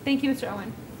 Thank you, Mr.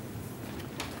 Owen.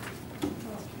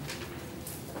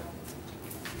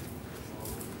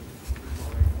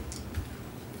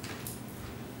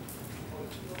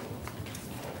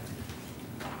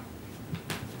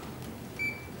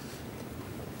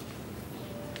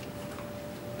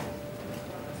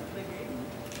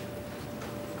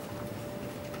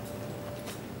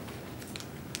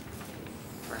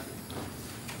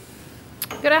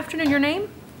 Good afternoon. Your name?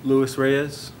 Luis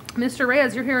Reyes. Mr.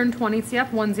 Reyes, you're here in 20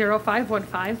 CF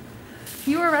 10515.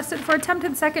 You were arrested for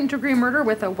attempted second-degree murder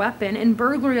with a weapon and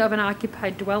burglary of an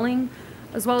occupied dwelling,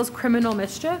 as well as criminal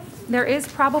mischief. There is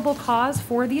probable cause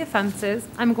for the offenses.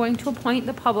 I'm going to appoint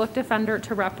the public defender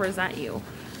to represent you.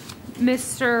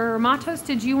 Mr. Matos,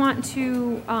 did you want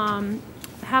to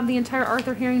have the entire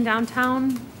Arthur hearing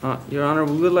downtown? Your Honor,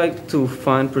 we would like to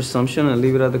find presumption and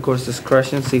leave it at the court's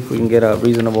discretion, see if we can get a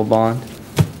reasonable bond.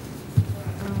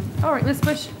 All right, Ms.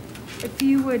 Bush, if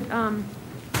you would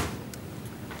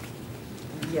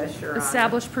Yes, Your Honor.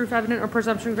 establish proof evident or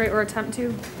presumption great or attempt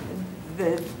to.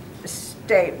 The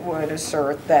state would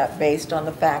assert that based on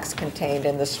the facts contained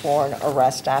in the sworn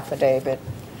arrest affidavit,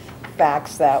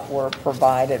 facts that were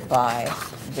provided by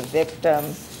the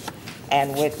victim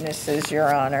and witnesses,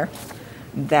 Your Honor,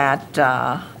 that,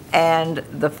 and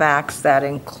the facts that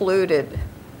included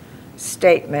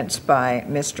statements by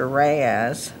Mr.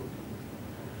 Reyes,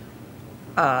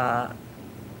 the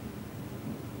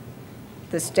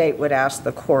state would ask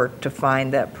the court to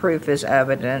find that proof is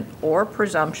evident or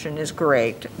presumption is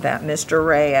great that Mr.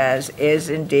 Reyes is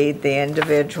indeed the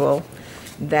individual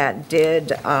that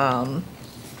did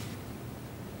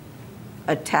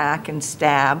attack and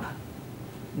stab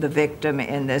the victim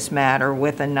in this matter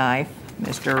with a knife.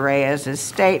 Mr. Reyes's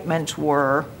statements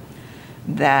were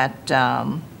that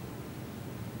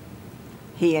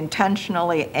he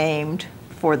intentionally aimed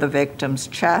for the victim's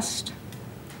chest,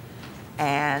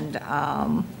 and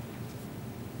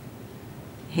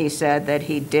He said that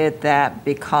he did that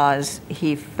because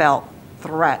he felt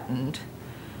threatened.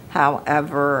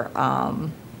 However,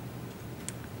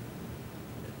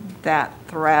 that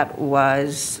threat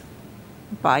was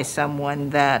by someone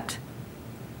that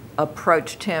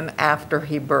approached him after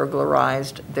he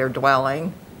burglarized their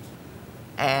dwelling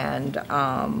and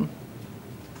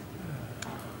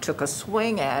took a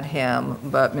swing at him,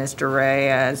 but Mr.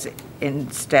 Reyes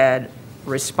instead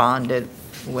responded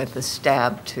with a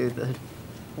stab to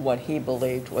what he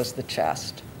believed was the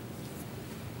chest.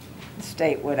 The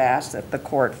state would ask that the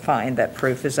court find that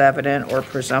proof is evident or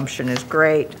presumption is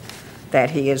great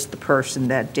that he is the person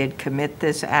that did commit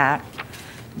this act.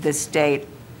 The state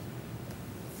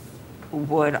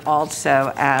would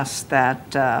also ask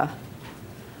that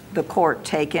the court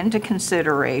take into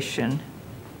consideration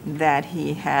that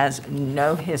he has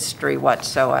no history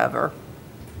whatsoever.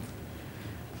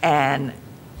 And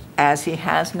as he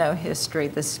has no history,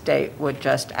 the state would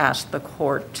just ask the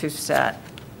court to set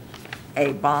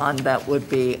a bond that would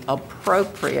be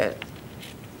appropriate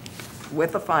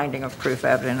with a finding of proof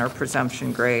evident or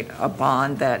presumption great, a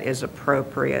bond that is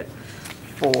appropriate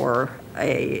for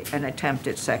an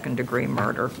attempted second-degree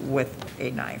murder with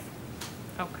a knife.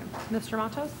 Okay. Mr.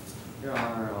 Matos? Your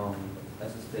Honor,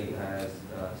 as the state has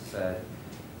said,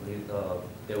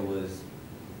 there was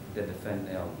the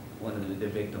defendant, one of the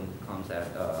victim comes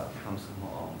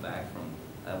home back from,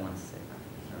 I want to say,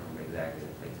 I don't remember exactly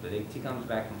the place, but he comes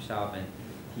back from shopping.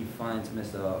 He finds my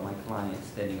client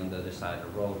standing on the other side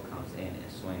of the road, comes in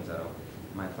and swings at him.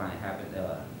 My client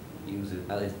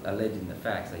alleging the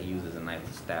facts that he uses a knife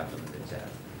to stab him in the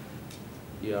chest.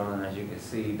 Your Honor, as you can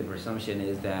see, the presumption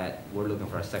is that we're looking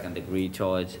for a second-degree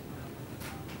charge.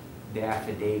 The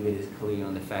affidavit is clear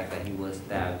on the fact that he was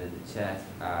stabbed in the chest.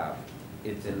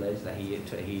 It's alleged that he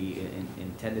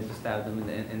intended to stab them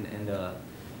in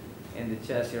the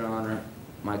chest, Your Honor.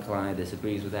 My client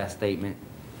disagrees with that statement,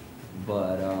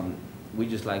 but we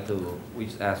just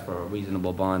ask for a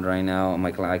reasonable bond right now.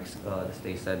 My client, the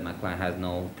state said, my client has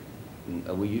no.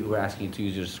 We're asking you to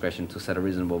use your discretion to set a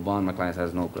reasonable bond. My client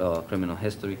has no criminal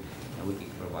history, and we can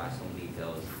provide some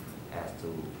details as to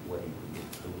what he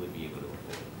would be able to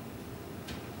afford.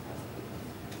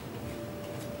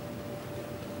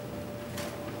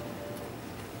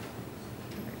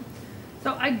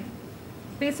 So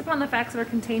based upon the facts that are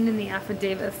contained in the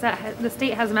affidavit, the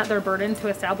state has met their burden to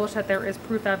establish that there is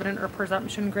proof evident or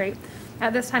presumption great.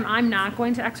 At this time, I'm not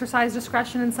going to exercise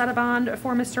discretion and set a bond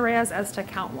for Mr. Reyes as to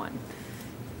count one.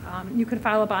 You can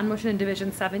file a bond motion in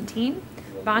Division 17.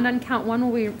 Bond on count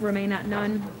 1 will remain at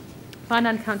none. Bond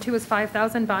on count 2 is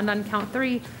 $5,000. Bond on count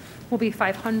 3 will be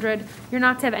 $500. You're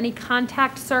not to have any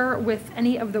contact, sir, with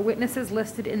any of the witnesses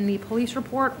listed in the police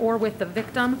report or with the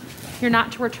victim. You're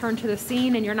not to return to the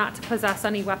scene, and you're not to possess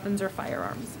any weapons or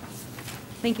firearms.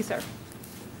 Thank you, sir.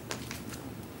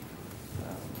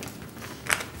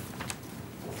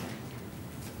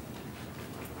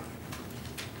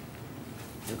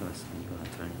 You're going to send you an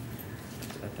attorney.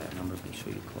 At that number, make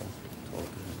sure you call. Talk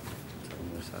to him. Tell him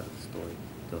your side of the story.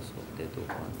 They'll do a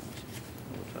bond motion.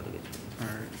 We'll try to get you. All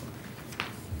right.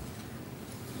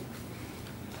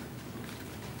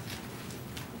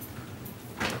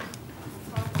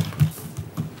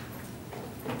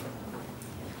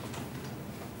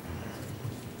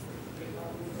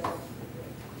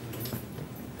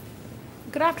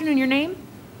 Good afternoon. Your name?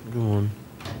 Good morning.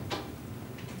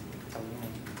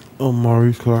 Oh,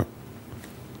 Maurice Clark.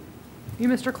 You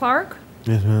Mr. Clark?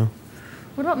 Yes, ma'am.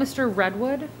 What about Mr.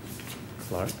 Redwood?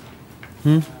 Clark?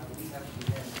 I'm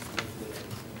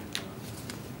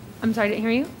sorry, I didn't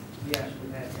hear you?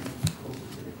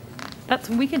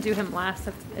 We can do him last.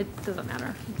 It doesn't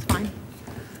matter. It's fine.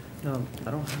 No,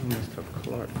 I don't have Mr.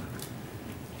 Clark.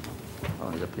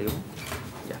 Oh, is it playable?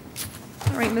 Yeah.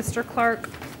 All right, Mr. Clark.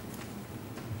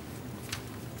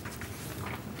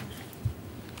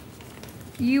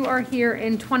 You are here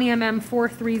in 20 MM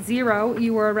 430.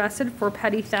 You were arrested for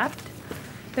petty theft.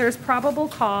 There is probable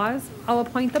cause. I'll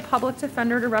appoint the public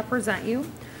defender to represent you.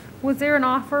 Was there an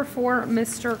offer for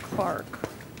Mr. Clark?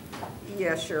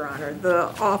 Yes, Your Honor. The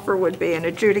offer would be an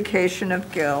adjudication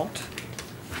of guilt,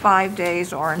 5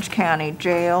 days Orange County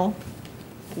Jail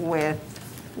with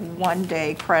 1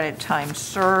 day credit time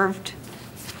served,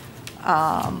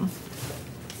 no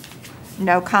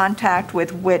contact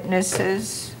with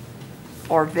witnesses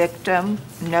or victim,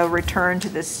 no return to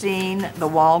the scene, the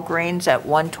Walgreens at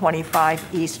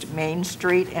 125 East Main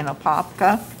Street in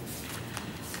Apopka,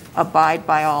 abide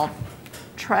by all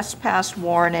trespass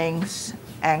warnings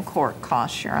and court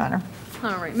costs, Your Honor.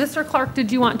 All right. Mr. Clark,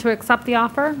 did you want to accept the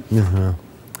offer? Yes, ma'am.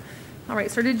 All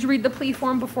right, sir. Did you read the plea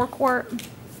form before court?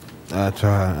 I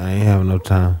tried. I ain't having no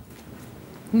time.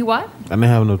 You what? I didn't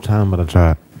have no time, but I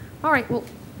tried. All right, well,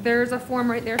 there's a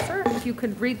form right there, sir. If you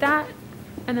could read that,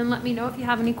 and then let me know if you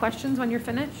have any questions when you're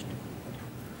finished.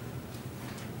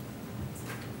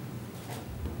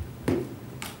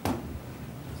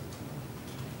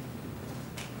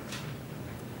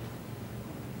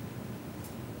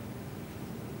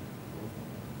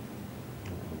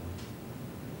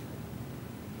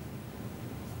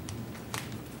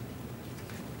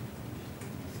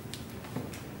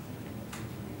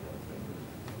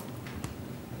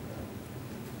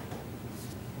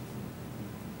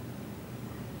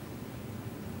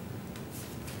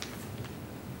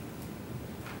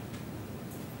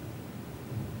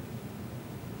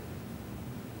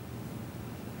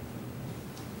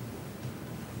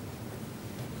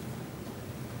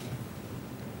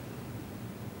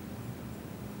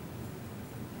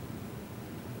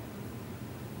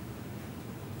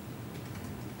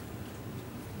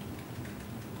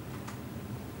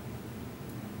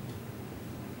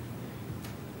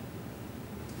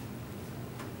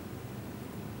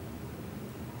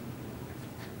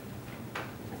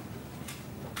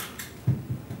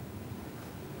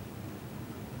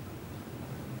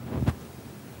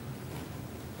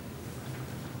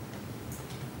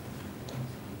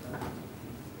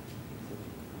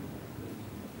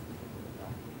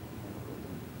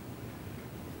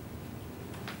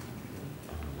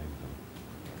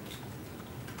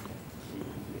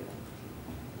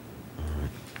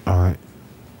 All right.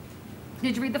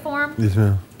 Did you read the form? Yes,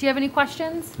 ma'am. Do you have any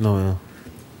questions? No, ma'am.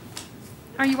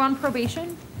 Are you on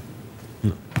probation?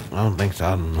 No, I don't think so.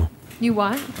 I don't know. You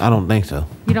what? I don't think so.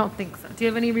 You don't think so? Do you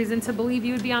have any reason to believe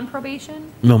you would be on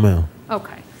probation? No, ma'am.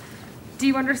 Okay. Do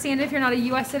you understand if you're not a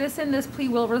U.S. citizen, this plea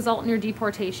will result in your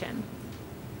deportation?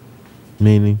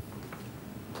 Meaning?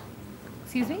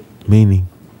 Excuse me? Meaning?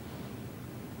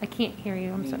 I can't hear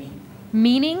you. I'm sorry.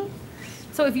 Meaning?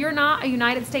 So if you're not a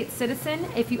United States citizen,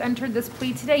 if you entered this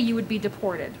plea today, you would be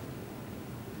deported.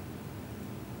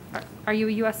 Are you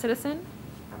a U.S. citizen?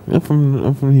 I'm from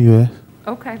the U.S.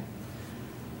 Okay.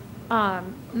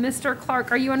 Mr. Clark,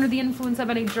 are you under the influence of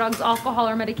any drugs, alcohol,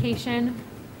 or medication?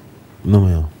 No,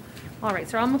 ma'am. All right,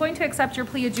 sir. I'm going to accept your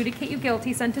plea, adjudicate you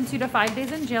guilty, sentence you to 5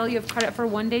 days in jail. You have credit for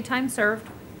 1 day time served.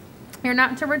 You're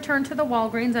not to return to the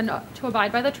Walgreens and to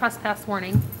abide by the trespass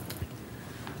warning.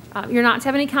 You're not to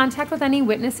have any contact with any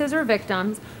witnesses or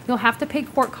victims. You'll have to pay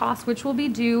court costs, which will be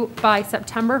due by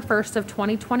September 1st of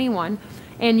 2021,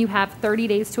 and you have 30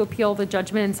 days to appeal the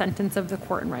judgment and sentence of the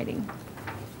court in writing.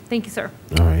 Thank you, sir.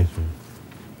 All right.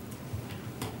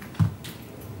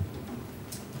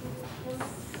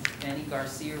 Danny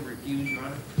Garcia refused, Your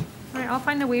Honor. All right, I'll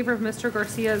find a waiver of Mr.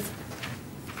 Garcia's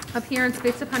appearance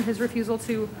based upon his refusal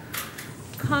to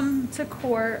come to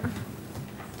court.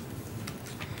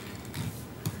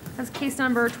 As case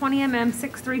number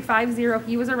 20MM6350,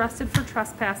 he was arrested for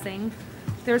trespassing.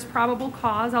 There's probable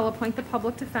cause. I'll appoint the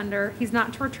public defender. He's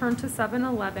not to return to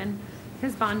 7-Eleven.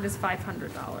 His bond is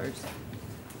 $500.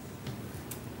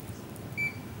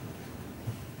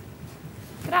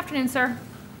 Good afternoon, sir.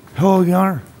 Hello, Your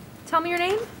Honor. Tell me your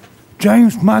name.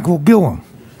 James Michael Gillum.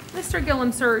 Mr.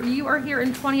 Gillum, sir, you are here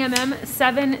in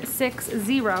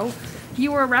 20MM760.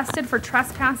 You were arrested for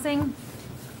trespassing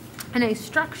in a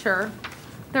structure.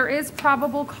 There is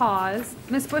probable cause.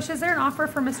 Ms. Bush, is there an offer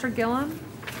for Mr. Gillum?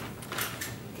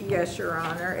 Yes, Your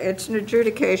Honor. It's an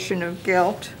adjudication of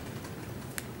guilt.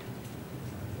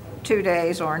 2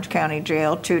 days Orange County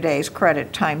Jail, 2 days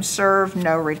credit time served,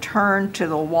 no return to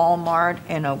the Walmart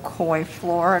in Ocoee,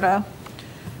 Florida.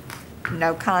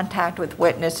 No contact with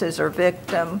witnesses or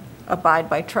victim, abide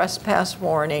by trespass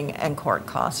warning and court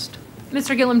cost.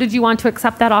 Mr. Gillum, did you want to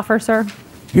accept that offer, sir?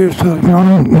 Yes, Your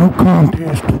Honor, no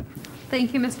contest.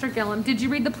 Thank you, Mr. Gillum. Did you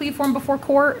read the plea form before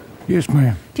court? Yes,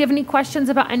 ma'am. Do you have any questions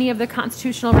about any of the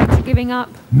constitutional rights you're giving up?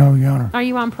 No, Your Honor. Are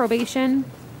you on probation?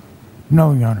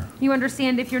 No, Your Honor. You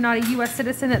understand if you're not a U.S.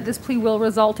 citizen that this plea will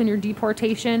result in your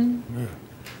deportation? Yeah.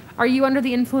 Are you under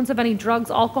the influence of any drugs,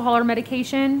 alcohol, or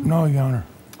medication? No, Your Honor.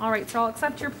 All right, so I'll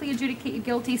accept your plea, adjudicate you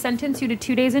guilty, sentence you to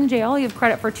 2 days in jail. You have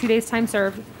credit for 2 days time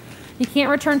served. You can't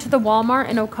return to the Walmart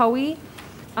in Ocoee.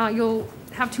 You'll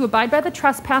have to abide by the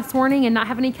trespass warning and not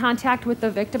have any contact with the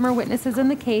victim or witnesses in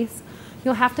the case.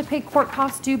 You'll have to pay court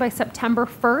costs due by September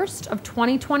 1st of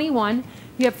 2021.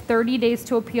 You have 30 days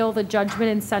to appeal the judgment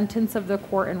and sentence of the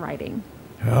court in writing.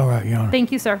 All right, Your Honor.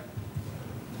 Thank you, sir.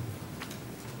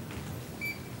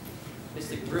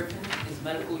 Mr. Griffin is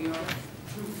medical, Your Honor.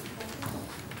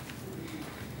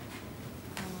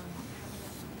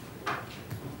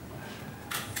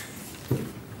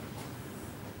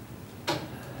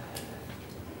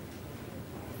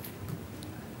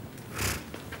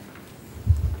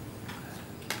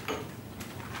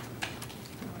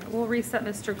 We'll reset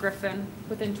Mr. Griffin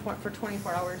for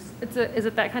 24 hours. Is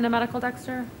it that kind of medical,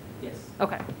 Dexter? Yes.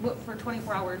 Okay, for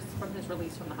 24 hours from his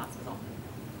release from the hospital.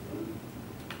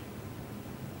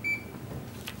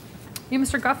 You,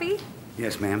 Mr. Guffey?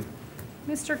 Yes, ma'am.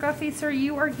 Mr. Guffey, sir,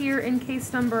 you are here in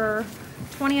case number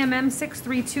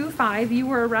 20MM6325. You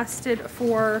were arrested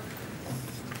for,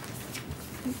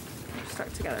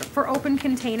 start together, for open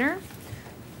container.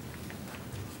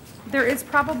 There is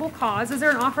probable cause. Is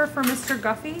there an offer for Mr.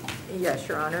 Guffey? Yes,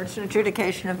 Your Honor. It's an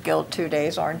adjudication of guilt, 2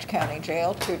 days Orange County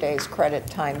Jail, 2 days credit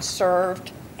time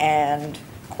served, and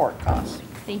court costs.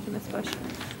 Thank you, Ms. Bush.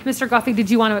 Mr. Guffey, did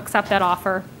you want to accept that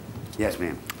offer? Yes,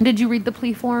 ma'am. Did you read the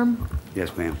plea form?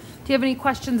 Yes, ma'am. Do you have any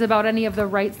questions about any of the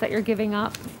rights that you're giving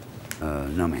up?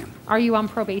 No, ma'am. Are you on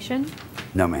probation?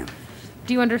 No, ma'am.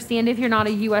 Do you understand if you're not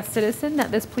a U.S. citizen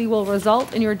that this plea will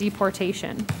result in your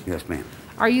deportation? Yes, ma'am.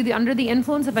 Are you under the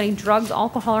influence of any drugs,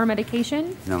 alcohol, or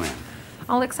medication? No, ma'am.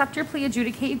 I'll accept your plea,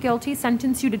 adjudicate you guilty,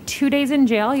 sentence you to 2 days in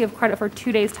jail. You have credit for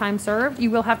 2 days time served. You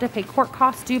will have to pay court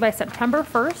costs due by September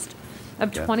 1st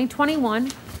of 2021,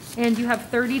 and you have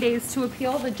 30 days to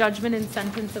appeal the judgment and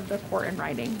sentence of the court in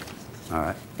writing. All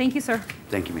right. Thank you, sir.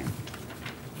 Thank you, ma'am.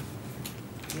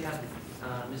 We have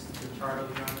Mr. Pichardo,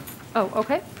 Your Honor. Oh,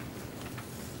 okay.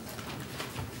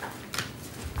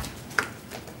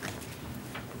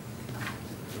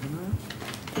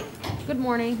 Good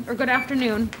morning, or good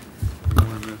afternoon.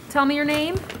 Tell me your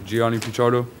name. Gianni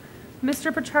Pichardo.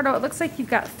 Mr. Pichardo, it looks like you've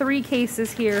got 3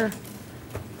 cases here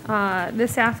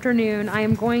this afternoon. I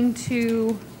am going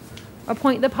to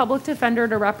appoint the public defender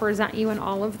to represent you in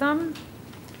all of them.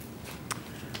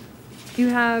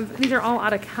 These are all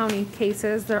out-of-county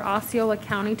cases. They're Osceola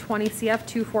County 20 CF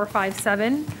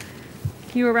 2457.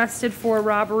 You arrested for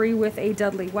robbery with a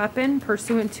deadly weapon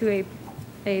pursuant to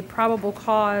a probable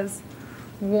cause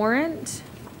warrant.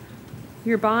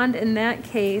 Your bond in that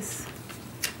case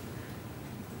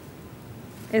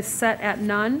is set at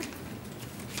none.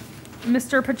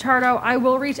 Mr. Pichardo, I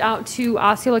will reach out to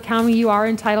Osceola County. You are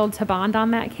entitled to bond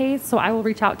on that case, so I will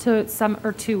reach out to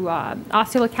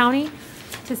Osceola County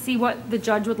to see what the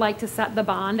judge would like to set the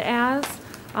bond as.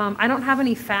 I don't have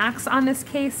any facts on this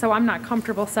case, so I'm not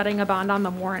comfortable setting a bond on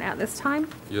the warrant at this time.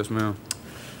 Yes, ma'am.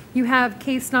 You have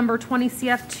case number 20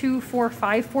 CF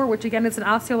 2454, which again is an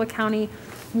Osceola County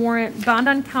warrant. Bond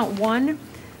on count 1,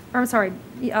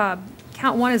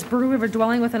 count 1 is burglary of a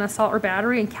dwelling with an assault or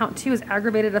battery, and count 2 is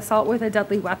aggravated assault with a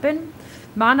deadly weapon.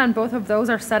 Bond on both of those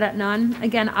are set at none.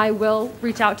 Again, I will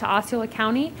reach out to Osceola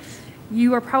County.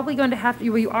 You are probably going to have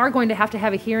to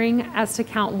have a hearing as to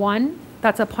count 1.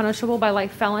 That's a punishable by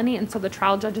life felony, and so the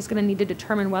trial judge is going to need to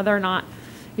determine whether or not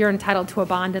you're entitled to a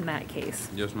bond in that case.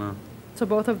 Yes, ma'am. So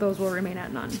both of those will remain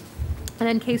at none. And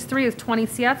then case 3 is 20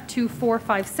 CF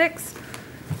 2456.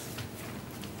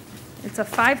 It's a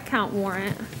 5-count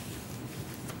warrant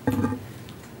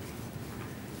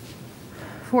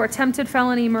for attempted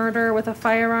felony murder with a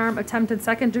firearm, attempted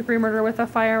second-degree murder with a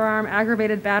firearm,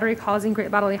 aggravated battery causing great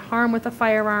bodily harm with a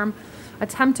firearm,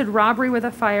 attempted robbery with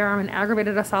a firearm, and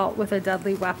aggravated assault with a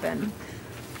deadly weapon.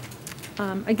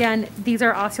 Again, these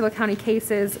are Osceola County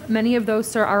cases. Many of those,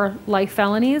 sir, are life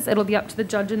felonies. It'll be up to the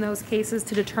judge in those cases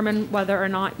to determine whether or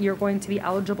not you're going to be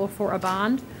eligible for a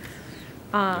bond.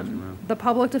 The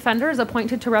public defender is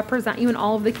appointed to represent you in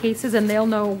all of the cases, and they'll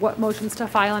know what motions to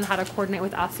file and how to coordinate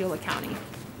with Osceola County.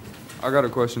 I got a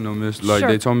question though, miss. Like, Sure.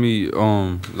 they told me,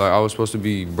 like I was supposed to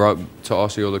be brought to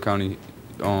Osceola County,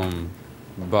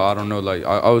 but I don't know, like,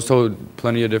 I was told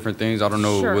plenty of different things. I don't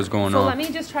know Sure. what's going So on. let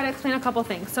me just try to explain a couple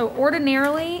things. So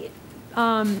ordinarily,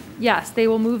 yes, they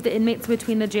will move the inmates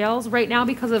between the jails. Right now,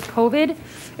 because of COVID,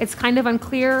 it's kind of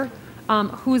unclear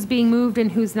who's being moved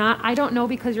and who's not. I don't know,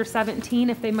 because you're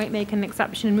 17, if they might make an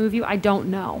exception and move you. I don't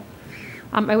know.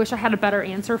 I wish I had a better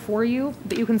answer for you,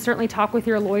 but you can certainly talk with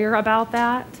your lawyer about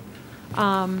that.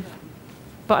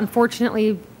 But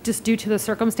unfortunately, just due to the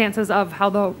circumstances of how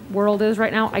the world is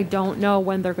right now, I don't know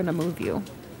when they're going to move you.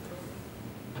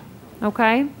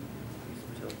 Okay?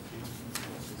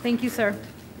 Thank you, sir.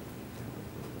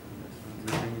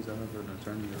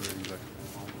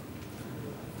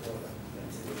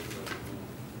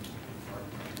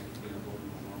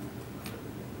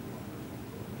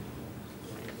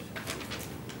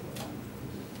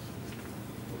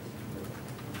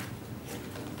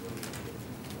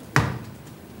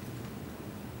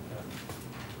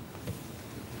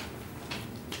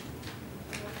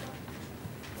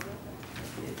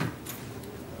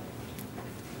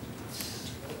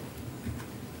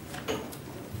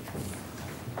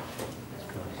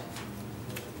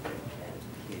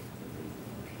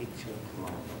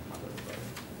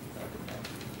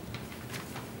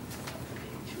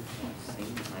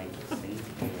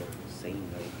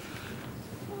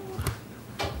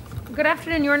 good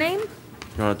afternoon. Your name?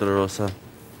 Jonathan Rosa.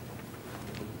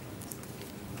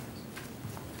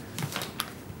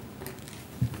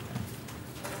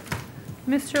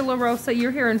 Mr. La Rosa,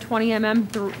 you're here in 20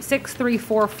 MM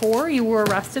 6344. You were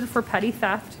arrested for petty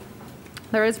theft.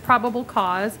 There is probable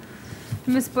cause.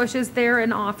 Ms. Bush, is there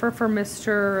an offer for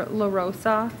Mr. La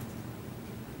Rosa?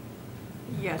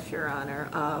 Yes, Your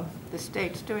Honor. The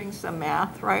state's doing some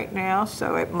math right now,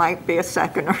 so it might be a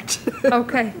second or two.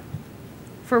 Okay.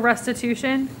 For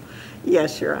restitution?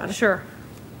 Yes, Your Honor. Sure.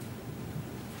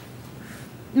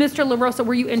 Mr. La Rosa,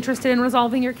 were you interested in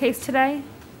resolving your case today?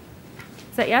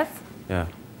 Is that yes? Yeah.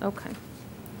 Okay.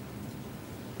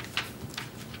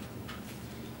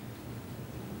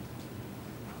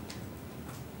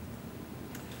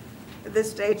 The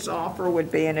state's offer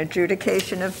would be an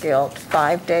adjudication of guilt,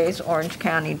 5 days Orange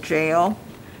County Jail,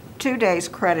 2 days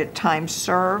credit time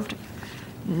served,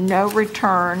 no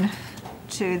return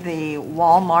to the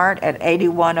Walmart at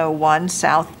 8101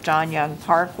 South John Young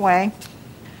Parkway,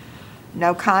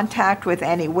 no contact with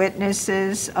any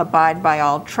witnesses, abide by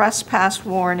all trespass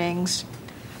warnings,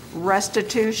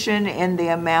 restitution in the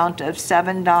amount of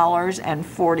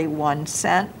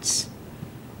 $7.41,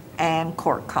 and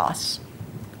court costs.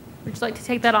 Would you like to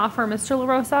take that offer, Mr. La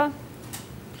Rosa?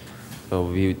 So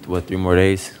we, what, 3 more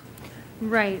days?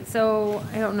 Right, so,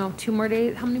 I don't know, 2 more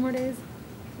days? How many more days?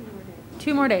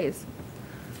 2 more days.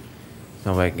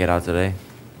 Nobody can get out today.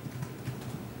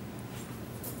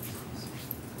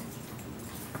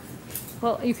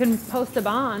 Well, you can post a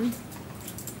bond.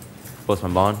 Post my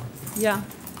bond? Yeah.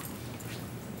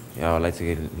 Yeah, I would like to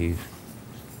get leave.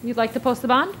 You'd like to post the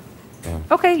bond? Yeah.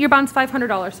 Okay, your bond's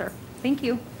 $500, sir. Thank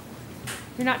you.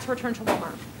 You're not to return to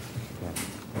Walmart.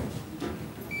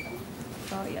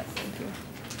 Oh, yes, thank you.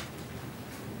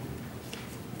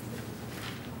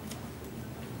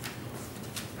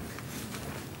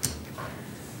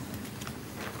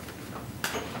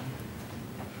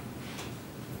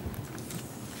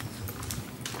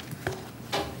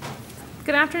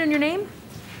 Good afternoon, your name?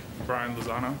 Brian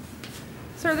Lozano.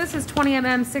 Sir, this is 20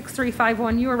 MM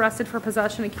 6351. You were arrested for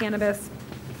possession of cannabis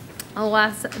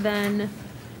less than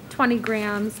 20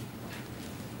 grams.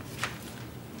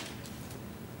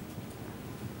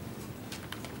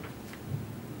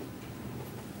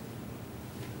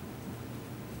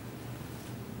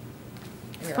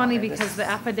 It's funny because the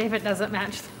affidavit doesn't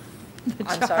match the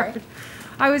charge. I'm sorry?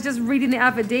 I was just reading the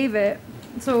affidavit.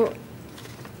 So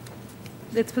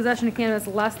it's possession of cannabis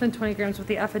less than 20 grams, but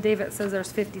the affidavit says there's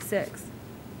 56.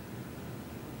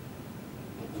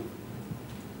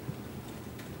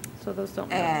 So those don't.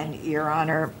 And Your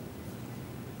Honor,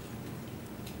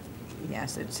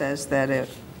 yes, it says that it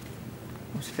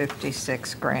was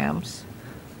 56 grams.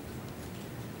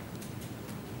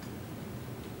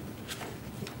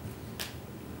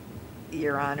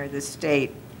 Your Honor, the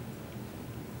state,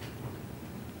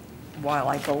 while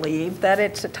I believe that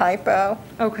it's a typo.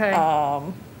 Okay.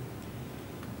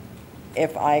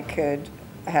 If I could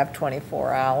have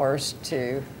 24 hours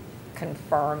to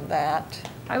confirm that.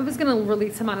 I was going to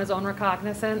release him on his own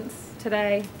recognizance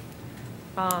today.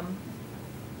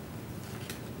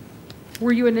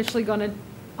 Were you initially going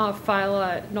to file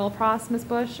a null pros, Ms.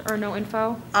 Bush, or no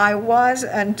info? I was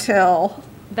until,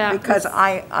 That because was-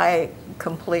 I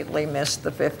completely missed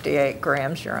the 58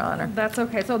 grams, Your Honor. That's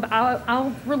okay. So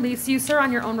I'll release you, sir,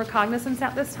 on your own recognizance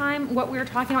at this time. What we were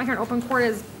talking about here in open court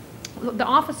is the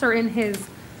officer in his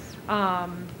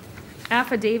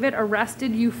affidavit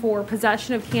arrested you for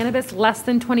possession of cannabis less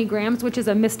than 20 grams, which is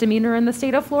a misdemeanor in the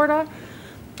state of Florida,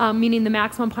 meaning the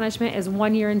maximum punishment is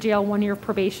 1 year in jail, 1 year of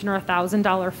probation, or a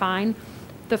 $1,000 fine.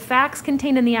 The facts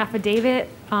contained in the affidavit,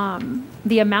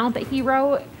 the amount that he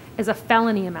wrote is a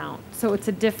felony amount, so it's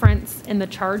a difference in the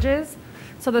charges.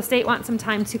 So the state wants some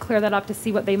time to clear that up to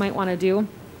see what they might want to do.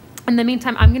 In the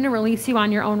meantime, I'm going to release you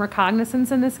on your own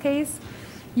recognizance in this case.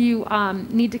 You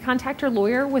need to contact your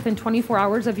lawyer within 24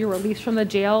 hours of your release from the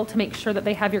jail to make sure that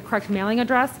they have your correct mailing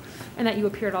address and that you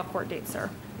appear at all court dates, sir.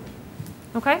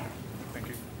 Okay? Thank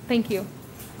you. Thank you.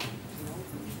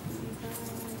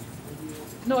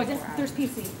 No, I didn't. There's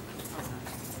PC.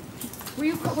 Were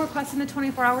you requesting the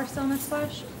 24 hours still, Ms.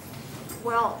 Bush?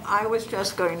 Well, I was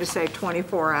just going to say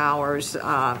 24 hours,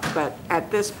 but at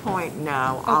this point,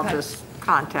 no. I'll Okay. just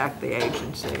contact the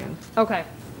agency and Okay.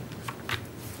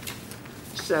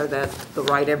 so that the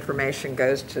right information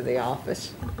goes to the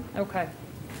office. Okay.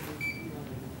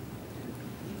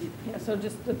 Yeah, so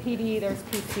just the PD, there's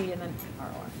PC, and then ROR.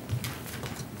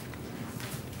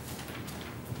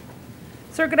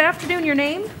 Sir, good afternoon. Your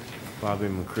name? Bobby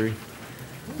McCree.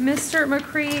 Mr.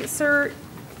 McCree, sir,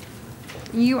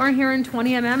 you are here in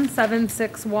 20 MM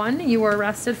 761. You were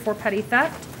arrested for petty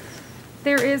theft.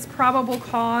 There is probable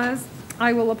cause.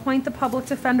 I will appoint the public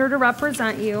defender to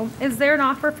represent you. Is there an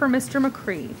offer for Mr.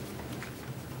 McCree?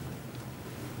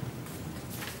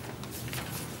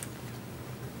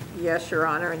 Yes, Your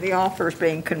Honor. The offer is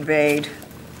being conveyed,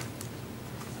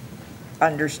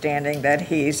 understanding that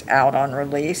he's out on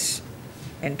release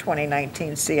in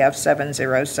 2019 CF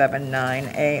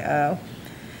 7079AO.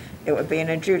 It would be an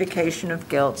adjudication of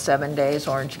guilt, 7 days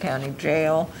Orange County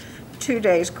Jail, 2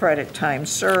 days credit time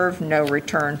served, no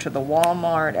return to the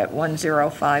Walmart at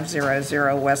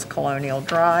 10500 West Colonial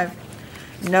Drive,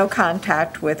 no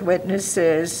contact with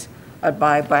witnesses,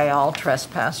 abide by all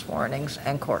trespass warnings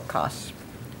and court costs.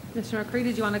 Mr. McCree,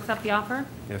 did you want to accept the offer?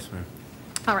 Yes, ma'am.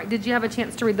 All right, did you have a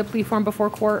chance to read the plea form before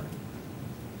court?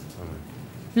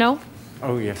 No?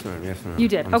 Oh, yes, ma'am. Yes, ma'am. You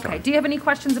did, I'm okay. sorry. Do you have any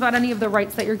questions about any of the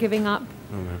rights that you're giving up?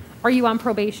 No, ma'am. Are you on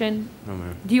probation? No,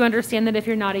 ma'am. Do you understand that if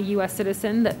you're not a U.S.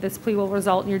 citizen, that this plea will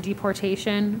result in your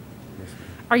deportation? Yes, ma'am.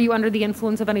 Are you under the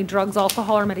influence of any drugs,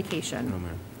 alcohol, or medication? No,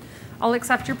 ma'am. I'll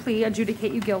accept your plea,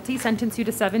 adjudicate you guilty, sentence you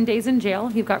to 7 days in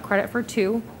jail. You've got credit for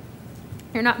 2.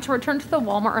 You're not to return to the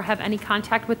Walmart or have any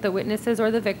contact with the witnesses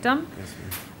or the victim. Yes,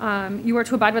 ma'am. You are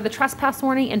to abide by the trespass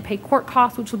warning and pay court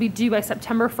costs, which will be due by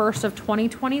September 1st of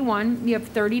 2021. You have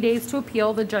 30 days to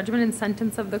appeal the judgment and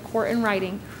sentence of the court in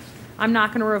writing. I'm not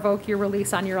going to revoke your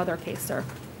release on your other case, sir.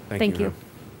 Thank you. ma'am.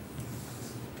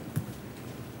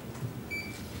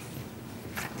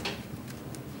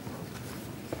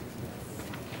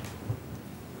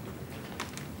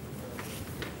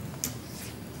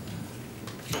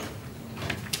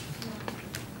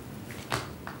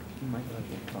 You might have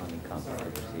been found in conflict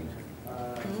of procedure.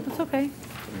 That's okay.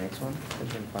 The next one has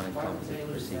been found in conflict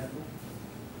of procedure.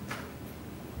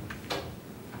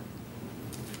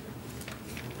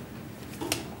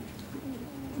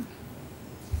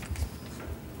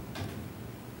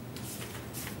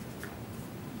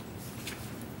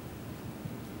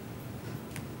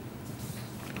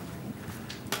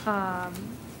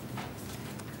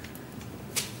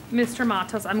 Mr.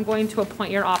 Matos, I'm going to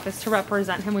appoint your office to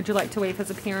represent him. Would you like to waive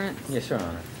his appearance? Yes, Your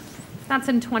Honor. That's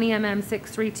in 20 MM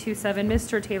 6327.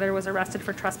 Mr. Taylor was arrested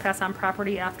for trespass on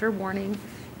property after warning.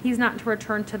 He's not to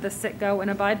return to the sit-go and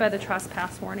abide by the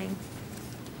trespass warning.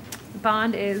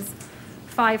 Bond is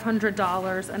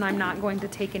 $500, and I'm not going to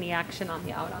take any action on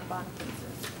the out-on-bond cases.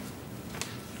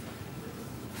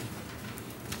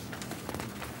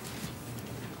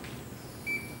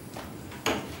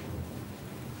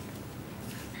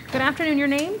 Good afternoon, your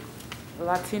name?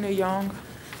 Latina Young.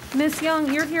 Miss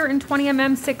Young, you're here in 20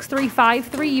 MM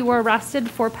 6353. You were arrested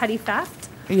for petty theft.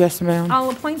 Yes, ma'am. I'll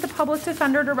appoint the public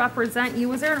defender to represent you.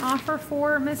 Was there an offer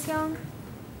for Miss Young?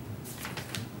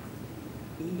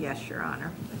 Yes, Your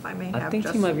Honor. If I may have I think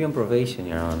just... she might be on probation,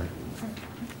 Your Honor.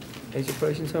 Is your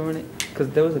probation terminated?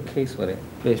 Because there was a case with it.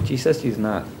 But if she says she's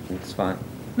not, it's fine.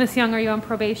 Miss Young, are you on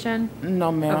probation?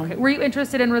 No, ma'am. Okay. Were you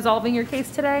interested in resolving your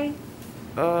case today?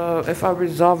 If I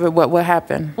resolve it, what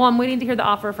happened? Well, I'm waiting to hear the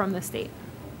offer from the state.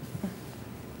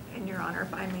 And Your Honor,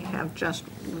 if I may have just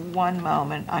one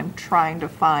moment, I'm trying to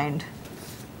find.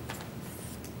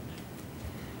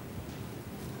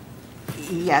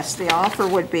 Yes, the offer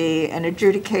would be an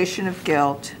adjudication of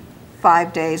guilt,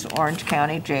 5 days Orange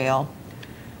County Jail,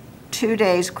 2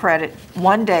 days credit,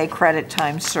 1 day credit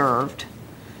time served,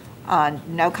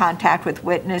 no contact with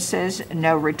witnesses,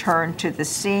 no return to the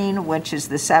scene, which is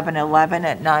the 7-Eleven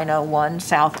at 901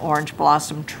 South Orange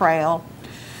Blossom Trail.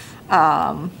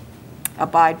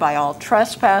 Abide by all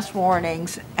trespass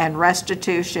warnings and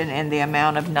restitution in the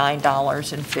amount of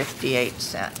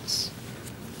 $9.58.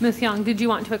 Miss Young, did you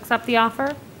want to accept the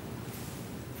offer?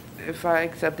 If I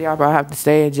accept the offer, I have to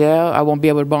stay in jail. I won't be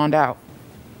able to bond out.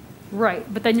 Right,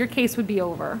 but then your case would be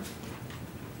over.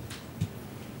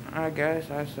 I guess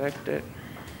I accept it.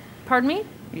 Pardon me?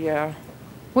 Yeah,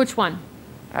 Which one?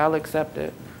 I'll accept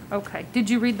it. Okay. Did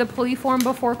you read the plea form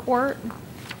before court?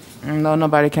 No,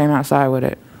 nobody came outside with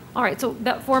it. All right, so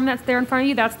that form that's there in front of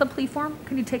you, that's the plea form.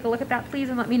 Can you take a look at that, please,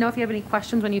 and let me know if you have any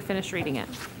questions when you finish reading it?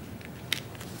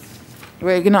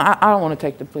 Wait, I don't want to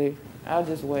take the plea. I'll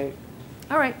just wait.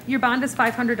 All right, your bond is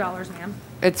 $500, ma'am.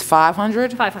 It's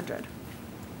 $500? $500.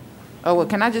 Oh, well,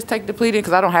 can I just take the plea then?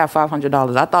 Because I don't have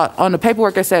 $500. I thought on the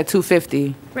paperwork it said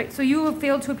 $250. Right, so you have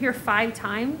failed to appear 5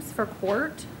 times for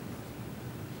court.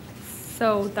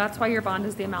 So that's why your bond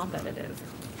is the amount that it is.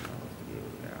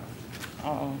 $100?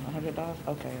 Okay,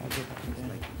 I'll get that then.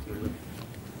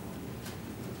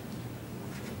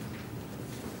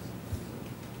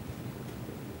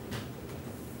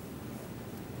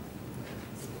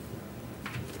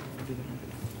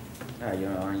 All right,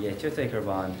 Your Honor. Yeah, she'll take her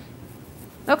bond.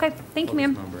 Okay, thank you,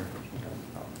 ma'am. Number.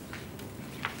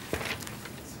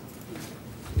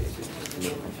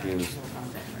 confused.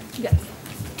 Yes.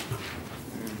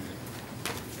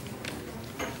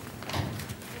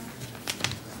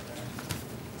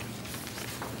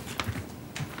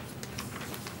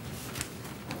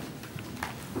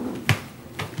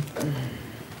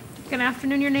 Good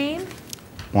afternoon, your name?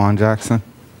 Juan Jackson.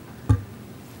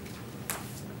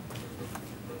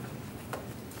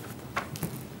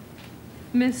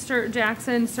 Mr.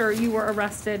 Jackson, sir, you were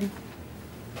arrested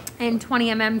in 20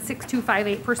 MM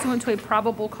 6258 pursuant to a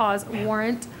probable cause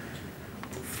warrant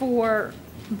for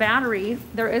battery.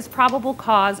 There is probable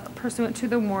cause pursuant to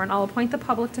the warrant. I'll appoint the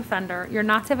public defender. You're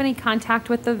not to have any contact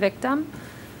with the victim.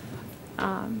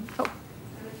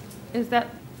 Is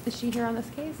she here on this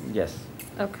case? Yes.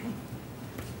 Okay.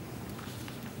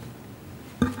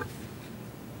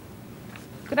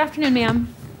 Good afternoon,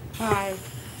 ma'am. Hi.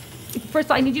 First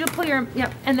of all, I need you to pull your,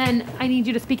 and then I need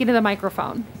you to speak into the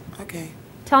microphone. Okay.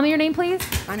 Tell me your name, please.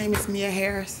 My name is Mia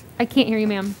Harris. I can't hear you,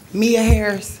 ma'am. Mia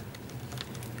Harris.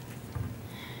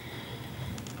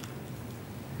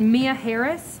 Mia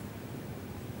Harris?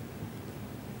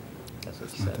 That's what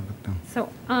she said. So,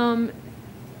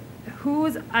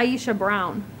 who's Aisha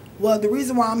Brown? Well, the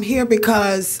reason why I'm here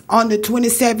because on the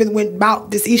 27th, when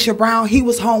about this Isha Brown, he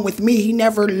was home with me. He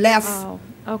never left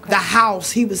the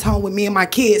house. He was home with me and my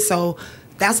kids. So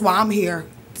that's why I'm here.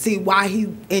 See why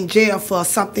he in jail for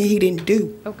something he didn't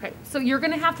do. Okay, so you're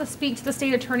gonna have to speak to the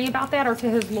state attorney about that or to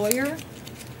his lawyer.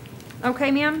 Okay,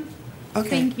 ma'am? Okay.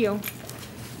 Thank you.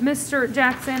 Mr.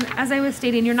 Jackson, as I was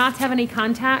stating, you're not to have any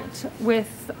contact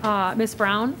with Ms.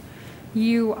 Brown.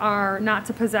 You are not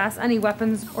to possess any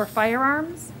weapons or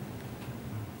firearms.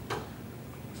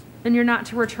 And you're not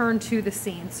to return to the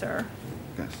scene, sir.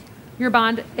 Yes. Your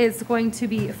bond is going to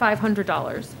be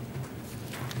 $500.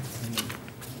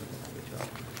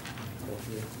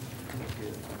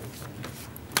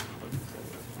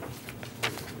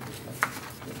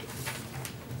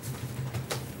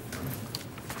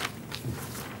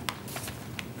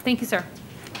 Thank you, sir.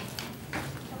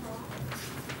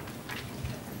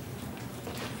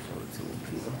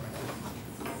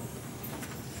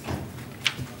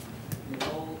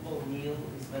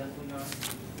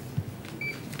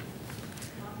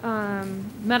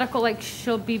 Medical, like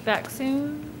she'll be back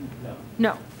soon? No.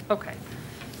 No, okay.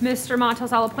 Mr.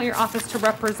 Matos, I'll appoint your office to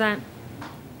represent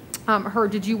her.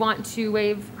 Did you want to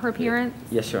waive her appearance?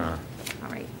 Yes, Your Honor. All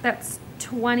right, that's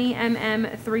 20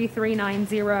 MM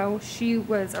 3390. She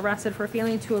was arrested for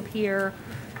failing to appear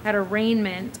at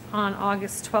arraignment on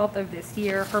August 12th of this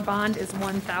year. Her bond is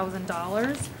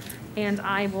 $1,000, and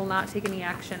I will not take any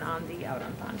action on the out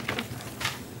on bond case.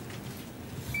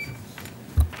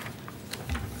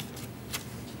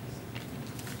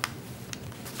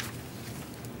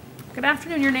 Good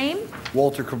afternoon, your name?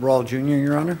 Walter Cabral Jr.,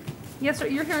 Your Honor. Yes, sir,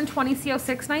 you're here in 20 CO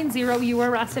 690. You were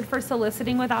arrested for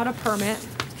soliciting without a permit.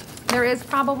 There is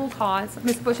probable cause.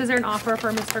 Ms. Bush, is there an offer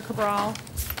for Mr. Cabral?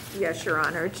 Yes, Your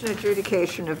Honor. It's an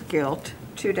adjudication of guilt.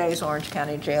 2 days Orange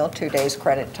County Jail, 2 days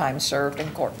credit time served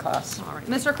and court costs. All right.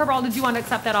 Mr. Cabral, did you want to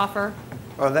accept that offer?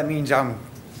 Oh, that means I'm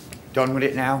done with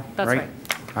it now, That's right.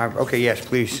 Okay, yes,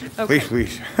 please. Okay.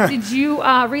 Please. Did you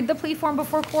read the plea form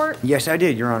before court? Yes, I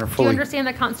did, Your Honor, Do you fully. understand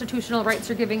the constitutional rights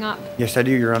you're giving up? Yes, I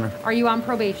do, Your Honor. Are you on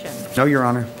probation? No, Your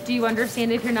Honor. Do you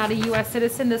understand if you're not a U.S.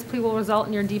 citizen, this plea will result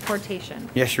in your deportation?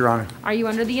 Yes, Your Honor. Are you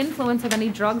under the influence of any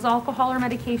drugs, alcohol, or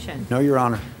medication? No, Your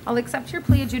Honor. I'll accept your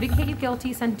plea, adjudicate you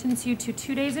guilty, sentence you to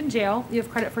 2 days in jail. You have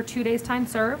credit for 2 days' time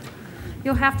served.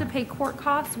 You'll have to pay court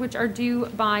costs, which are due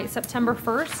by September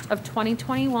 1st of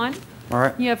 2021. All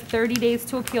right. You have 30 days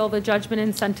to appeal the judgment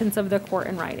and sentence of the court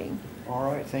in writing. All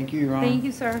right, thank you, Your Honor. Thank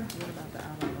you, sir.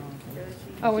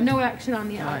 Oh, and no action on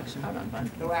the out on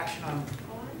bond. No action on.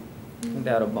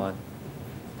 Without a bond.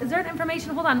 Is there an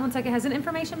information, hold on one second, has an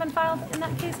information been filed in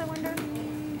that case, I wonder?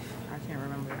 I can't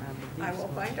remember. I will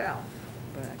find out.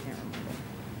 But I can't remember.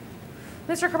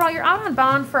 Mr. Cabral, you're out on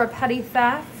bond for a petty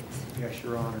theft. Yes,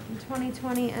 Your Honor.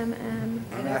 2020 MN. I'm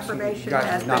And asking information you guys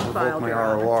has to not been revoke filed, my Your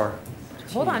Honor. ROR.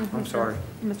 Hold on. I'm sorry.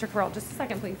 Mr. Cabral, just a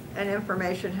second, please. And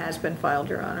information has been filed,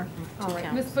 Your Honor. All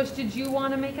right. Ms. Bush, did you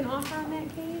want to make an offer on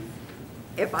that case?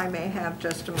 If I may have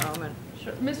just a moment.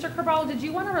 Sure. Mr. Cabral, did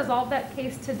you want to resolve that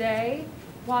case today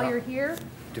while you're here?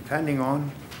 Depending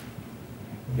on.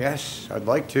 Yes, I'd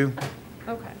like to.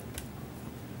 Okay.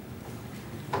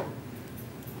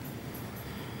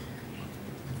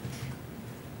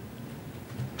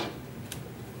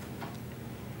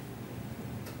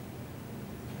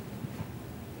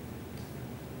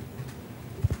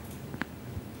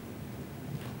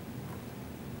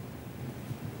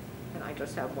 And I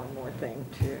just have one more thing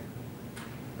to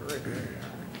review, Your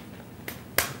Honor.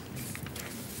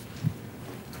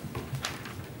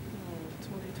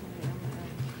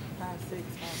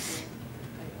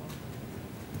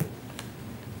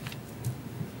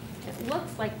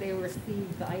 looks like they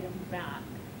received the item back.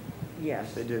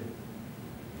 Yes, they did.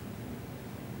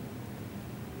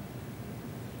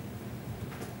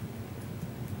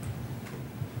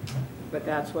 But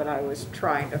that's what I was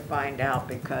trying to find out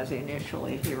because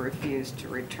initially he refused to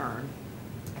return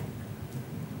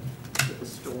to the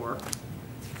store.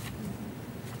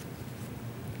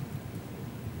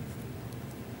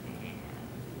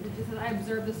 It just says, I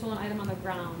observed the stolen item on the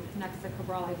ground next to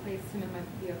Cabral. I placed him in my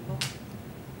vehicle.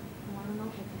 I want to know if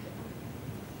I can get one.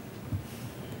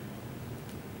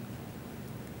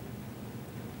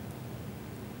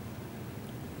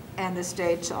 And the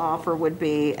state's offer would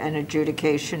be an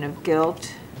adjudication of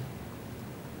guilt.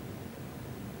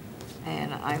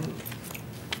 And I'm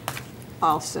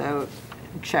also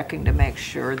checking to make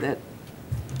sure that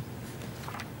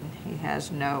he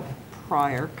has no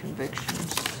prior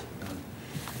convictions.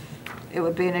 It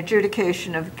would be an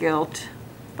adjudication of guilt,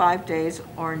 5 days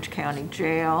Orange County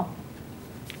Jail.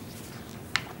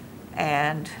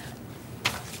 And,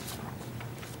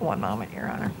 one moment, Your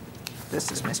Honor.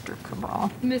 This is Mr. Cabral.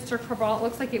 Mr. Cabral, it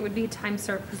looks like it would be time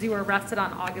served because you were arrested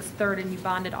on August 3rd and you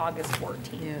bonded August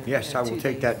 14th. Yes, I will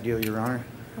take that deal, Your Honor.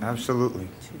 Absolutely.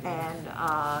 And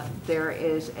there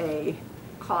is a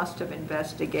cost of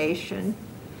investigation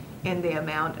in the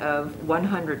amount of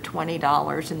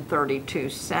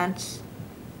 $120.32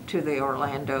 to the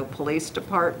Orlando Police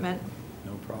Department.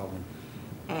 No problem.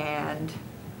 And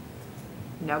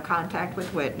no contact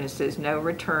with witnesses, no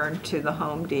return to the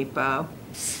Home Depot,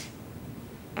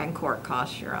 and court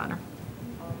costs, Your Honor.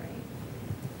 All right.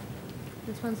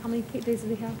 This one's, how many days does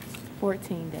he have?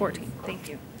 14 days. 14, thank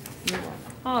you.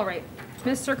 All right.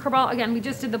 Mr. Cabral, again, we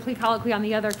just did the plea colloquy on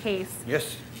the other case.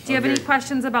 Yes. Do you have any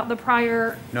questions about the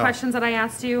prior No. questions that I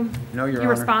asked you? No, Your Your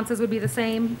Honor. responses would be the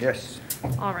same? Yes.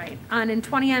 All right. And in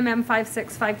 20 MM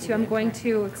 5652, I'm going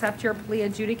to accept your plea,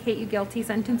 adjudicate you guilty,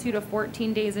 sentence you to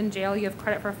 14 days in jail. You have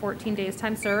credit for 14 days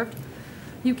time served.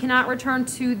 You cannot return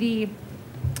to the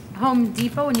Home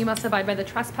Depot, and you must abide by the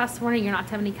trespass warning. You're not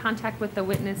to have any contact with the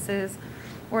witnesses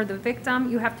or the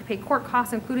victim. You have to pay court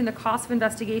costs, including the cost of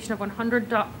investigation of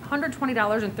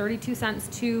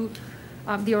 $120.32 to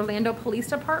the Orlando Police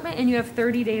Department, and you have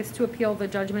 30 days to appeal the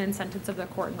judgment and sentence of the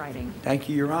court in writing. Thank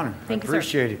you, Your Honor. Thank I you, sir.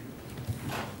 appreciate it.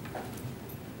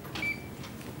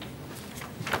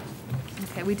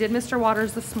 Okay, we did Mr.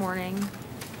 Waters this morning.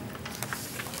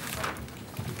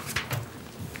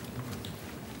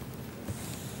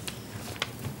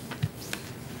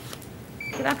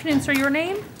 Good afternoon, sir. Your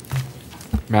name?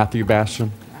 Matthew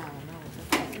Bastian.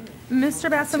 Mr.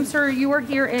 Bassam, sir, you were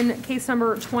here in case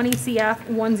number 20 CF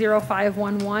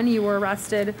 10511. You were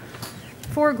arrested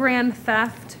for grand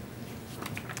theft.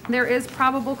 There is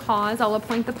probable cause. I'll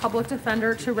appoint the public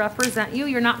defender to represent you.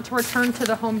 You're not to return to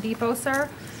the Home Depot, sir,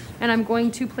 and I'm going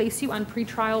to place you on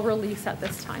pretrial release at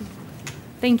this time.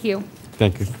 Thank you.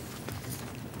 Thank you.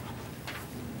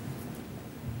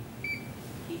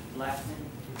 Keith Blackman,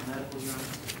 medical urine.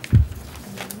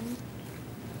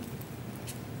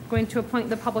 Going to appoint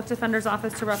the public defender's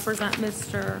office to represent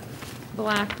Mr.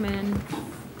 Blackman.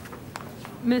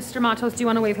 Mr. Matos, do you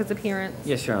want to waive his appearance?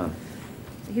 Yes, Your Honor.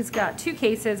 He's got 2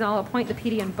 cases. I'll appoint the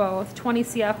PD in both. 20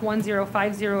 CF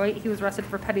 10508. He was arrested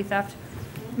for petty theft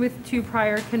with 2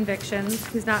 prior convictions.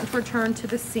 He's not to return to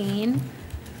the scene.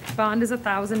 Bond is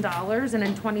 $1,000. And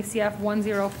in 20 CF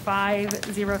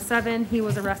 10507, he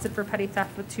was arrested for petty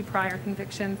theft with 2 prior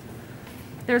convictions.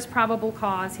 There's probable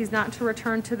cause. He's not to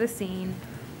return to the scene.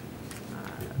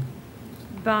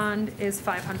 Bond is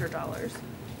 $500.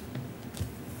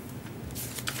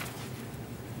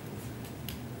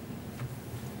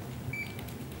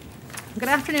 Good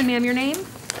afternoon, ma'am. Your name?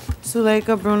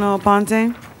 Suleika Bruno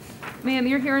Ponte. Ma'am,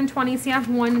 you're here in 20 CF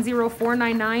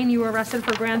 10499. You were arrested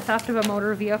for grand theft of a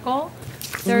motor vehicle.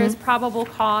 There is probable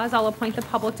cause. I'll appoint the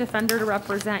public defender to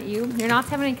represent you. You're not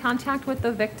to have any contact with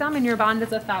the victim, and your bond is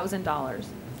 $1,000.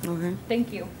 Okay.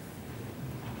 Thank you.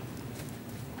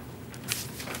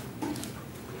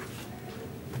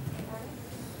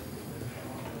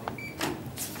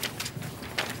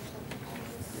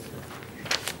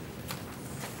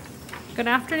 Good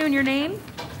afternoon. Your name?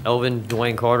 Elvin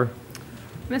Dwayne Carter.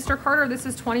 Mr. Carter, this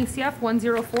is 20 CF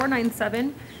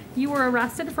 10497. You were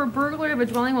arrested for burglary of a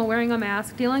dwelling while wearing a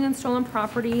mask, dealing in stolen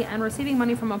property, and receiving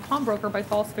money from a pawnbroker by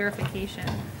false verification.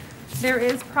 There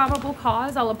is probable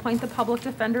cause. I'll appoint the public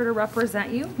defender to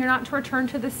represent you. You're not to return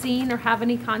to the scene or have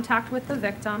any contact with the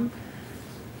victim.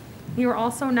 You are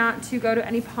also not to go to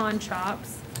any pawn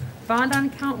shops. Bond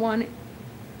on count 1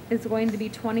 is going to be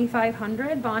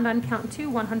 $2,500. Bond on count 2,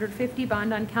 $150.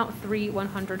 Bond on count 3,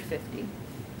 $150.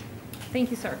 Thank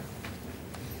you, sir.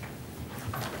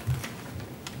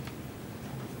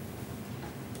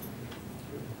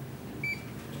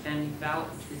 Fanny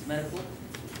Fouts is medical.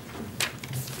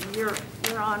 Your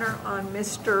Honor, on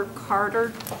Mr.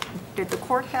 Carter, did the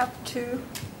court have 2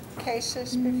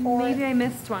 cases before? Maybe I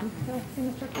missed one. Can I see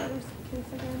Mr. Carter's case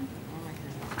again?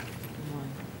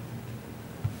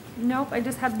 Nope, I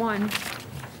just had one.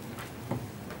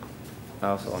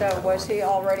 So was he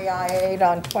already I-8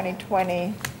 on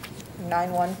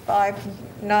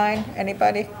 2020-9159?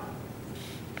 Anybody?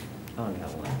 I only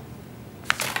got one.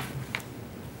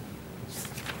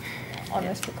 On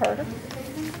Mr. Carter?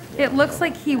 It looks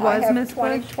like he was, Ms. I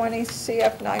have Bush. 2020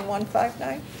 CF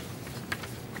 9159.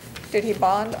 Did he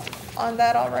bond on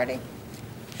that already?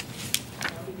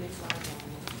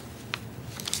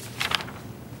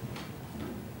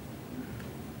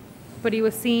 But he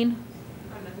was seen.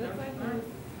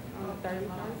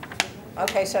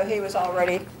 Okay, so he was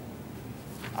already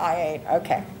I-8,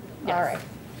 okay, all right.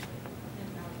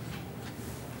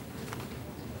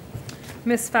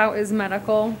 Ms. Fout is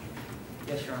medical.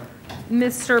 Yes, Your Honor.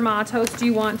 Mr. Matos, do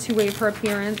you want to waive her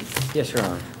appearance? Yes, Your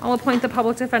Honor. I'll appoint the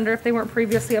public defender if they weren't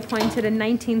previously appointed in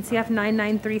 19 CF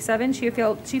 9937. She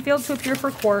failed to appear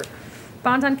for court.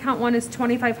 Bond on count 1 is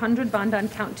 $2,500. Bond on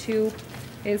count 2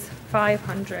 is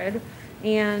 $500.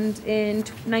 And in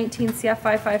 19 CF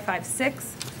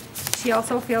 5556, she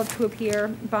also failed to appear.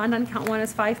 Bond on count 1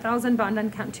 is $5,000. Bond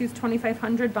on count 2 is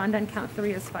 $2,500. Bond on count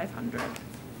 3 is $500.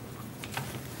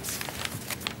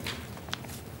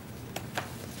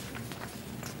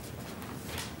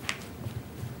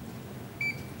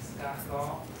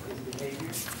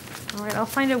 All right, I'll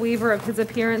find a waiver of his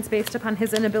appearance based upon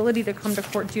his inability to come to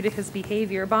court due to his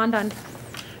behavior. Bond on,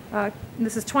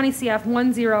 this is 20 CF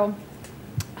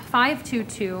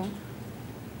 10522.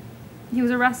 He was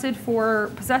arrested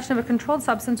for possession of a controlled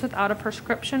substance without a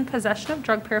prescription, possession of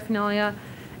drug paraphernalia,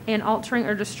 and altering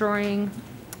or destroying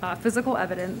physical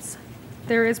evidence.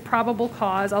 There is probable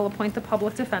cause. I'll appoint the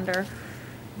public defender.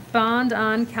 Bond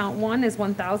on count 1 is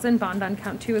 $1,000. Bond on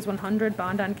count 2 is $100.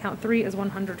 Bond on count 3 is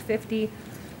 $150.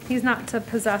 He's not to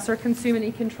possess or consume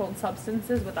any controlled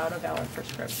substances without a valid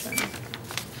prescription.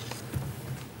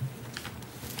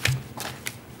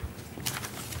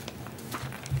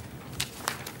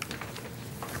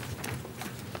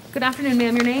 Good afternoon,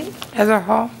 ma'am. Your name? Heather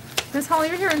Hall. Ms. Hall,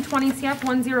 you're here in 20 CF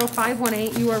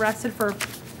 10518. You were arrested for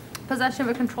possession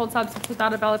of a controlled substance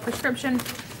without a valid prescription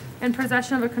and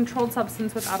possession of a controlled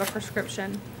substance without a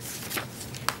prescription.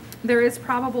 There is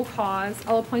probable cause.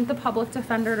 I'll appoint the public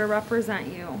defender to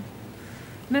represent you.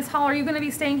 Ms. Hall, are you going to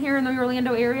be staying here in the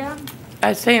Orlando area?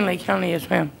 I stay in Lake County, yes,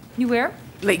 ma'am. You where?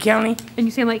 Lake County. And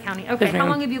you stay in Lake County. Okay. Yes, How ma'am.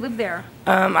 long have you lived there?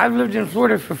 I've lived in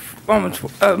Florida for almost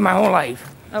my whole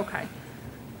life. Okay.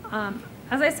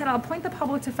 As I said, I'll appoint the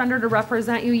public defender to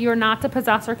represent you. You're not to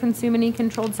possess or consume any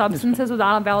controlled substances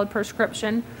without a valid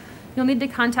prescription. You'll need to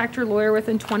contact your lawyer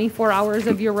within 24 hours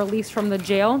of your release from the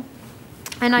jail.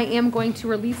 And I am going to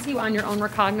release you on your own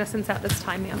recognizance at this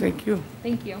time, ma'am. Thank you.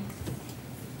 Thank you.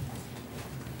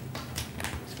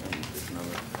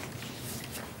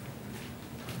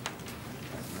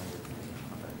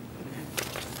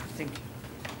 Thank you.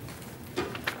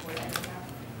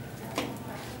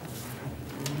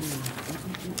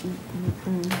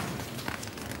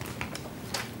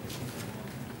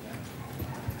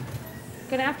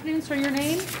 Good afternoon, sir. Your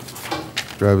name?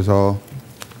 Travis Hall.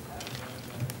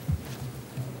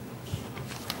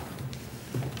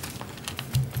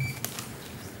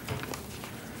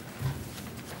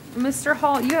 Mr.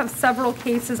 Hall, you have several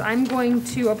cases. I'm going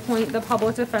to appoint the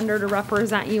public defender to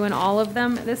represent you in all of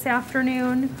them this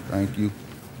afternoon. Thank you.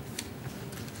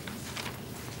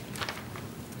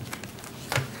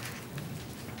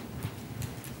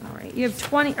 All right, you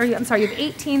have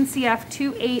 18 CF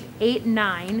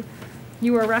 2889.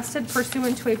 You were arrested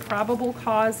pursuant to a probable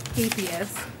cause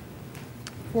habeas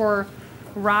for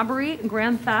robbery,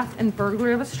 grand theft, and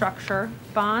burglary of a structure.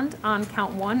 Bond on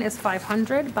count 1 is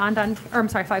 $500.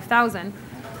 $5,000.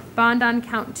 Bond on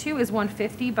count 2 is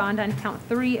 $150. Bond on count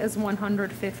 3 is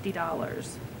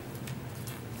 $150.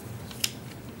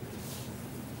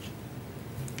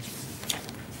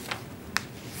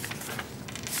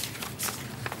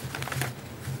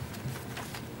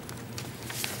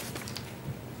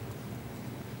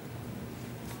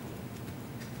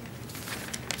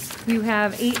 You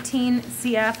have 18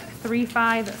 CF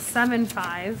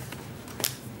 3575.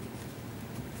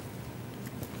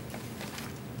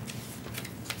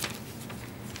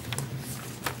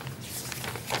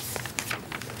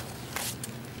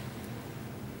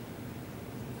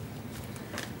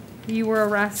 You were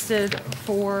arrested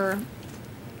for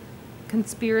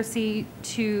conspiracy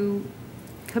to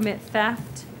commit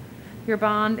theft. Your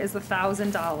bond is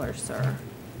 $1,000, sir.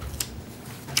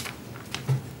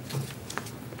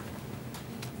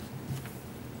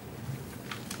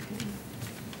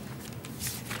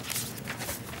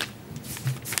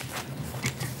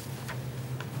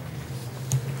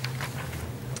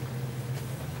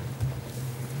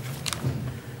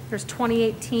 There's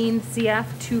 2018 CF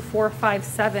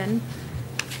 2457.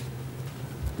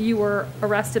 You were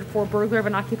arrested for burglary of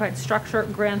an occupied structure,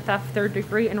 grand theft, third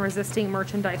degree, and resisting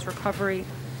merchandise recovery.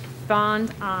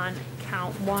 Bond on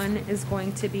count 1 is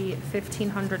going to be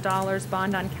 $1,500.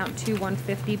 Bond on count 2,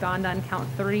 $150. Bond on count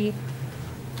 3,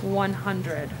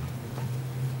 $100.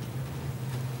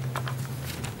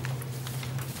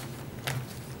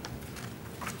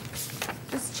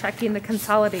 Just checking the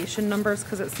consolidation numbers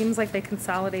because it seems like they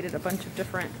consolidated a bunch of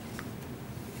different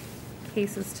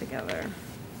cases together.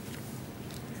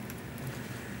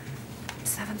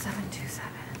 7727.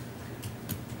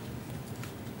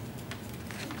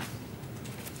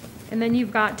 And then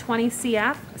you've got 20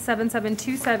 CF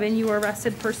 7727. You were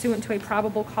arrested pursuant to a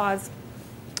probable cause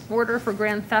order for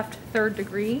grand theft, third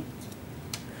degree.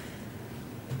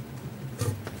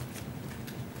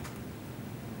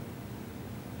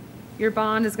 Your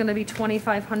bond is going to be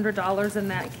 $2,500 in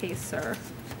that case, sir.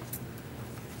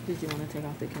 Did you want to take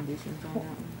off the conditions on that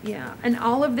one? Yeah, and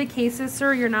all of the cases,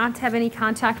 sir, you're not to have any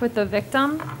contact with the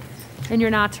victim, and you're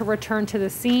not to return to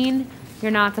the scene. You're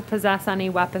not to possess any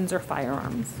weapons or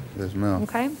firearms. Yes, ma'am.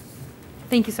 Okay?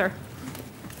 Thank you, sir.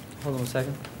 Hold on a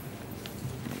second.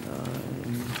 9,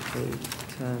 8,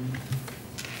 10.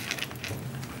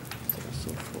 So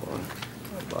far,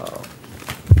 about.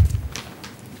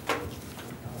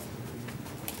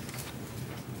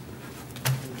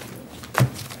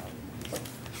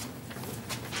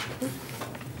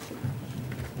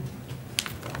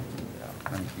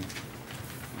 Thank you.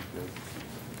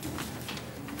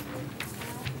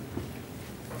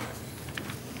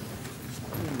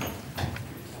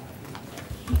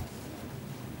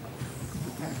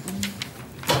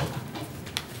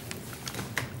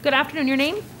 Good afternoon. Your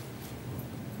name?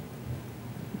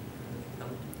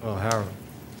 Oh, Harold.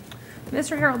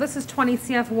 Mr. Harrell, this is 20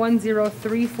 CF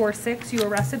 10346. You were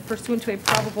arrested pursuant to a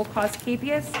probable cause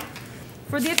capias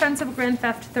for the offense of grand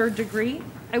theft, third degree.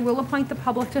 I will appoint the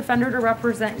public defender to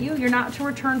represent you. You're not to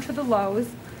return to the Lowe's.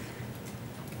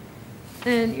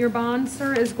 And your bond,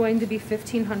 sir, is going to be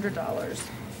 $1,500.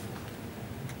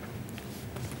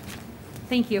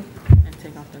 Thank you. And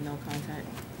take off the no contact.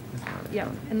 Yep,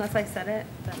 unless I said it,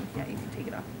 then yeah, you can take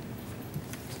it off.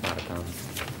 It's not a comment.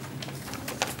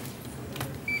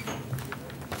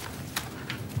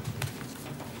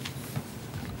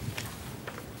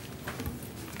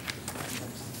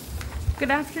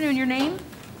 Good afternoon. Your name?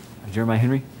 Jeremiah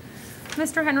Henry?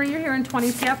 Mr. Henry, you're here in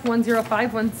 20 CF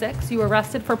 10516. You were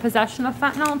arrested for possession of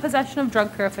fentanyl and possession of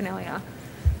drug paraphernalia.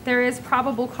 There is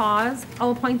probable cause. I'll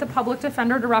appoint the public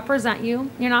defender to represent you.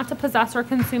 You're not to possess or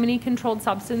consume any controlled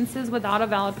substances without a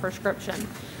valid prescription.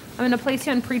 I'm going to place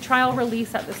you on pretrial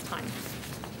release at this time.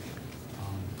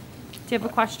 Do you have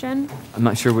a question? I'm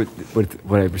not sure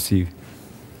what I received.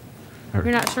 You're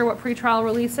not sure what pretrial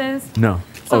release is? No.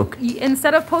 So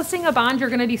instead of posting a bond, you're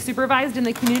going to be supervised in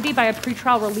the community by a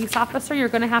pretrial release officer. You're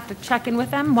going to have to check in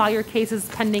with them while your case is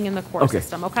pending in the court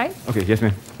system, okay? Okay, yes,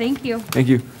 ma'am. Thank you. Thank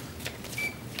you.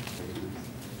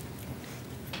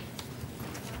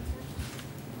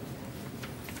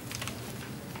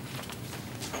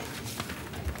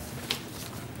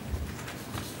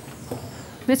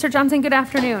 Mr. Johnson, good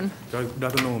afternoon. Good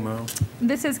afternoon, ma'am.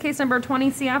 This is case number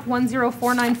 20 CF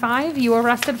 10495. You were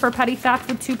arrested for petty theft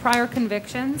with 2 prior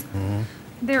convictions.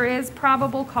 There is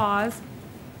probable cause.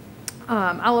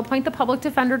 I'll appoint the public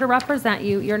defender to represent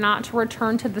you. You're not to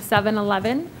return to the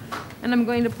 7-Eleven, and I'm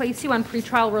going to place you on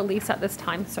pretrial release at this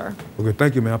time, sir. Okay,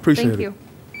 thank you, man. I appreciate it. Thank you.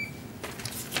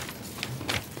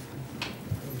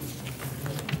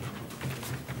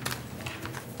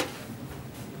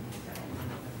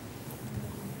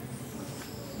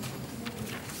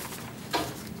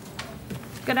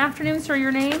 Good afternoon, sir.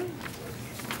 Your name?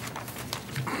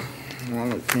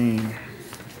 Ronald King.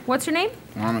 What's your name?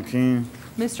 Ronald King.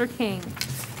 Mr. King.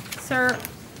 Sir,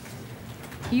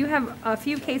 you have a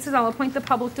few cases. I'll appoint the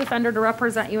public defender to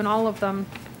represent you in all of them.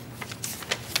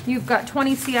 You've got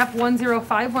 20 CF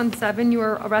 10517. You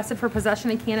were arrested for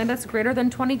possession of cannabis greater than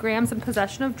 20 grams and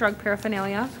possession of drug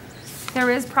paraphernalia. There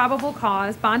is probable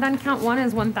cause. Bond on count 1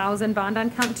 is $1,000. Bond on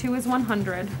count 2 is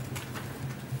 $100.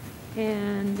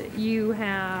 And you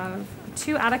have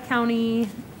 2 out-of-county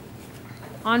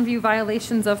on-view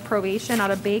violations of probation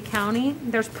out of Bay County.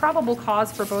 There's probable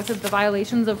cause for both of the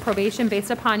violations of probation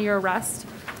based upon your arrest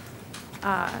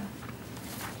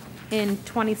in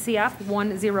 20 CF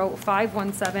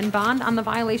 10517. Bond on the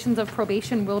violations of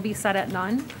probation will be set at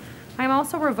none. I'm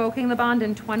also revoking the bond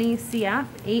in 20 CF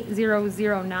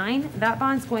 8009. That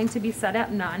bond's going to be set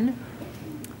at none.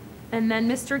 And then,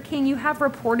 Mr. King, you have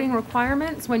reporting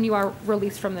requirements when you are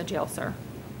released from the jail, sir.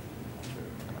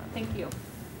 Thank you.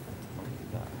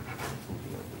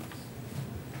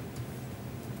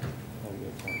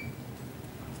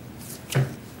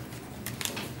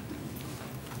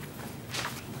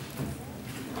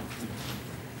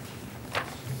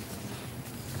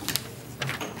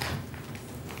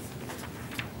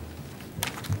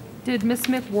 Did Miss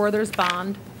McWarther's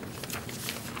bond?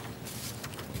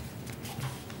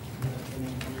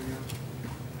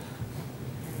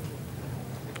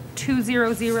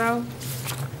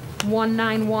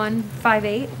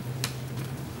 $200,191.58.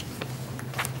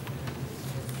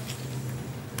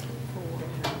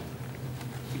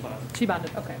 She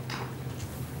bonded, okay.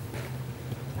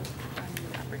 I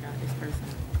forgot this person.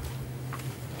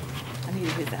 I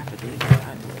needed his affidavit.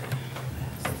 I knew it.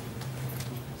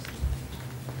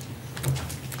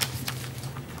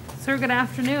 Sir, good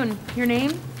afternoon. Your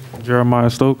name? Jeremiah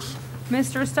Stokes.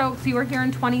 Mr. Stokes, you were here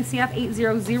in 20 CF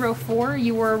 8004.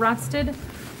 You were arrested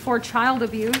for child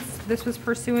abuse. This was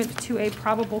pursuant to a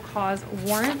probable cause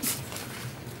warrant.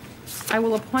 I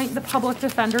will appoint the public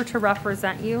defender to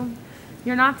represent you.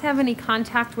 You're not to have any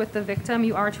contact with the victim.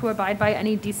 You are to abide by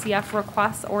any DCF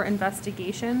requests or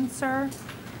investigations, sir.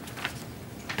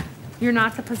 You're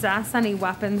not to possess any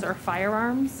weapons or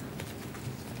firearms.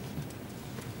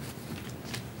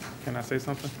 Can I say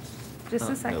something? Just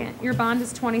a second. Your bond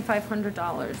is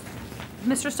 $2,500.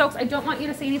 Mr. Stokes, I don't want you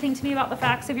to say anything to me about the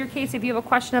facts of your case. If you have a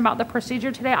question about the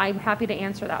procedure today, I'm happy to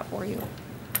answer that for you.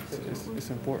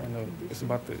 It's important though. It's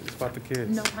about the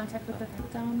kids. No contact with the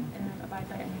victim and abide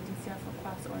by any DCF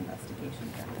requests or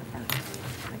investigations.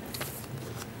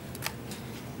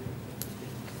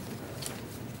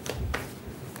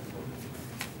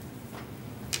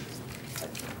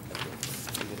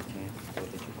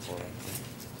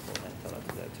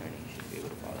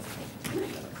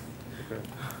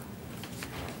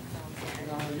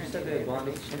 You said the bond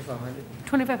is 2,500?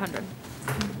 2,500.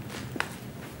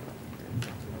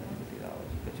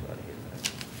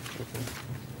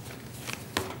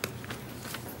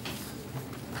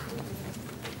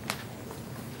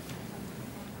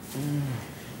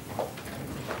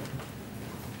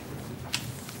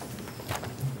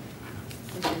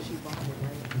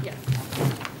 Yes.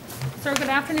 Sir, good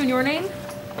afternoon. Your name?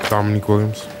 Dominic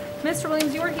Williams. Mr.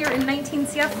 Williams, you are here in 19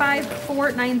 CF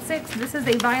 5496. This is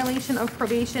a violation of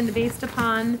probation based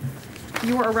upon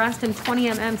your arrest in 20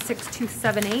 MM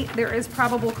 6278. There is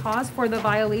probable cause for the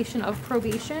violation of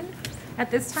probation. At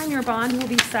this time, your bond will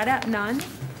be set at none.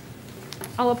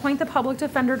 I'll appoint the public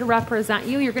defender to represent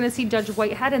you. You're going to see Judge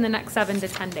Whitehead in the next 7 to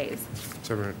 10 days.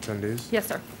 7 to 10 days? Yes,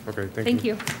 sir. Okay, Thank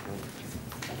you.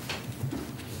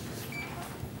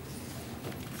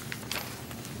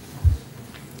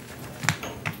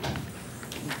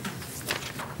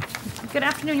 Good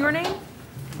afternoon. Your name?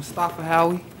 Mustafa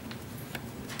Howie.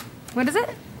 What is it?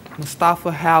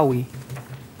 Mustafa Howie.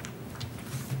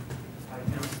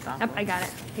 Yep, I got it.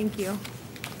 Thank you.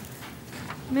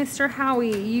 Mr.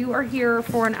 Howie, you are here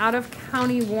for an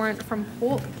out-of-county warrant from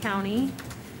Polk County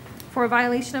for a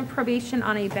violation of probation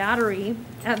on a battery.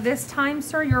 At this time,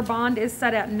 sir, your bond is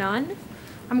set at none.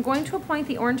 I'm going to appoint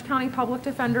the Orange County Public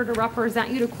Defender to represent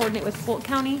you to coordinate with Polk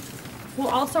County. We'll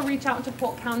also reach out to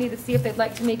Polk County to see if they'd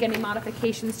like to make any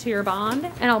modifications to your bond,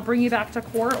 and I'll bring you back to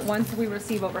court once we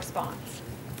receive a response.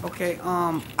 Okay,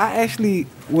 I actually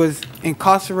was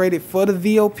incarcerated for the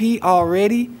VOP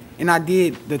already, and I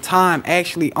did the time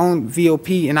actually on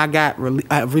VOP, and I got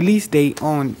a release date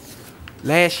on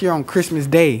last year on Christmas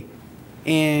Day,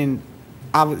 and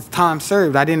I was time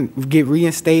served. I didn't get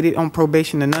reinstated on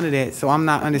probation or none of that, so I'm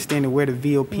not understanding where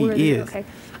the VOP is. Okay.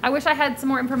 I wish I had some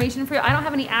more information for you. I don't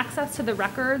have any access to the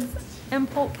records in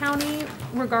Polk County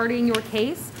regarding your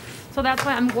case. So that's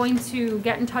why I'm going to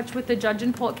get in touch with the judge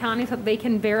in Polk County so that they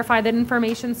can verify that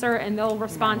information, sir, and they'll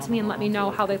respond to me and let me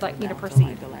know how they'd like me to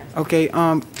proceed. Okay,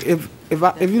 if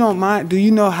you don't mind, do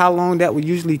you know how long that would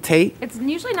usually take? It's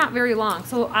usually not very long.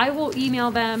 So I will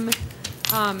email them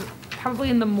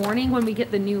probably in the morning when we get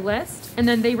the new list, and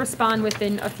then they respond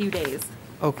within a few days.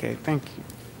 Okay, thank you.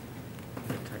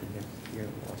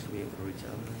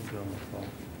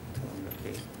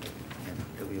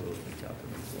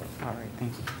 All right,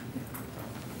 thank you.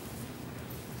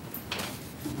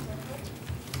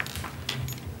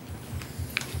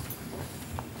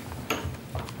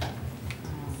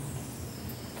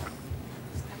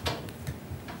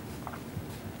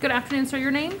 Good afternoon, sir. Your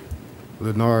name?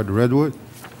 Leonard Redwood.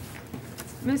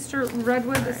 Mr.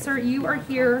 Redwood, sir, you are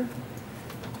here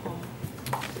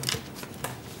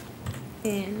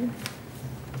in...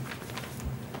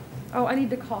 Oh, I need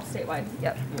to call statewide.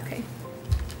 Yep, okay.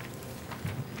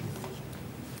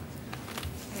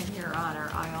 And Your Honor,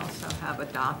 I also have a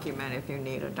document if you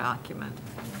need a document.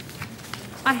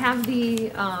 I have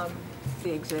the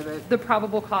The exhibit. The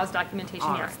probable cause documentation,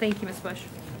 All yes. right. Thank you, Ms. Bush.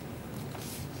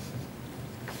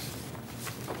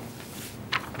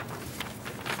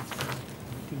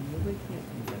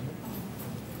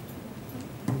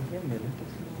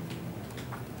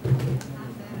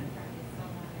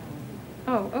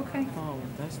 Oh, okay. Oh,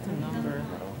 that's the number.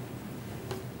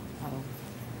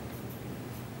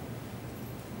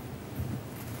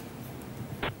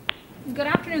 Good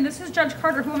afternoon. This is Judge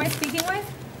Carter. Who am I speaking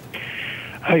with?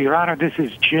 Your Honor, this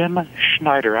is Jim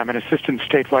Schneider. I'm an assistant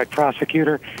statewide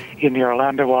prosecutor in the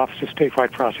Orlando Office of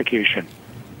Statewide Prosecution.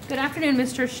 Good afternoon,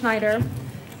 Mr. Schneider.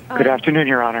 Good afternoon,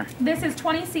 Your Honor. This is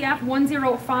 20 CF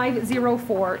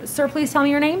 10504. Sir, please tell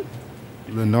me your name.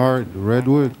 Leonard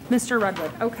Redwood. Mr.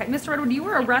 Redwood. Okay. Mr. Redwood, you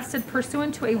were arrested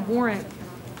pursuant to a warrant.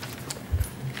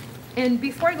 And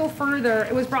before I go further,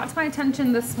 it was brought to my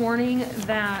attention this morning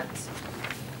that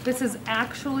this is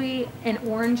actually an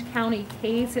Orange County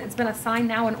case. It's been assigned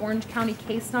now an Orange County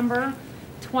case number,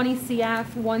 20 CF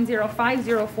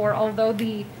 10504, although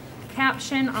the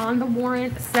caption on the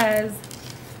warrant says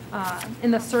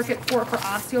in the Circuit Court for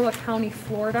Osceola County,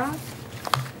 Florida.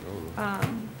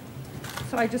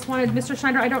 So I just wanted, Mr.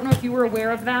 Schneider, I don't know if you were aware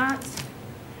of that.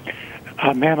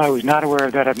 Ma'am, I was not aware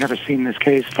of that. I've never seen this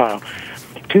case file.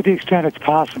 To the extent it's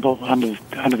possible, under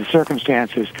the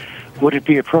circumstances, would it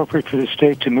be appropriate for the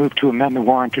state to move to amend the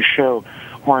warrant to show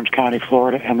Orange County,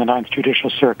 Florida, and the Ninth Judicial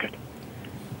Circuit?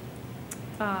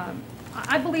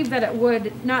 I believe that it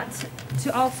would, not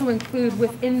to also include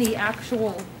within the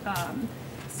actual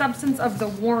substance of the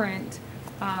warrant,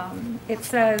 it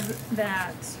says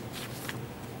that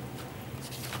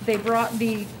they brought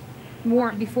the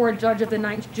warrant before a judge of the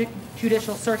Ninth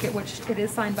Judicial Circuit, which it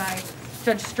is signed by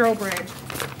Judge Strobridge.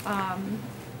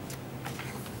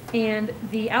 And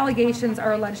the allegations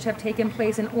are alleged to have taken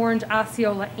place in Orange,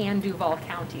 Osceola, and Duval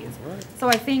counties. So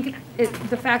I think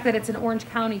the fact that it's an Orange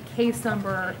County case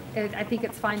number, I think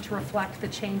it's fine to reflect the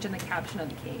change in the caption of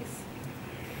the case.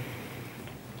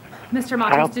 Mr.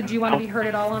 Matos, did you want to be heard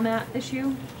at all on that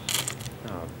issue?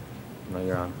 No,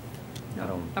 Your Honor. No. I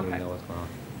don't really Okay. know what's going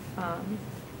on.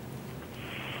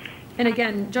 And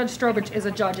again, Judge Strobridge is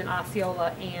a judge in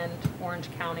Osceola and Orange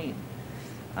County.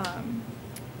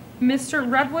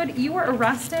 Mr. Redwood, you were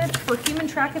arrested for human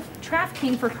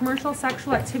trafficking for commercial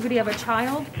sexual activity of a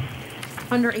child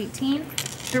under 18,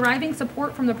 deriving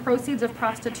support from the proceeds of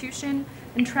prostitution,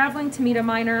 and traveling to meet a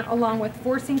minor, along with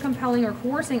forcing, compelling, or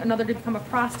coercing another to become a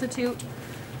prostitute,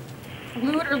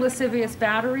 lewd or lascivious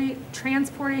battery,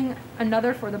 transporting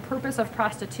another for the purpose of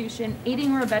prostitution,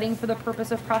 aiding or abetting for the purpose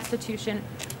of prostitution,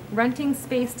 renting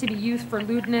space to be used for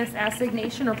lewdness,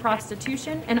 assignation, or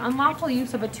prostitution, and unlawful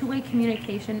use of a two-way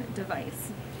communication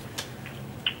device.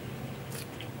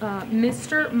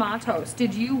 Mr. Matos,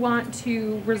 did you want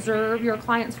to reserve your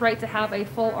client's right to have a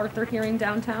full Arthur hearing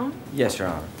downtown? Yes, Your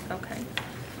Honor. Okay.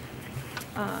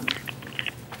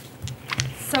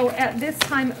 So at this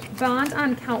time, bond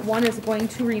on count 1 is going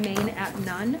to remain at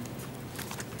none.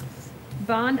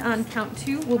 Bond on count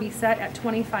 2 will be set at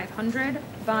 $2,500.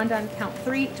 Bond on count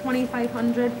 3,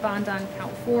 $2,500. Bond on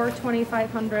count 4,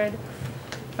 $2,500.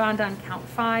 Bond on count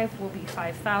 5 will be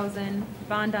 $5,000.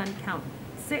 Bond on count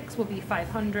 6 will be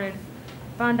 $500.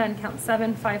 Bond on count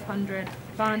 7, $500.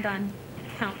 Bond on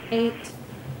count 8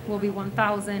 will be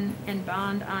 $1,000, and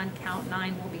bond on count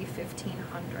 9 will be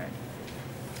 $1,500.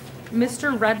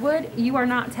 Mr. Redwood, you are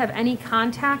not to have any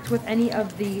contact with any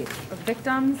of the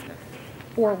victims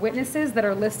or witnesses that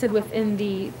are listed within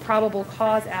the probable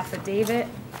cause affidavit.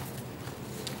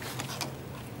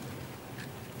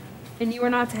 And you are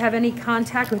not to have any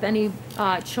contact with any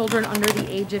children under the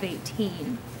age of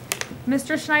 18.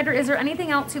 Mr. Schneider, is there anything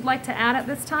else you'd like to add at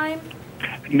this time?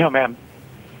 No, ma'am.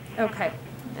 Okay.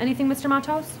 Anything, Mr.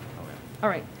 Matos? All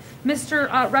right. Mr.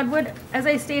 Redwood, as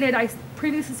I stated, I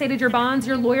previously stated your bonds.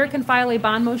 Your lawyer can file a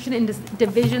bond motion in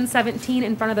Division 17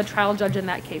 in front of the trial judge in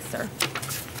that case, sir.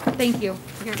 Thank you.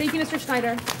 Thank you, Mr.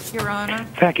 Schneider. Your Honor.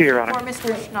 Thank you, Your Honor. Before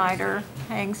Mr. Schneider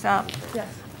hangs up. Yes.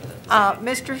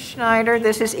 Mr. Schneider,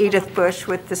 this is Edith Bush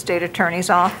with the State Attorney's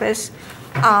Office.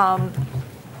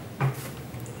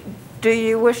 Do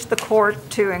you wish the court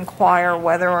to inquire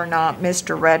whether or not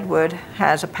Mr. Redwood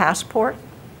has a passport?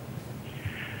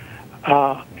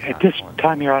 At this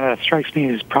time, Your Honor, that strikes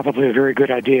me as probably a very good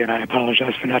idea, and I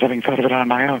apologize for not having thought of it on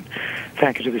my own.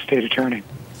 Thank you to the State Attorney.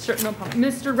 Sure, no problem.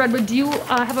 Mr. Redwood, do you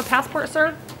have a passport,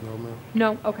 sir? No, ma'am.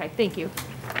 No? Okay, thank you.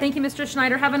 Thank you, Mr.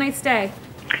 Schneider. Have a nice day.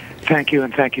 Thank you,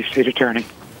 and thank you, State Attorney.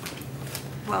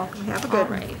 Welcome. Have a All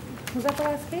good right. Was that the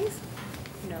last case?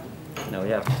 No. No, we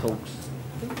have hopes.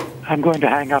 I'm going to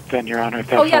hang up then, Your Honor, if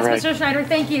that's Oh, yes, all right. Mr. Schneider,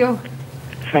 thank you.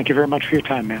 Thank you very much for your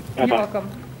time, ma'am. Bye-bye. You're welcome.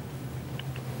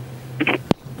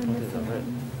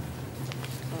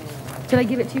 Did I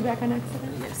give it to you back on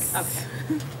accident? Yes.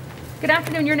 Okay. Good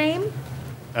afternoon, your name?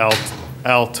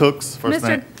 Al Tooks, first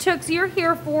name. Mr. Tooks, you're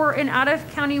here for an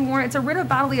out-of-county warrant. It's a writ of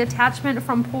bodily attachment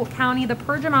from Polk County. The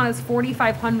purge amount is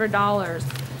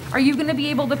 $4,500. Are you going to be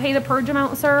able to pay the purge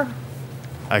amount, sir?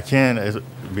 I can. It'd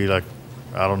be like,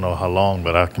 I don't know how long,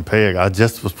 but I can pay it. I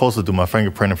just was supposed to do my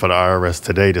fingerprinting for the IRS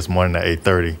today, this morning at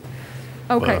 8:30.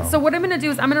 Okay, But, so what I'm going to do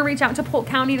is I'm going to reach out to Polk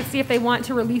County to see if they want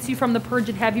to release you from the purge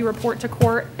and have you report to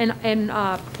court in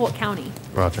Polk County.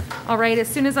 Roger. All right, as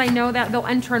soon as I know that, they'll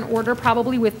enter an order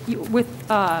probably with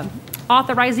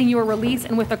authorizing your release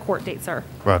and with a court date, sir.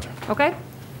 Roger. Okay?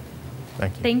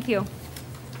 Thank you. Thank you.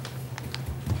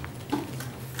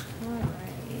 All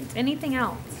right, anything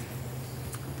else?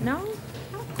 No?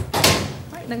 All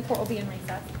right, then court will be in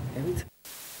recess.